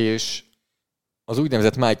 És az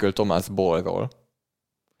úgynevezett Michael Thomas Ballról.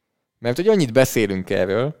 Mert hogy annyit beszélünk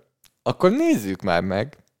erről, akkor nézzük már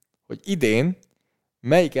meg, hogy idén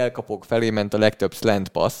melyik elkapók felé ment a legtöbb slant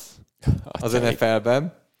pass az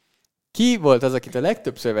NFL-ben. Ki volt az, akit a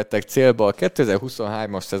legtöbbször vettek célba a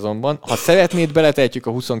 2023-as szezonban? Ha szeretnéd, beletehetjük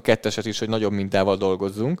a 22-eset is, hogy nagyobb mintával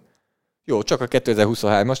dolgozzunk. Jó, csak a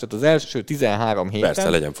 2023-as, tehát az első 13 héten. Persze,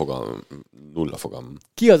 legyen fogalmam, nulla fogalmam.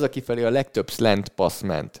 Ki az, aki felé a legtöbb slant pass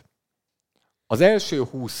ment? Az első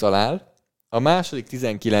 20-szal áll, a második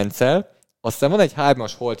 19-szel, aztán van egy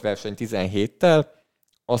 3-as holt verseny 17-tel,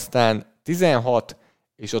 aztán 16,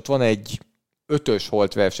 és ott van egy 5-ös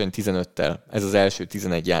holt verseny 15-tel. Ez az első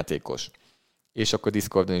 11 játékos. És akkor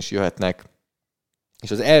Discordon is jöhetnek.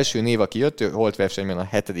 És az első név, aki jött, holt versenyben a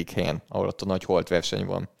 7. helyen, ahol ott a nagy holt verseny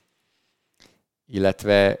van.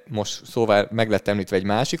 Illetve most szóval meg lett említve egy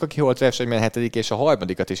másik, aki holt versenyben 7. és a 3.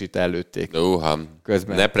 is itt előtték.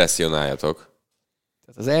 Közben. Ne presszionáljatok.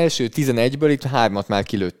 Tehát az első 11-ből itt 3-at már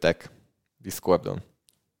kilőttek Discordon.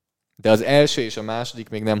 De az első és a második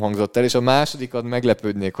még nem hangzott el, és a másodikat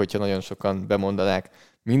meglepődnék, hogyha nagyon sokan bemondanák.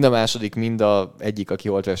 Mind a második, mind a egyik, aki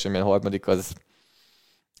holt versenyben, a 3.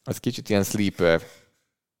 az kicsit ilyen sleeper.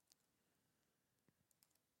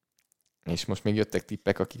 És most még jöttek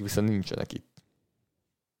tippek, akik viszont nincsenek itt.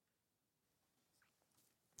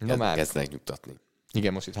 Na már. Kezdenek nyugtatni.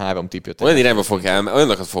 Igen, most itt 3 tipp jött. Olyan irányba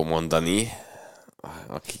olyanokat fog mondani,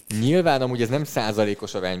 akik... Nyilván amúgy ez nem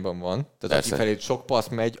százalékos arányban van. Tehát aki felé sok passz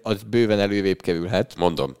megy, az bőven előrébb kerülhet.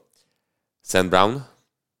 Mondom. St. Brown.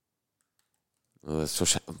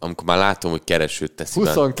 Amikor már látom, hogy keresőt teszi.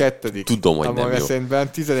 22. Tudom, hogy nem jó.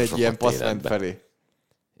 Szerintem 11 soha ilyen passz ment felé.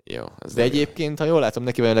 Jó, de egyébként, ha jól látom,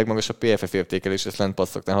 neki van a legmagasabb PFF értékelés, és lent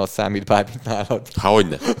passzoknál, ha számít bármit nálad.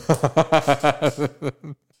 Hogyne.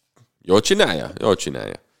 Jól csinálja? Jól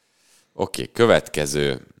csinálja. Oké,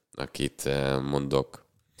 következő, akit mondok.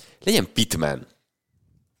 Legyen Pittman.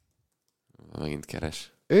 Megint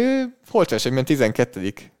keres. Ő holt versenyben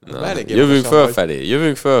 12. Jövünk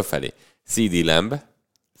fölfelé. CD Lamb.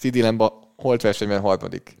 CD Lamb a holt versenyben 3.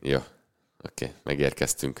 Jó, oké,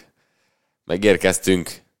 megérkeztünk.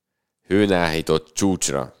 Hőnállított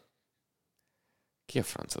csúcsra. Ki a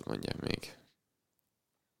francot mondja még?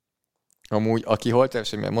 Amúgy, aki holt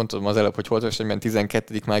versenyben, mondtam az előbb, hogy holt versenyben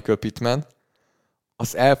 12. Michael Pittman,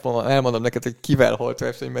 azt elmondom neked, hogy kivel holt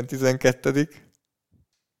versenyben 12.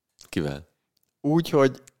 Kivel? Úgy,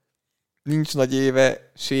 hogy nincs nagy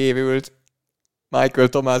éve, sérült Michael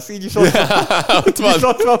Thomas, így is ott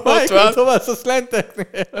van. Michael Thomas a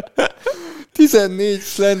slanteknél. 14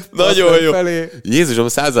 slant nagyon jó. Felé. Jézusom,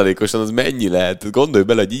 százalékosan az mennyi lehet? Gondolj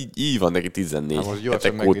bele, hogy így van neki 14.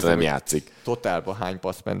 Hetek óta nem játszik. Totálban hány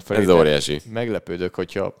passz ment felé. Ez óriási. Meglepődök,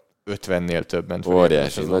 hogyha 50-nél több ment felé.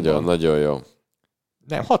 Óriási, nagyon, nagyon jó.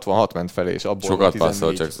 Nem, 66 ment felé, és abból sokat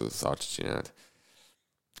passzol, csak szart csinált.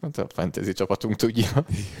 Hát a fantasy csapatunk tudja.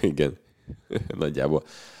 Igen, nagyjából.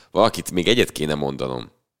 Valakit még egyet kéne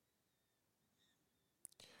mondanom.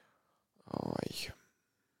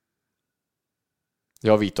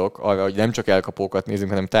 Javítok arra, hogy nem csak elkapókat nézünk,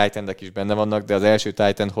 hanem tight-endek is benne vannak, de az első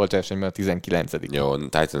tight-end holt versenyben a 19. Jó,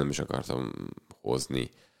 tight-end nem is akartam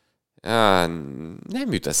hozni. Nem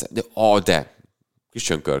jut eszembe. De.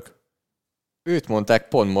 Christian Kirk. Őt mondták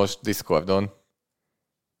pont most Discordon.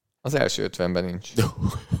 Az első 50-ben nincs.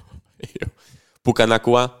 Puka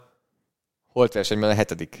Nacua. Holt versenyben a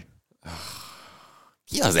 7.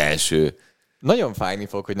 Ki az első? Nagyon fájni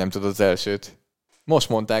fog, hogy nem tudod az elsőt. Most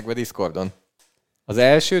mondták be Discordon. Az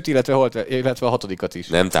elsőt, illetve a hatodikat is.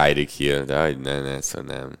 Nem Tyreek Hill, de hogy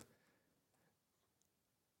szóval nem.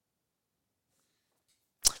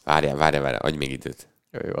 Várjál, adj még időt.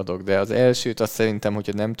 Jó, adok, de az elsőt azt szerintem,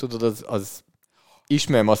 hogyha nem tudod, az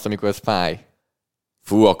ismerem azt, amikor ez fáj.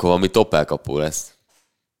 Fú, akkor valami top elkapó lesz.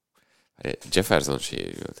 Jefferson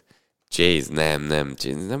sérült. Chase, nem,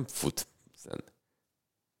 Chase nem fut.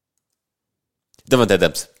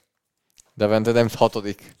 Davante Adams 6.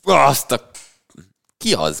 Azt a...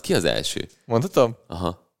 Ki az első? Mondhatom?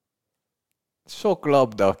 Aha. Sok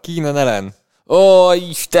labda, Keenan Allen. Ó,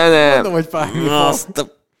 Istenem! Mondom, hogy fájni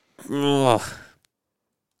fog.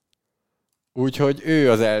 Úgyhogy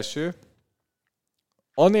ő az első.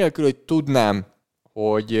 Anélkül, hogy tudnám,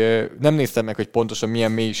 hogy nem néztem meg, hogy pontosan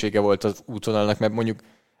milyen mélysége volt az útvonalnak, mert mondjuk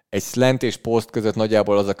egy slant és post között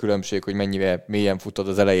nagyjából az a különbség, hogy mennyire mélyen futod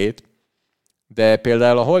az elejét. De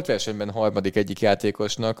például a holt versenyben harmadik egyik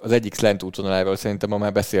játékosnak az egyik slant útvonaláról szerintem ma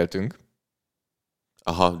már beszéltünk.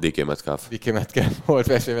 Aha, DK Metcalf. Holt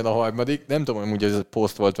versenyben a harmadik. Nem tudom, hogy ez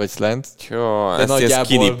post volt, vagy slant. Jó, ez nagyjából...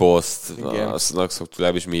 skinny post. Aznak szoktuk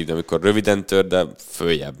legalábbis mi, de amikor röviden tör, de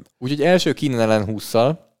följebb. Úgyhogy első Keenan Allen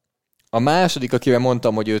 20-szal. A második, akivel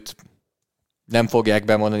mondtam, hogy őt nem fogják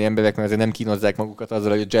bemondani emberek, mert azért nem kínozzák magukat azzal,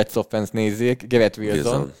 hogy a Jets offense nézzék. Garrett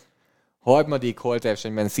Wilson. Harmadik holt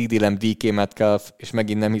versenyben CD Lamb, DK Metcalf, és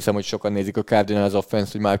megint nem hiszem, hogy sokan nézik a Cardinals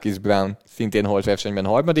offense, hogy Marquise Brown szintén holt versenyben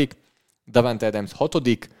harmadik. Davante Adams 6.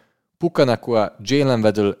 Puka Nacua, Jalen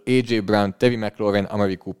Waddle, AJ Brown, Terry McLaurin,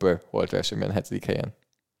 Amari Cooper holt versenyben 7. helyen.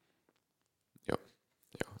 Jó.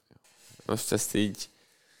 Most ezt így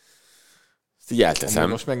elteszem.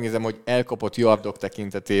 Most megnézem, hogy elkapott yardok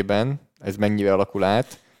tekintetében ez mennyire alakul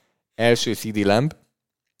át. Első CD Lamb,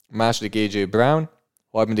 második AJ Brown,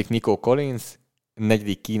 harmadik Nico Collins,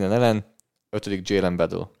 negyedik Keenan Allen, 5. Jalen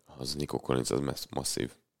Waddle. Az Nico Collins, az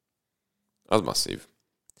masszív. Az masszív.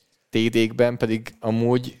 TD-kben pedig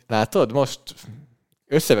amúgy, látod, most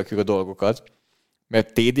összevekjük a dolgokat,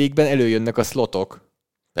 mert TD-kben előjönnek a slotok.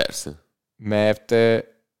 Persze. Mert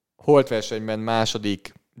holt versenyben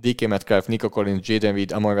második DK Metcalf, Nico Collins, Jaden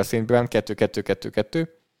Reed, Amon-Ra St. Brown 2-2-2-2,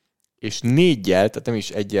 és 4-jel, tehát nem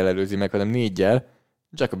is 1-jel előzi meg, hanem 4-jel,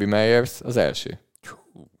 Jacoby Meyers az első.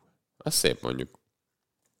 Az szép mondjuk.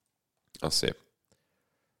 Az szép.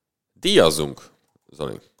 Díjazzunk,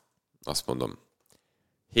 Zoli. Azt mondom.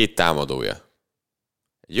 7 támadója.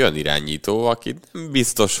 Egy olyan irányító, akit nem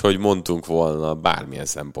biztos, hogy mondtunk volna bármilyen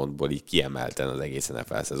szempontból így kiemelten az egész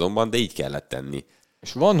NFL szezonban, de így kellett tenni.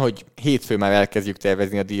 És van, hogy hétfőn már elkezdjük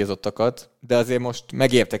tervezni a díjazottakat, de azért most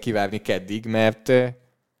megérte kivárni keddig, mert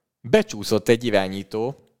becsúszott egy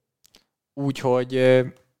irányító, úgyhogy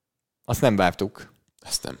azt nem vártuk.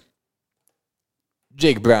 Ezt nem.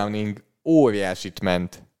 Jake Browning óriásit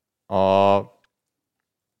ment a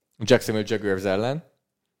Jacksonville Jaguars ellen,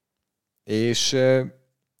 és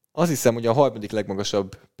azt hiszem, hogy a harmadik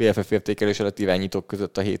legmagasabb PFF értékelés alatt irányítók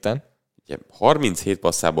között a héten. Ugye, 37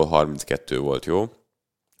 passzából 32 volt, jó?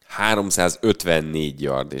 354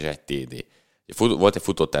 yard és egy TD. Volt egy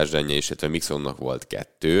futótársdánja is, illetve Mixonnak volt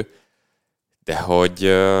 2, de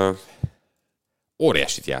hogy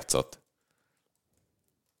óriásit játszott.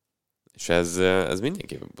 És ez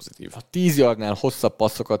mindenképpen pozitív. A 10 yardnál hosszabb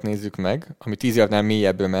passzokat nézzük meg, ami 10 yardnál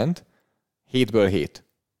mélyebbre ment, 7-ből 7.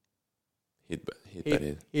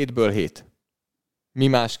 7-ből 7. Mi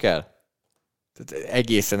más kell? Tehát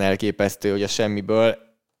egészen elképesztő, hogy a semmiből.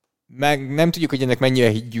 Meg nem tudjuk, hogy ennek mennyire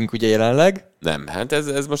higgyünk ugye jelenleg. Nem, hát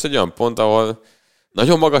ez most egy olyan pont, ahol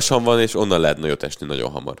nagyon magasan van, és onnan lehet nagyot esni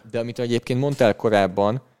nagyon hamar. De amit egyébként mondtál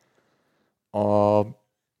korábban,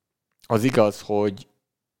 az igaz, hogy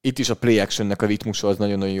itt is a play actionnek a ritmusa az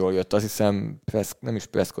nagyon-nagyon jól jött. Azt hiszem, nem is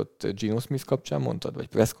Prescott, Geno Smith kapcsán mondtad, vagy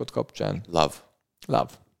Prescott kapcsán? Love.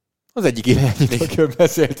 Az egyik irányítókról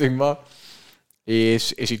beszéltünk ma,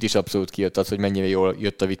 és itt is abszolút kijött az, hogy mennyire jól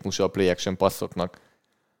jött a ritmusa a play action passzoknak.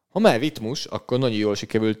 Ha már ritmus, akkor nagyon jól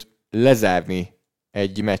sikerült lezárni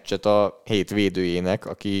egy meccset a 7 védőjének,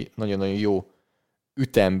 aki nagyon-nagyon jó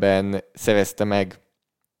ütemben szerezte meg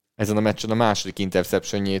ezen a meccsen a második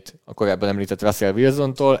interceptionjét a korábban említett Russell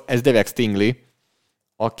Wilsontól. Ez Derek Stingley,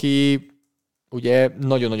 aki ugye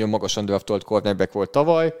nagyon-nagyon magasan draftolt cornerback volt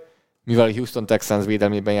tavaly, mivel a Houston Texans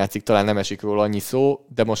védelmében játszik, talán nem esik róla annyi szó,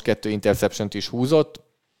 de most 2 interceptiont is húzott,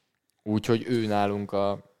 úgyhogy ő nálunk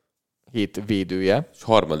a 7 védője. És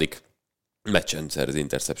harmadik meccsen szerez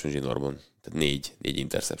interception zsinórban. Tehát 4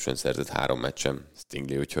 interception szerzett 3 meccsen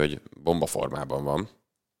Stingley, úgyhogy bombaformában van.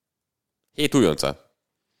 7 újonca.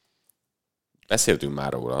 Beszéltünk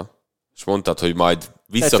már róla, és mondtad, hogy majd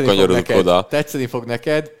visszakanyarodunk oda. Tetszeni fog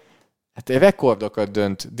neked. Hát rekordokat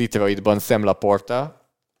dönt Detroitban Sam Laporta,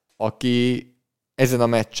 aki ezen a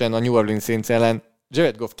meccsen a New Orleans Saints ellen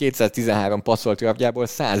Jared Goff 213 passzolt rabjából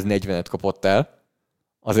 140-et kapott el.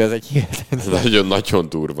 Azért ez egy hihetetlen. Nagyon-nagyon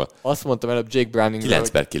durva. Azt mondtam előbb Jake Browning 9/9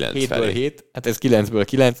 7-ből 7, hát ez 9-ből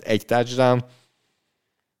 9, egy touchdown.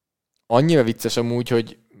 Annyira vicces amúgy,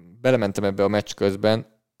 hogy belementem ebbe a meccs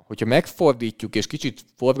közben, hogyha megfordítjuk és kicsit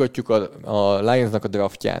forgatjuk a Lionsnak a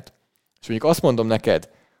draftját, és mondjuk azt mondom neked,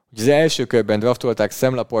 hogy az első körben draftolták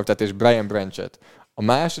Sam Laportát és Brian Branchet, a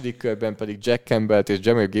második körben pedig Jack Campbellt és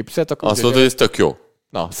Jamir Gibbset, akkor... Azt mondod, hogy ez tök jó.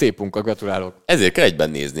 Na, szép munka, gratulálok. Ezért kell egyben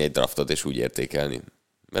nézni egy draftot és úgy értékelni.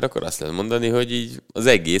 Mert akkor azt lehet mondani, hogy így az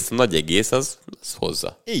egész, a nagy egész az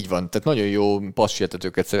hozza. Így van, tehát nagyon jó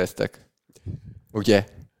passietetőket szereztek. Ugye?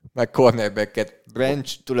 Meg cornerbacket.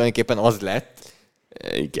 Branch tulajdonképpen az lett.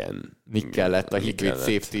 Igen. Nick lett a hibrid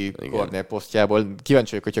safety corner posztjából. Kíváncsi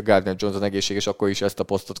vagyok, hogyha Gardner Johnson egészséges, akkor is ezt a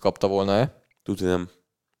posztot kapta volna-e? Tudni nem.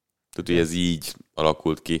 Tudni, hogy ez így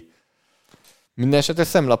alakult ki. Mindenesetre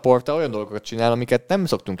Sam Laporta olyan dolgokat csinál, amiket nem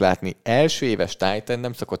szoktunk látni. Első éves Titan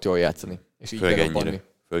nem szokott jól játszani. És így berobbanni.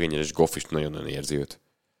 Főleg ennyire, és Goff is nagyon érzi őt.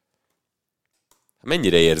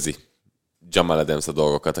 Mennyire érzi Jamal Adams a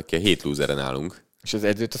dolgokat, aki a 7 loseren állunk? És az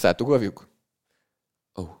edzőt azt átugorjuk?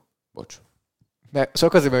 Bocs. Mert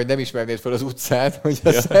csak azért, mert nem ismernéd fel az utcán, hogy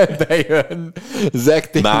a szembe jön Zach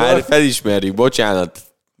Taylor. Már felismerjük,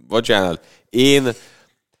 bocsánat. Én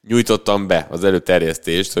nyújtottam be az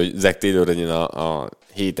előterjesztést, hogy Zach Taylor legyen a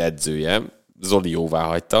 7 edzője. Zoli jóvá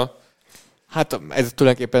hagyta. Hát ez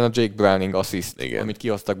tulajdonképpen a Jake Browning assziszt, amit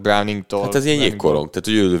kihoztak Browningtól. Hát ez ilyen jégkorong, tehát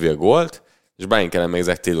hogy ő lövi a gólt, és Brian Kellen meg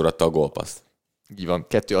Zach Taylor adta a gólpaszt. Így van,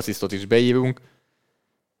 2 asszisztot is beírunk.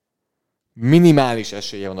 Minimális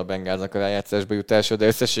esélye van a Bengalsnak a rájátszásba jutásra, de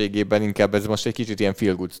összességében inkább ez most egy kicsit ilyen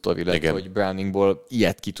feel good story lett, hogy Browningból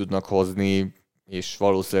ilyet ki tudnak hozni, és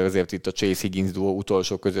valószínűleg azért itt a Chase Higgins duo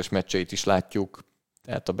utolsó közös meccseit is látjuk.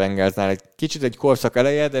 Tehát a Bengalsnál egy kicsit egy korszak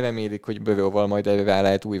eleje, de remélik, hogy Burrowval majd erre rá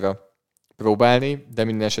lehet újra próbálni, de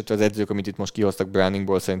minden esetre az edzők, amit itt most kihoztak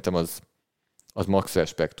Browningból, szerintem az max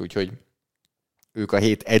respekt, úgyhogy ők a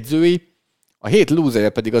 7 edzői. A 7 losere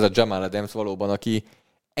pedig az a Jamal Adams valóban, aki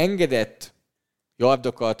engedett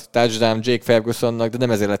yardokat, touchdown Jake Fergusonnak, de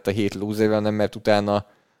nem ezért lett a 7 loser, hanem mert utána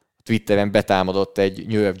Twitteren betámadott egy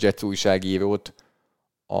New York Jets újságírót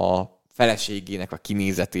a feleségének a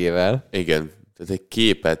kinézetével. Igen, tehát egy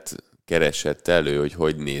képet keresett elő,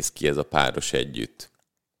 hogy néz ki ez a páros együtt.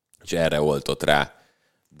 És erre oltott rá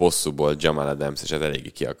bosszúból Jamal Adams, és hát eléggé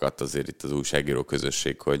kiakadt azért itt az újságíró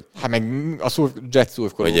közösség, hogy... Hát meg a Jets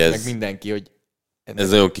szurkolók, meg mindenki, hogy... Ez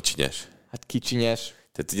nagyon kicsinyes. Hát kicsinyes.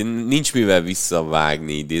 Tehát ugye nincs mivel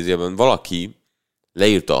visszavágni idézőjelben. Valaki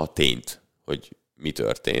leírta a tényt, hogy mi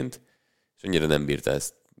történt, és annyira nem bírta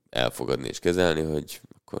ezt elfogadni és kezelni, hogy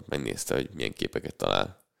akkor megnézte, hogy milyen képeket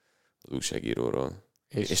talál az újságíróról.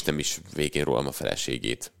 És nem is végén rólam a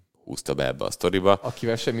feleségét húzta be ebbe a sztoriba.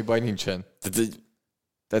 Akivel semmi baj nincsen.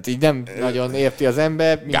 Tehát így nem nagyon érti az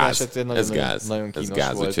ember. Gáz. Ez gáz. Nagyon kínos ez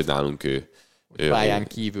gáz, volt. úgyhogy nálunk ő pályán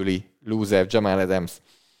kívüli loser Jamal Adams.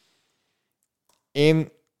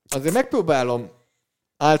 Én azért megpróbálom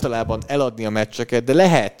általában eladni a meccseket, de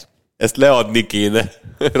lehet... Ezt leadni kéne.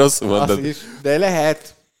 Rosszul mondod. Azt is, de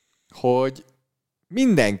lehet, hogy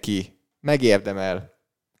mindenki megérdemel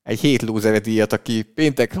egy 7 loser díjat, aki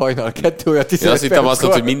péntek hajnal 2 óra 15 Én azt hittem azt,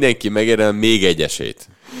 hogy mindenki megérdemel még egy esélyt.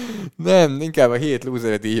 Nem, inkább a 7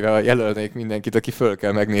 loser díjra jelölnék mindenkit, aki föl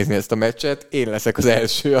kell megnézni ezt a meccset. Én leszek az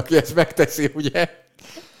első, aki ezt megteszi, ugye?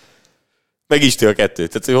 Megistél a 2.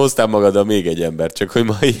 Tehát, hogy hoztál magaddal még egy ember, csak hogy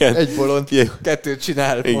ma ilyen... Egy bolond 2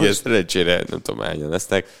 csinál most. Igen, szerencsére, nem tudom, hányan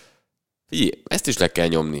lesznek. Figyelj, ezt is le kell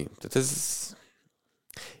nyomni. Tehát ez...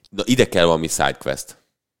 Na, ide kell valami sidequest.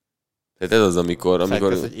 Tehát ez az, amikor...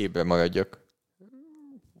 Sidequest, hogy ébren maradjak.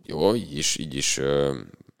 Jó, így is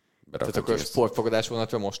tehát akkor a sportfogadás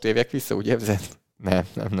vonatra most évek vissza, ugye? Nem.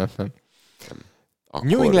 Akkor...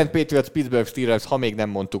 New England Patriots, Pittsburgh Steelers, ha még nem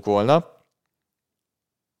mondtuk volna.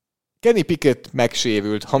 Kenny Pickett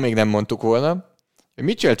megsérült, ha még nem mondtuk volna.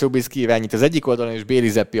 Mitchell Trubisky irányít az egyik oldalon, és Bailey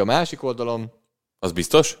Zappi a másik oldalon. Az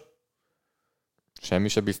biztos? Semmi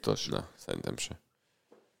se biztos. Na, szerintem se.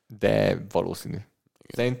 De valószínű. Igen.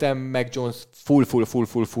 Szerintem Mac Jones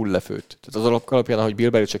full lefőtt. Tehát az alapján, ahogy Bill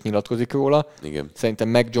Belichick nyilatkozik róla, igen. Szerintem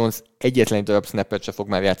Mac Jones egyetlen darab snappet se fog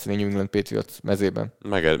már játszani a New England Patriots mezében.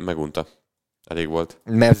 Megunta. Elég volt.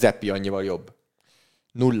 Mert Zappi annyival jobb.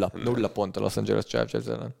 Nulla pont a Los Angeles Chargers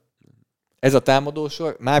ellen. Ez a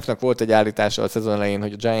támadósor. Márknak volt egy állítása a szezon elején,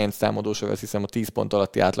 hogy a Giants támadósor, azt hiszem, a 10 pont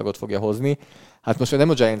alatti átlagot fogja hozni. Hát most már nem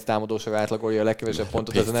a Giants támadósor átlagolja a legkevesebb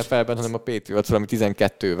pontot az NFL-ben, hanem a Patriots valami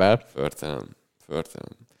 12-vel. Förtelen.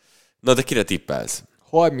 Na, de kire tippelsz?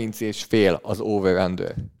 30,5 az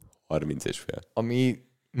over-under. 30,5. Ami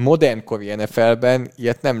modernkori NFL-ben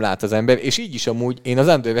ilyet nem lát az ember, és így is amúgy én az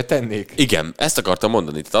underbe tennék. Igen, ezt akartam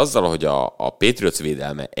mondani. Tehát azzal, hogy a Patriots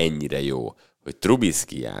védelme ennyire jó, hogy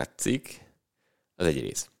Trubisky játszik, az egy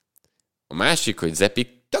rész. A másik, hogy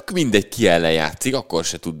Zepik tök mindegy ki ellen játszik, akkor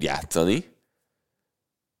se tud játszani.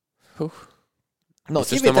 Na,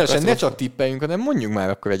 kivételesen ne csak tippeljünk, hanem mondjuk már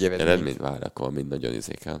akkor egy eredményt. Eredményt vár, akkor mind nagyon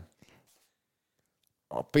izékel.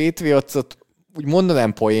 A Patriotsot úgy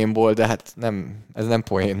mondanám poénból, de hát nem, ez nem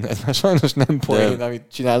poén. Ez már sajnos nem poén,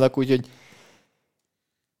 amit csinálnak, úgyhogy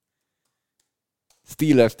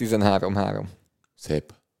Steelers 13-3.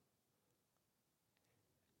 Szép.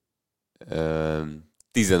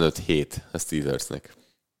 15-7 a Steelersnek.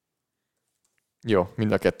 Jó,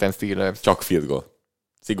 mind a ketten Steelers. Csak field goal.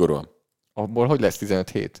 Szigorúan. Abból hogy lesz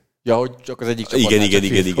 15-7? Ja, hogy csak az egyik csapat.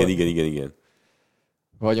 Igen.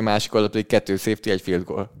 Vagy a másik oldal pedig 2 safety, 1 field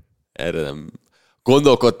goal. Erre nem.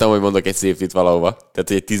 Gondolkodtam, hogy mondok egy safety-t valahova. Tehát,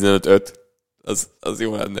 hogy egy 15-5, az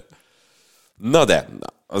jó lenne. Na de,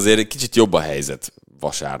 azért egy kicsit jobb a helyzet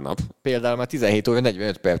vasárnap. Például már 17 óra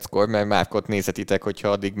 45 perckor, mert Márkot nézhetítek, hogyha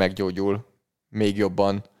addig meggyógyul még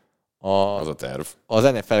jobban Az a terv. Az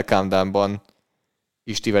NFL Countdownban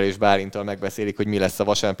Istivel és Bálintal megbeszélik, hogy mi lesz a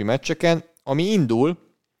vasárnapi meccseken, ami indul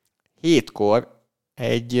 7-kor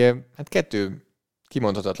egy, 2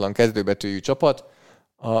 kimondhatatlan kezdőbetűjű csapat,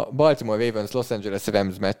 a Baltimore Ravens Los Angeles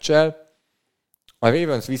Rams meccsel. A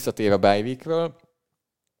Ravens visszatér a bye weekről,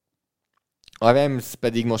 a Rams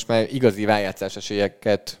pedig most már igazi rájátszás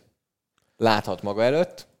esélyeket láthat maga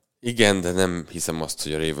előtt. Igen, de nem hiszem azt,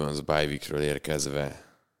 hogy a Ravens bye weekről érkezve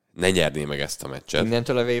ne nyerné meg ezt a meccset.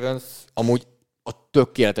 Innentől a Ravens amúgy a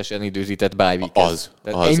tökéletesen időzített bye week. Az.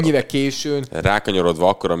 Ennyire későn. Rákanyarodva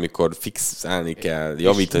akkor, amikor fixálni kell,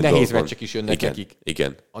 javítani nehéz dolgon. meccsek is jönnek nekik.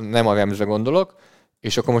 Igen. Nem a Ramsre gondolok,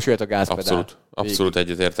 és akkor most jöhet a gázpedál. Abszolút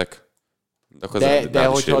egyetértek. De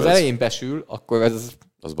hogyha az elején besül, akkor ez...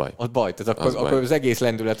 Az baj. Az baj. Tehát akkor az egész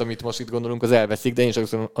lendület, amit most itt gondolunk, az elveszik, de én is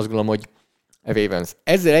azt gondolom, hogy Ravens.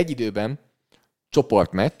 Ezzel egy időben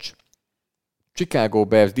csoportmeccs, Chicago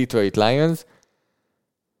Bears, Detroit Lions.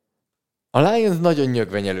 A Lions nagyon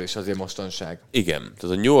nyögvenyelős azért mostanság. Igen,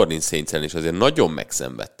 tehát a New Orleans Saints-en is azért nagyon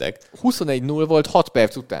megszenvedtek. 21-0 volt 6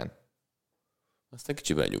 perc után. Aztán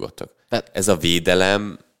kicsiben nyugodtak. Tehát ez a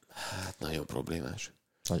védelem, nagyon problémás.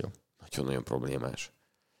 Nagyon problémás.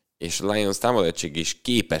 És a Lions támadegység is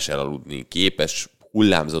képes elaludni, képes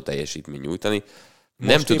hullámzó teljesítményt nyújtani.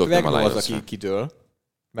 Most nem tudok nem a Lions-ra. az, aki kidől.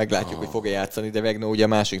 Meglátjuk, hogy fog-e játszani, de Vegno ugye a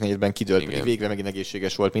másik negyedben kidőlt, pedig végre megint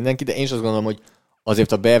egészséges volt mindenki, de én is azt gondolom, hogy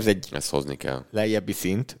azért a Bears egy ezt hozni kell. Lejjebbi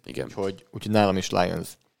szint, Igen. úgyhogy nálam is Lions.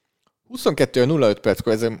 22-05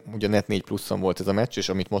 perckor, ez ugye Net 4 pluszon volt ez a meccs, és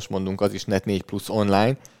amit most mondunk, az is Net 4 plusz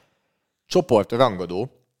online. Csoport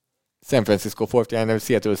rangadó, San Francisco 49ers,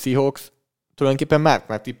 Seattle Seahawks. Tulajdonképpen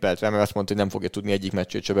már tippelt rá, mert azt mondta, hogy nem fogja tudni egyik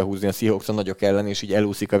meccsét se behúzni a Seahawks a nagyok ellen, és így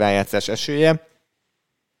elúszik a rájátszás esélye.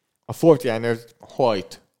 A 49ers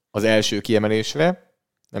hajt az első kiemelésre.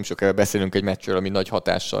 Nem sokára beszélünk egy meccsről, ami nagy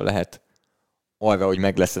hatással lehet arra, hogy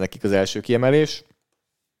meg lesz nekik az első kiemelés.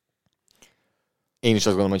 Én is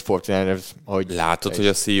azt gondolom, hogy 49ers... Látod, hogy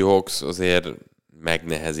a Seahawks azért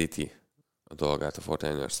megnehezíti a dolgát a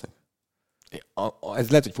 49ersnek? Ez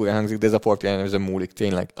lehet, hogy furán hangzik, de ez a 49ers-en múlik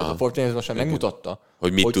tényleg. A 49ers most már megmutatta,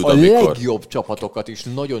 hogy mit tud, a legjobb csapatokat is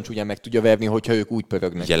nagyon csúnyán meg tudja verni, hogyha ők úgy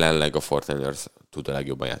pörögnek. Jelenleg a 49ers tud a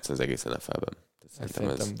legjobban játszani az egész NFL-ben.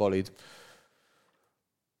 Szerintem valid.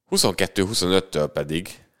 22-25-től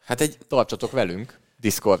pedig, Tartsatok velünk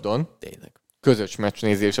Discordon. Tényleg. Közös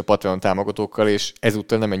meccsnézés a Patreon támogatókkal, és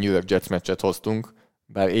ezúttal nem egy New York Jets meccset hoztunk,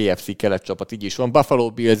 bár AFC kelet csapat így is van.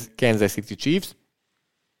 Buffalo Bills, Kansas City Chiefs.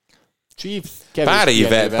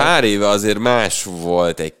 Pár éve azért más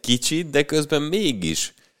volt egy kicsit, de közben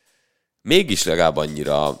mégis legalább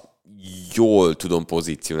annyira jól tudom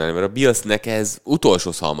pozícionálni, mert a Billsnek ez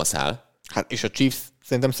utolsó szalmaszál. Hát és a Chiefs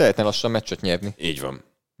szerintem szeretne lassan meccset nyerni. Így van.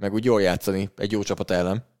 Meg úgy jól játszani egy jó csapat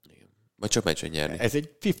ellen. Vagy csak meccset nyerni. Ez egy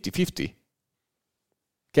 50-50.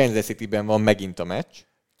 Kansas Cityben van megint a meccs.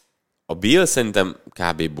 A Bill szerintem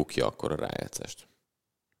kb. Bukja akkor a rájátszást.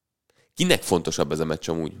 Kinek fontosabb ez a meccs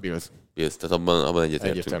amúgy? Bills, tehát abban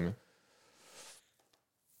egyetértünk. Egyértelmű.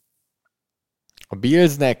 A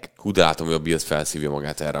Billsnek... Hú, de látom, hogy a Bills felszívja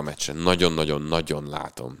magát erre a meccsen. Nagyon-nagyon-nagyon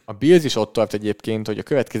látom. A Bills is ott tart egyébként, hogy a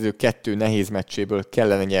következő 2 nehéz meccséből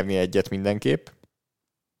kellene nyerni egyet mindenképp.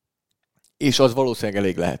 És az valószínűleg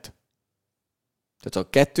elég lehet. Tehát a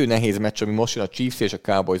 2 nehéz meccs, ami most jön a Chiefs és a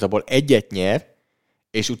Cowboys, abból egyet nyer,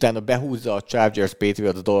 és utána behúzza a Chargers,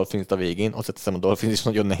 Patriots, a Dolphins a végén. Azt teszem, a Dolphins is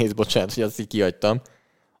nagyon nehéz, bocsánat, hogy azt így kihagytam.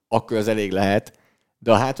 akkor az elég lehet,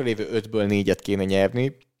 de a hátralévő 5-ből 4-et kéne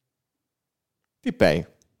nyerni. Tippelj!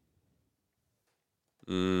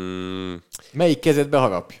 Melyik kezedbe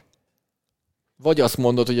harapj? Vagy azt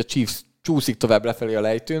mondod, hogy a Chiefs csúszik tovább lefelé a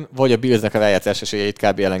lejtőn, vagy a Billsnek a rájátszás esélyeit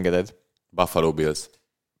kb. Elengeded. Buffalo Bills.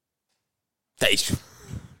 Te is.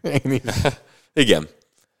 Én is. Igen.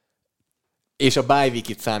 És a bye week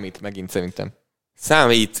itt számít megint szerintem.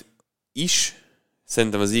 Számít is.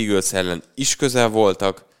 Szerintem az Eagles ellen is közel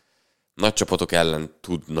voltak. Nagy csapatok ellen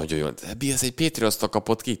tud nagyon jól. A Bills egy Patriots-tól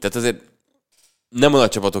kapott ki. Tehát azért nem a nagy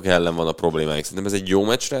csapatok ellen van a problémáik. Szerintem ez egy jó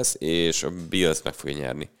meccs lesz, és a Bills meg fogja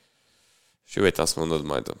nyerni. És jövőt azt mondod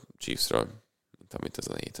majd a Chiefsről, mint amit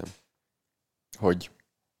ezen a héten. Hogy?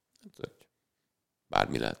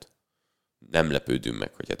 Bármi lehet. Nem lepődünk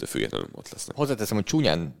meg, hogy ettől függetlenül ott lesznek. Hozzáteszem, hogy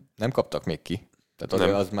csúnyán nem kaptak még ki.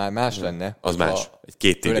 Tehát az már más lenne. Az más. Egy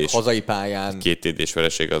 2 TD-s. Hazai pályán. 2 TD-s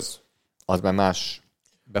vereség az már más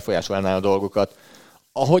befolyásolná a dolgokat.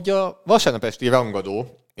 Ahogy a vasárnap esti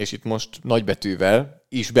rangadó, és itt most nagybetűvel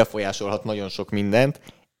is befolyásolhat nagyon sok mindent.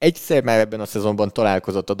 Egyszer már ebben a szezonban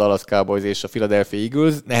találkozott a Dallas Cowboys és a Philadelphia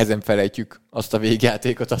Eagles. Nehezen felejtjük azt a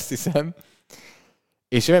végjátékot, azt hiszem.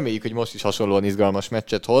 És reméljük, hogy most is hasonlóan izgalmas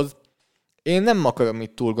meccset hoz. Én nem akarom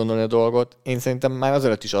itt túl gondolni a dolgot. Én szerintem már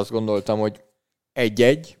azelőtt is azt gondoltam, hogy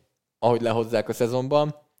 1-1, ahogy lehozzák a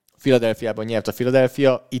szezonban. Philadelphiában nyert a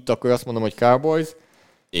Philadelphia. Itt akkor azt mondom, hogy Cowboys.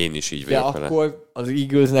 Én is így vagyok vele. De akkor az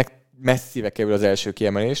Eaglesnek messzire kerül az első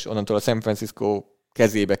kiemelés. Onnantól a San Francisco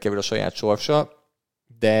kezébe kerül a saját sorsa.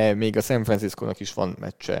 De még a San Francisco-nak is van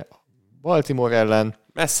meccse Baltimore ellen.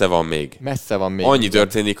 Messze van még. Annyi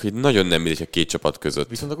történik, hogy nagyon nem mindegy a két csapat között.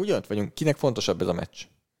 Viszont akkor ugyanott vagyunk. Kinek fontosabb ez a meccs?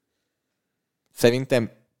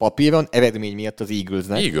 Szerintem papíron eredmény miatt az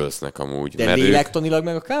Eaglesnek. Eaglesnek amúgy. De lélektanilag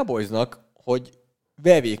meg a Cowboysnak, hogy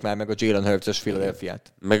verjék már meg a Jalen Hurts-ös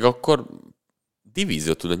Philadelphiát. Meg akkor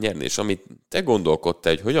divíziót tudod nyerni, és amit te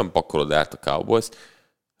gondolkodtál, hogy hogyan pakolod át a Cowboys,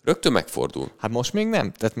 rögtön megfordul. Hát most még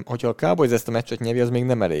nem. Tehát, hogyha a Cowboys ezt a meccset nyeri, az még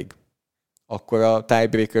nem elég. Akkor a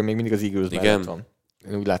tiebreaker még mindig az Eagles mellett van.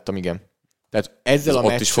 Én úgy láttam, igen. Tehát ezzel a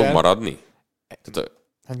meccsel... Ott is fog maradni?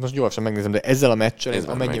 Hát most gyorsan megnézem, de ezzel a meccsel,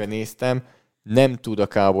 amennyire néztem, nem tud a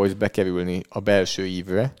Cowboys bekerülni a belső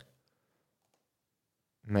ívre,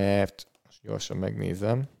 mert most gyorsan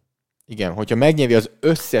megnézem. Igen, hogyha megnyeri az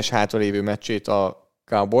összes hátralévő meccsét a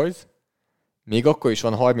Cowboys, még akkor is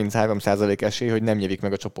van 33% esély, hogy nem nyerik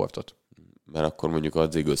meg a csoportot. Mert akkor mondjuk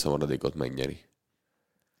az Eagles a maradékot megnyeri.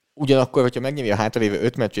 Ugyanakkor, hogyha megnyeri a hátralévő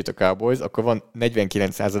 5 meccsét a Cowboys, akkor van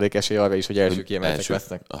 49% esély arra is, hogy első kiemeltek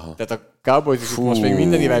lesznek. Aha. Tehát a Cowboys is most még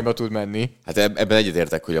minden irányba tud menni. Hát ebben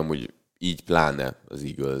egyetértek, hogy amúgy így pláne az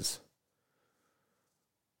Eagles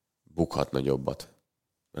bukhat nagyobbat.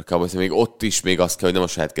 Mert a Cowboys még ott is még azt kell, hogy nem a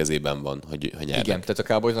saját kezében van, hogy nyernek. Igen, tehát a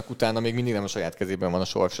Cowboysnak utána még mindig nem a saját kezében van a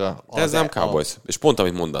sorsa. De ez nem Cowboys. És pont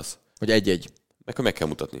amit mondasz. Hogy 1-1. Meg kell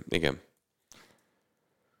mutatni. Igen.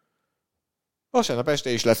 Vasárnap este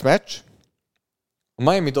is lesz meccs. A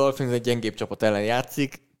Miami Dolphins egy gyengébb csapat ellen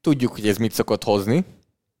játszik. Tudjuk, hogy ez mit szokott hozni.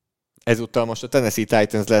 Ezúttal most a Tennessee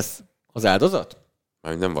Titans lesz az áldozat?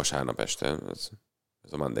 Már nem vasárnap este,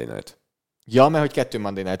 ez a Monday Night. Ja, mert hogy 2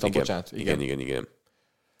 Monday Night van, igen, bocsánat. Igen.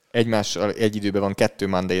 Egymással egy időben van 2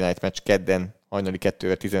 Monday Night meccs, kedden, hajnali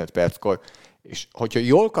 2:15 és hogyha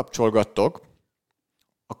jól kapcsolgattok,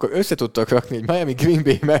 akkor össze tudtak rakni egy Miami Green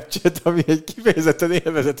Bay meccset, ami egy kifejezetten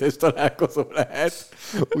élvezetes találkozó lehet.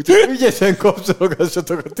 Úgyhogy ügyesen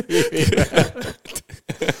kapcsolgassatok a tévére.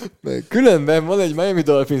 Mert különben van egy Miami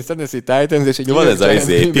Dolphins, Tennessee Titans, és egy... Van ez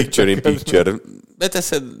a picture in picture.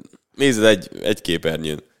 Beteszed, nézed egy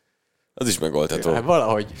képernyőn. Az is megoldható. Hát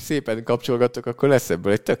valahogy szépen kapcsolgattok, akkor lesz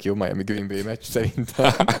ebből egy tök jó Miami Green Bay meccs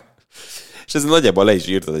szerintem. És ez nagyjából le is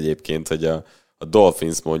írtad egyébként, hogy a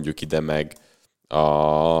Dolphins mondjuk ide meg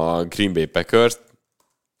a Green Bay Packers,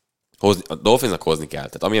 a Dolphinsnak hozni kell.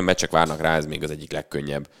 Tehát amilyen meccsek várnak rá, ez még az egyik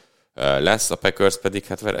legkönnyebb lesz, a Packers pedig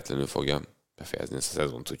hát veretlenül fogja befejezni ezt a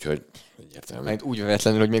szezont, úgyhogy egyértelmű. Hát úgy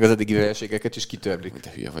veretlenül, hogy még az eddigi vereségeket is kitörlik.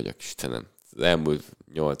 De hülye vagyok, Istenem. Az elmúlt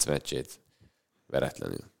 8 meccsét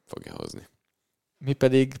veretlenül fogja hozni. Mi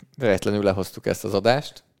pedig veretlenül lehoztuk ezt az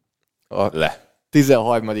adást. A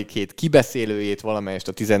 13. hét kibeszélőjét, valamelyest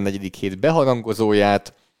a 14. hét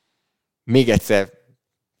beharangozóját. Még egyszer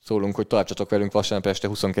szólunk, hogy tartsatok velünk vasárnap este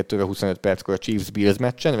 22:25 a Chiefs-Bills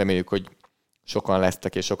meccsen. Reméljük, hogy sokan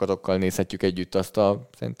lesztek, és sokatokkal nézhetjük együtt azt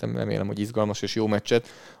szerintem remélem, hogy izgalmas és jó meccset.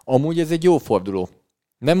 Amúgy ez egy jó forduló.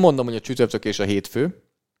 Nem mondom, hogy a csütörtök és a hétfő,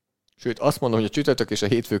 sőt azt mondom, hogy a csütörtök és a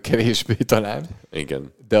hétfő kevésbé talán.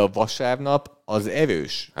 Igen. De a vasárnap az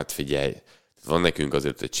erős. Hát figyelj, van nekünk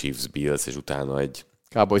azért egy Chiefs-Bills, és utána egy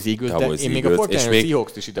Cowboys Eagles, de én még a Fortnite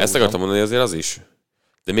Seahawks is ide ezt akartam mondani, azért az is.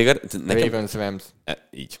 De még Ravens, Rams.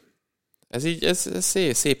 Így. Ez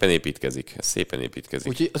szépen építkezik.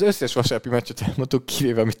 Úgyhogy az összes vasárnapi meccset elmondtuk,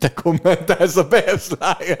 kivéve, amit te kommentálsz a Bears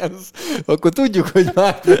Lions, akkor tudjuk, hogy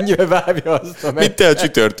már mennyire várja azt a meccset. Mit te a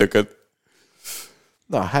csütörtököt?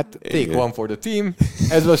 Na hát, take one for the team.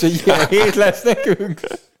 Ez most egy ilyen hét lesz nekünk.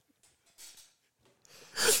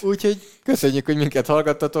 Úgyhogy köszönjük, hogy minket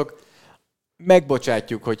hallgattatok.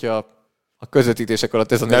 Megbocsátjuk, hogyha a közvetítések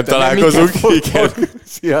alatt ez a nem találkozunk.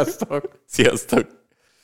 Sziasztok! Sziasztok!